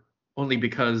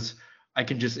because I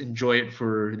can just enjoy it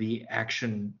for the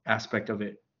action aspect of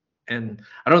it. And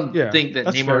I don't Yeah. think that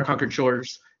That's Namor fair. Conquered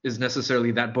Shores is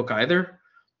necessarily that book either.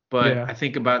 But Yeah. I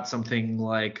think about something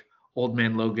like Old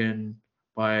Man Logan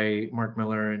by Mark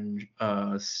Miller and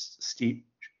Steve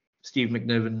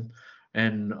McNiven,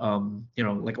 and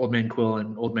like Old Man Quill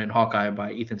and Old Man Hawkeye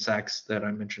by Ethan Sachs that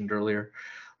I mentioned earlier.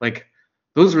 Like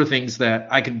those were things that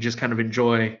I could just kind of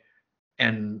enjoy,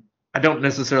 and I don't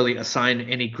necessarily assign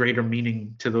any greater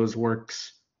meaning to those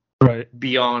works Right.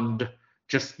 beyond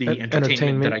just the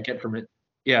entertainment that I Entertainment. get from it.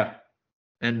 Yeah,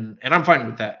 and I'm fine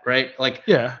with that, right? Like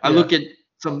Yeah. I Yeah. look at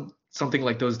something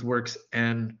like those works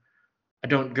and I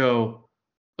don't go,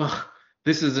 "Ugh,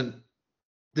 this isn't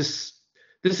this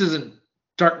this isn't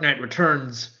Dark Knight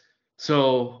Returns."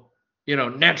 So,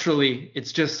 naturally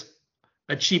it's just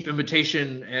a cheap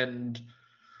imitation and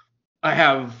I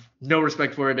have no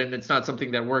respect for it and it's not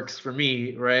something that works for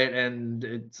me, right?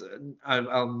 And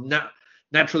I'll not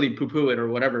naturally poo-poo it or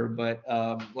whatever, but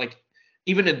like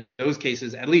even in those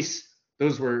cases, at least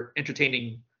those were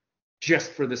entertaining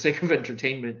just for the sake of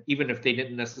entertainment, even if they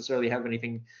didn't necessarily have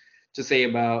anything to say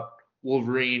about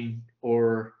Wolverine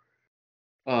or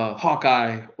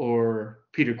Hawkeye or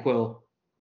Peter Quill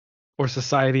Or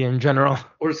society in general.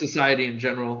 or society in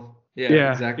general. Yeah,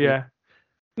 Yeah. exactly. Yeah.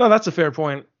 No, that's a fair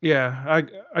point. Yeah.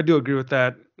 I do agree with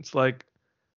that. It's like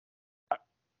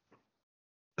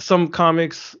some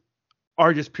comics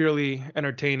are just purely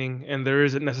entertaining and there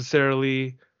isn't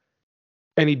necessarily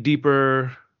any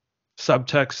deeper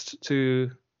subtext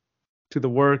to the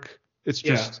work. It's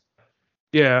Yeah. just,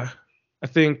 yeah, I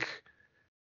think,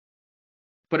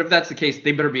 But if that's the case,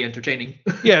 they better be entertaining.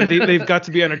 yeah, they've got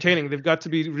to be entertaining. They've got to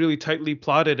be really tightly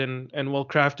plotted and well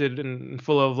crafted and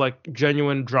full of like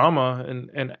genuine drama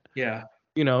and Yeah.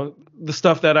 the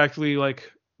stuff that actually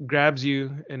like grabs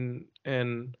you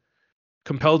and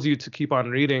compels you to keep on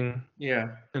reading.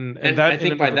 Yeah. And And I that in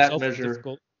think and by of that itself is measure,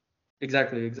 difficult.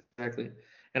 exactly.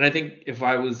 And I think if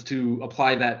I was to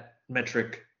apply that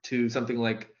metric to something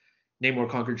like Namor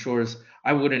Conquered Shores,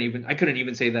 I couldn't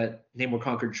even say that Namor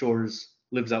Conquered Shores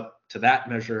lives up to that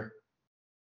measure,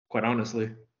 quite honestly.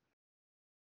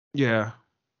 Yeah.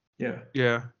 Yeah.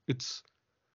 Yeah. It's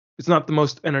not the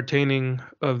most entertaining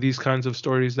of these kinds of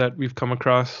stories that we've come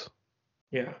across,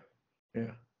 Yeah.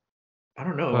 Yeah. I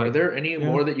don't know. Are but there any yeah.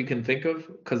 more that you can think of?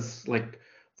 Because like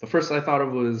the first I thought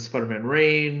of was Spider-Man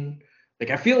Rain. Like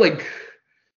I feel like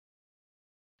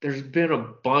there's been a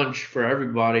bunch for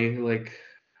everybody. Like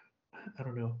I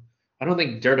don't know. I don't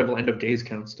think Daredevil End of Days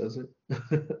counts, does it?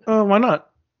 Why not?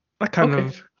 That kind Okay.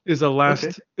 of is a Okay.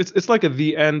 last. It's like a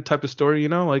the end type of story, you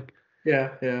know. Like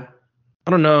Yeah. Yeah.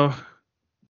 I don't know.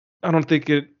 I don't think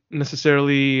it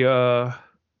necessarily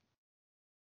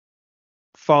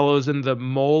follows in the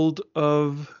mold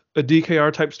of a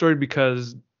DKR type story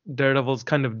because Daredevil's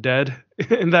kind of dead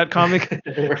in that comic.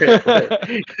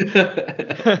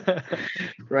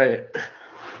 Right.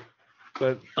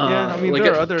 But yeah, I mean, Like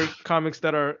there are other comics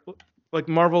that are like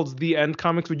Marvel's The End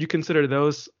comics. Would you consider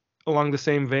those along the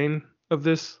same vein of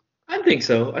this? I think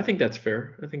so. I think that's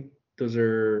fair. I think those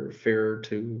are fair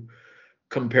to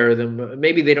compare them.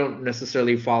 Maybe they don't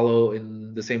necessarily follow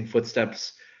in the same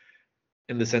footsteps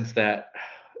in the sense that,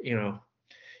 you know,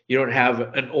 you don't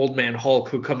have an old man Hulk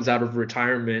who comes out of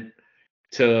retirement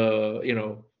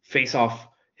to, face off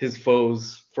his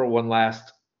foes for one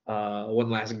last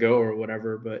go or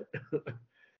whatever. But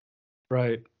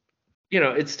Right.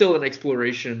 it's still an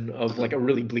exploration of like a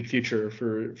really bleak future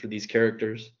for these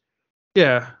characters.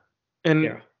 Yeah. And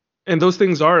Yeah. and those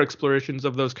things are explorations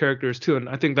of those characters too, and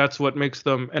I think that's what makes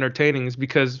them entertaining is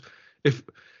because if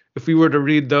if we were to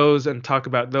read those and talk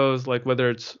about those, like whether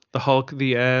it's the Hulk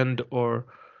The End or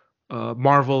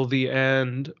Marvel The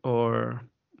End, or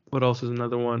what else is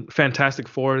another one? Fantastic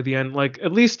Four The End. Like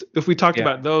at least if we talked Yeah.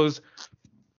 about those,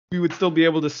 we would still be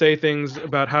able to say things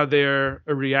about how they're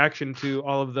a reaction to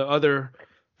all of the other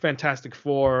Fantastic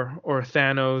Four or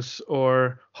Thanos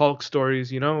or Hulk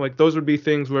stories. Like those would be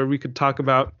things where we could talk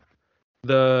about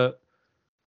the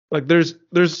like there's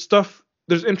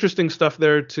interesting stuff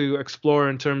there to explore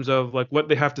in terms of like what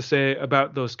they have to say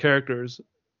about those characters.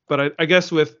 But I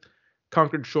guess with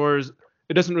Conquered Shores,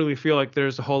 it doesn't really feel like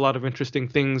there's a whole lot of interesting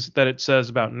things that it says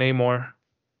about Namor.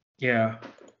 Yeah.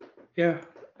 Yeah.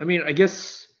 I mean, I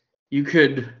guess you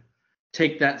could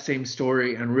take that same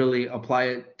story and really apply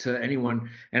it to anyone.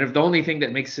 And if the only thing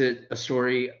that makes it a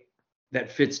story that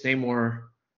fits Namor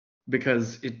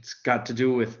because it's got to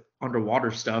do with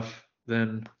underwater stuff,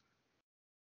 then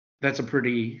that's a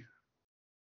pretty,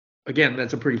 again,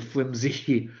 that's a pretty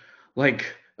flimsy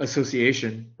like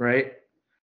association, right?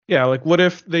 Yeah, like what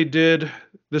if they did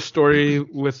this story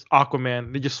with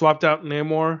Aquaman? They just swapped out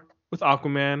Namor with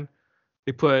Aquaman.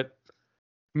 They put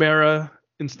Mera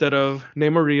instead of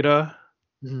Namorita.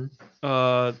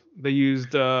 Mm-hmm. They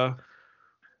used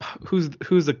who's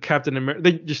the Captain America?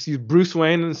 They just used Bruce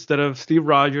Wayne instead of Steve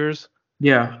Rogers.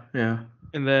 Yeah, yeah,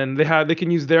 And then they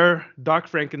can use their Doc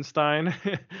Frankenstein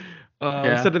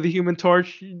yeah, instead of the Human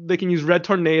Torch. They can use Red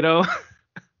Tornado.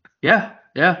 yeah,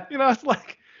 yeah. It's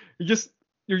like you're just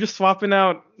you're just swapping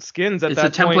out skins at It's a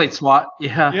that point. template swap.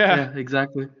 Yeah, Yeah, yeah,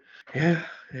 exactly. Yeah,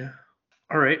 yeah.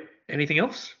 All right. Anything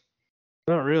else?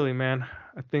 not really, man.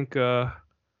 I think I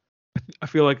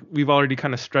feel like we've already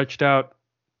kind of stretched out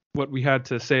what we had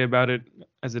to say about it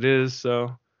as it is.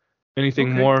 So anything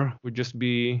Okay. more would just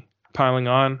be piling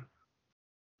on.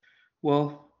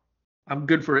 Well, I'm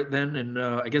good for it then, and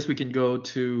I guess we can go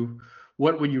to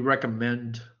what would you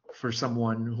recommend for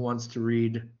someone who wants to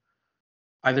read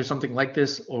either something like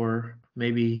this or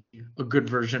maybe a good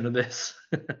version of this.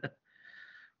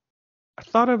 I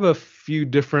thought of a few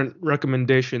different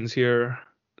recommendations here.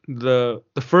 The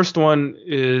first one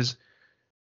is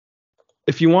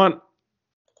if you want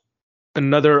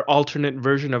another alternate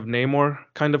version of Namor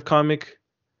kind of comic,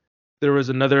 there was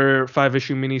another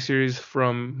 5-issue miniseries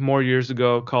from more years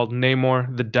ago called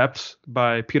Namor: The Depths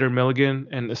by Peter Milligan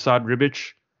and Asad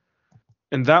Ribic.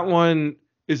 And that one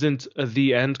isn't a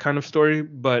the end kind of story,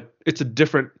 but it's a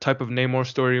different type of Namor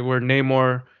story where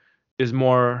Namor is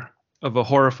more of a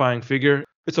horrifying figure.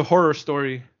 It's a horror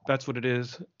story, that's what it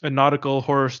is. A nautical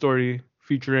horror story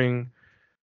featuring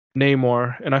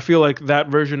Namor, and I feel like that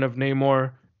version of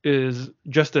Namor is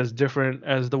just as different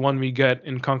as the one we get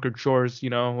in Conquered Shores.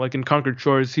 Like in Conquered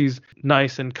Shores, he's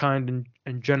nice and kind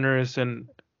and generous and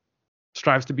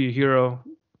strives to be a hero,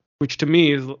 which to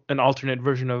me is an alternate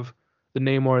version of the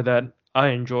Namor that I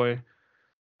enjoy.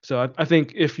 So I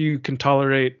think if you can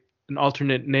tolerate an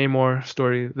alternate Namor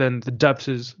story, then The Depths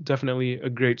is definitely a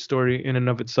great story in and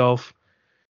of itself.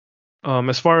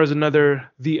 As far as another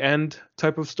The End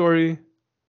type of story,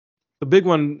 the big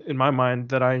one in my mind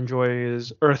that I enjoy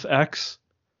is Earth X.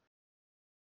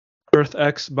 Earth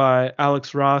X by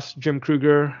Alex Ross, Jim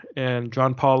Kruger, and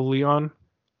John Paul Leon.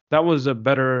 That was a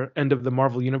better end of the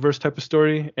Marvel Universe type of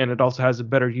story, and it also has a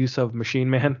better use of Machine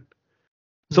Man.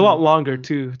 It's a lot longer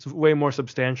too. It's way more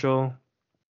substantial.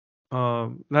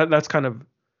 That's kind of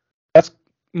that's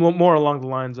more along the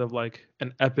lines of like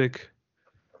an epic.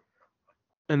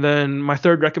 And then my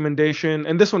third recommendation,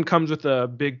 and this one comes with a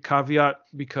big caveat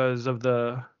because of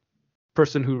the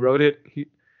person who wrote it.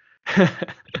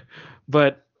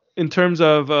 But in terms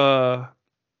of a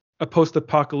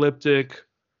post-apocalyptic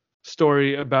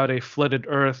story about a flooded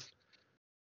Earth,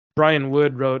 Brian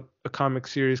Wood wrote a comic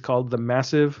series called The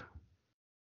Massive.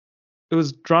 It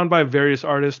was drawn by various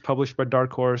artists, published by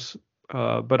Dark Horse,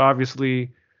 but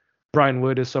obviously Brian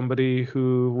Wood is somebody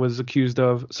who was accused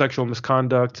of sexual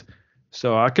misconduct.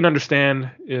 So I can understand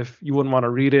if you wouldn't want to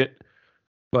read it,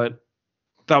 but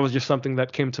that was just something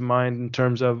that came to mind in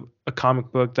terms of a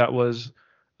comic book that was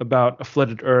about a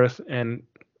flooded Earth and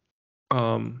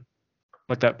um,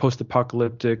 like that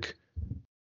post-apocalyptic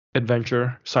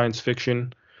adventure, science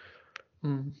fiction.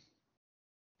 Mm.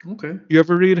 Okay. You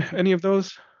ever read any of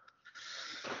those?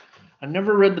 I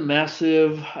never read The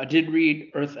Massive. I did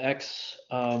read Earth X.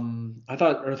 I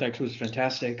thought Earth X was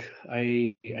fantastic.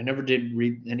 I never did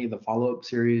read any of the follow-up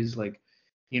series like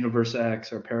Universe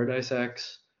X or Paradise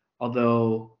X.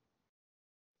 Although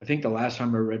I think the last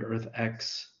time I read Earth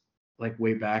X, like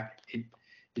way back, it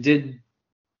did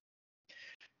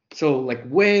so like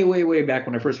way back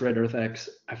when I first read Earth X,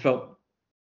 I felt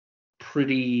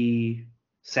pretty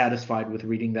satisfied with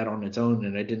reading that on its own,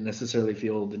 and I didn't necessarily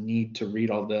feel the need to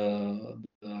read all the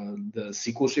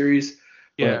sequel series.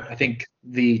 Yeah. But I think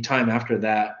the time after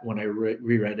that, when I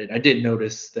reread it, I did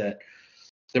notice that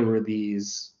there were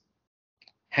these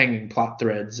hanging plot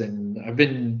threads, and I've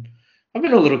been a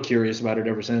little curious about it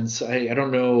ever since. I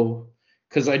don't know,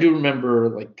 because I do remember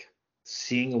like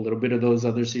seeing a little bit of those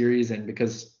other series, and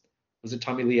because was it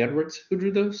Tommy Lee Edwards who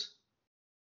drew those?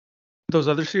 Those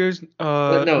other series?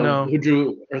 No, No. who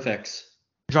drew Earth X?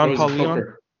 Or John was it Paul Leon?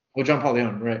 Coker? Oh, John Paul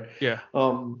Leon, right. Yeah.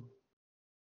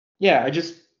 Yeah, I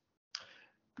just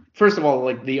first of all,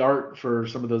 like the art for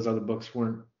some of those other books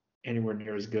weren't anywhere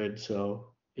near as good, so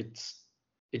it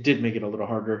did make it a little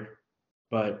harder.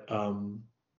 But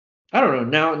I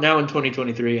don't know. Now in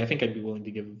 2023, I think I'd be willing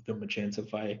to give them a chance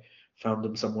if I found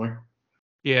them somewhere.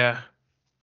 Yeah,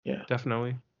 Yeah,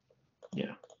 definitely.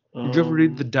 yeah. Did you ever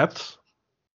read The Um, Depths?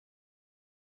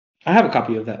 I have a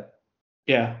copy of that.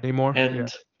 Yeah, Namor? Yeah.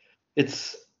 and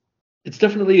it's it's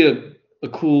definitely a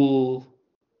cool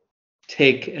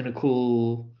take and a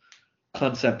cool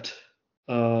concept,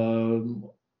 um,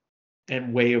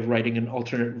 and way of writing an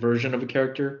alternate version of a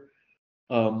character.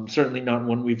 Certainly not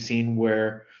one we've seen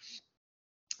where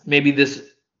maybe this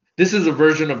is a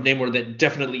version of Namor that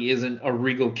definitely isn't a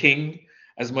regal king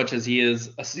as much as he is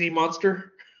a sea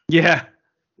monster, Yeah.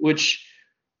 which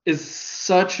is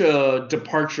such a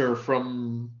departure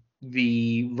from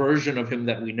the version of him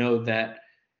that we know that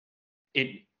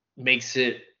it makes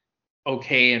it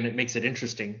okay and it makes it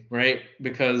interesting, right?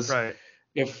 Because Right.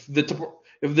 if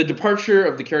if the departure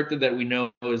of the character that we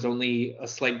know is only a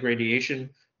slight gradation,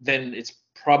 then it's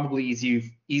probably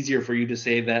easier for you to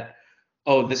say that,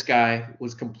 oh, this guy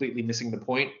was completely missing the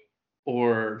point,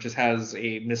 or just has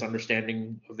a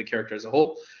misunderstanding of the character as a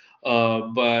whole.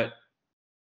 But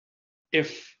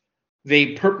if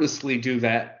they purposely do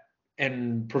that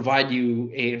and provide you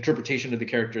a interpretation of the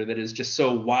character that is just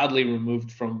so wildly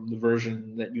removed from the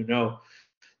version that you know,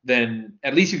 then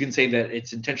at least you can say that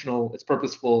it's intentional, it's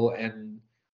purposeful, and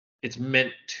it's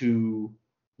meant to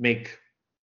make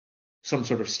some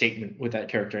sort of statement with that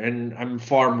character. And I'm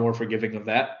far more forgiving of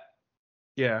that.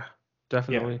 Yeah, Yeah,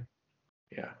 definitely.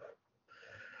 yeah.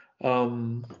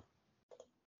 Um,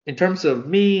 in terms of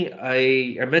me,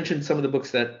 I mentioned some of the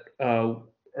books that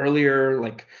earlier,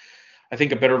 like I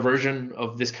think a better version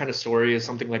of this kind of story is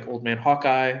something like Old Man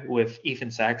Hawkeye with Ethan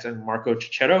Sachs and Marco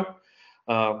Cicchetto.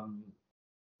 Um,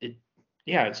 it,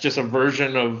 yeah, it's just a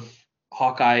version of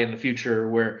Hawkeye in the future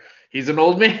where he's an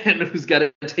old man who's got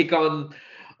to take on,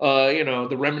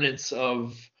 the remnants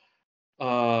of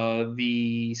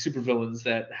the supervillains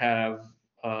that have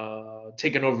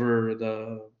taken over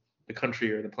the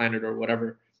country or the planet or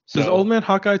whatever. Does Old So Man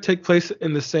Hawkeye take place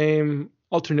in the same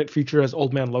alternate future as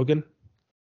Old Man Logan?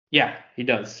 yeah, he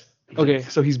does. He Okay,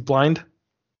 does. so he's blind?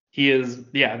 He is.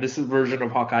 Yeah, this version of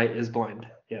Hawkeye is blind.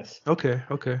 Yes. Okay,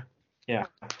 okay. Yeah.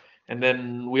 And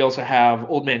then we also have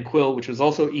Old Man Quill, which was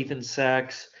also Ethan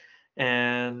Sachs,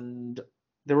 and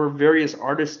there were various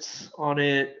artists on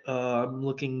it. I'm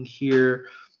looking here,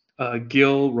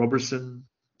 Gil Roberson,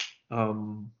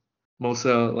 um,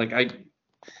 Mosa.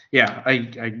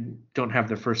 I don't have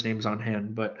their first names on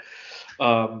hand, but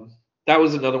that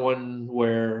was another one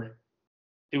where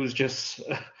it was just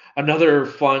another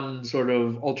fun sort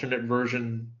of alternate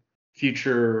version,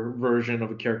 future version of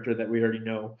a character that we already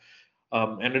know.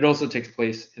 And it also takes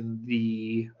place in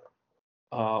the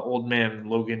Old Man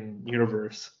Logan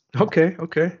universe. Okay,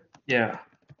 okay. Yeah,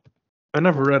 I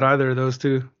never read either of those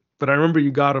two, but I remember you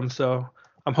got them, so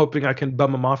I'm hoping I can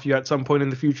bum them off you at some point in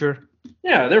the future.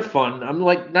 yeah, they're fun. I'm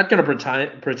like not gonna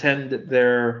pretend that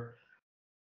they're,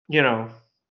 you know,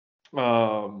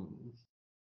 um,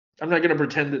 I'm not gonna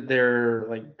pretend that they're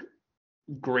like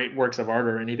great works of art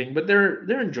or anything, but they're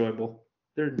enjoyable.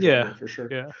 They're Yeah, enjoyable for sure.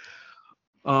 yeah.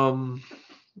 Um,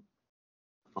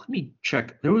 let me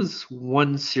check. There was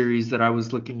one series that I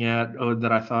was looking at, or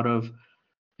that I thought of,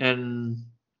 and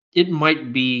it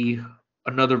might be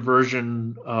another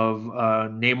version of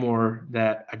Namor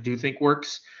that I do think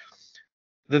works.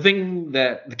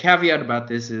 The caveat about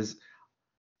this is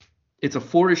it's a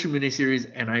 4-issue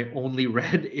miniseries, and I only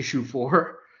read issue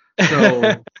 4,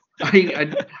 so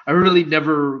I really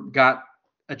never got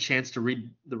a chance to read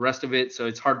the rest of it, so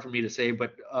it's hard for me to say.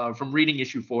 But from reading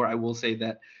issue 4, I will say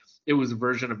that it was a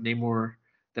version of Namor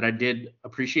that I did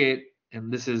appreciate,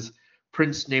 and this is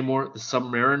Prince Namor, the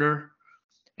Submariner,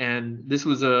 and this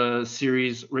was a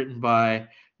series written by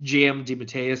J.M.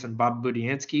 DeMatteis and Bob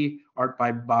Budiansky, art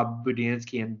by Bob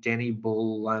Budiansky and Danny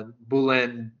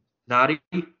Bulanadi.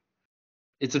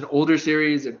 It's an older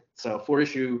series. It's a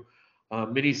 4-issue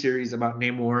mini series about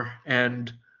Namor,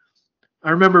 and I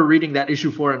remember reading that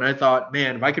issue 4, and I thought,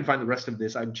 man, if I could find the rest of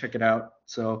this, I'd check it out.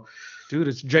 So, dude,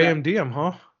 it's JMDM,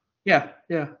 huh? Yeah.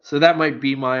 So that might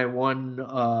be my one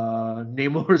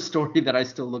Namor story that I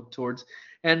still look towards.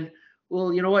 And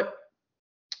well, you know what?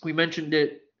 We mentioned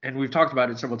it, and we've talked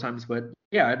about it several times. But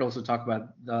yeah, I'd also talk about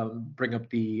bring up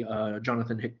the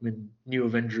Jonathan Hickman New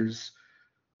Avengers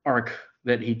arc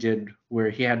that he did, where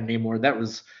he had Namor. That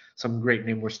was some great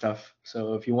Namor stuff.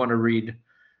 So if you want to read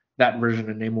that version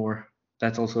of Namor,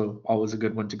 that's also always a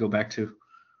good one to go back to.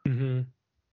 Mm-hmm.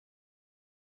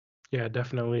 Yeah,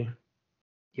 definitely.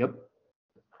 Yep.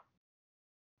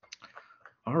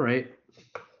 All right.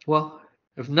 Well,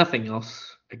 if nothing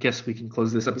else, I guess we can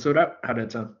close this episode out. How did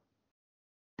it sound?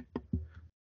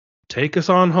 Take us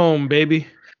on home, baby.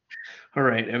 All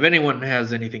right. If anyone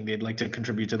has anything they'd like to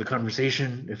contribute to the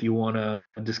conversation, if you want to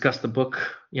discuss the book,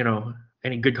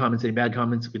 any good comments, any bad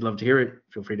comments, we'd love to hear it.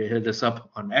 Feel free to hit us up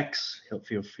on X.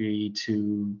 Feel free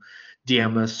to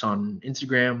DM us on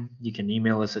Instagram. You can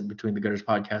email us at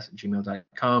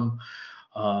betweenthegutterspodcast@gmail.com.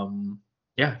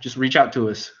 Just reach out to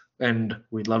us, and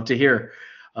we'd love to hear.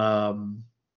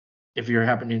 If you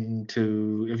happen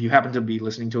to be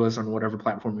listening to us on whatever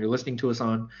platform you're listening to us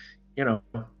on,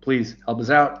 please help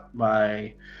us out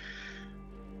by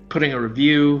putting a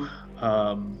review,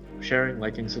 sharing,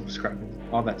 liking, subscribing,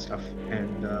 all that stuff,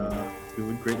 and we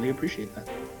would greatly appreciate that.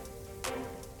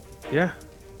 Yeah.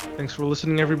 Thanks for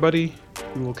listening, everybody.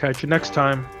 We will catch you next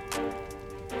time.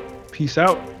 Peace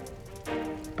out.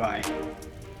 Bye.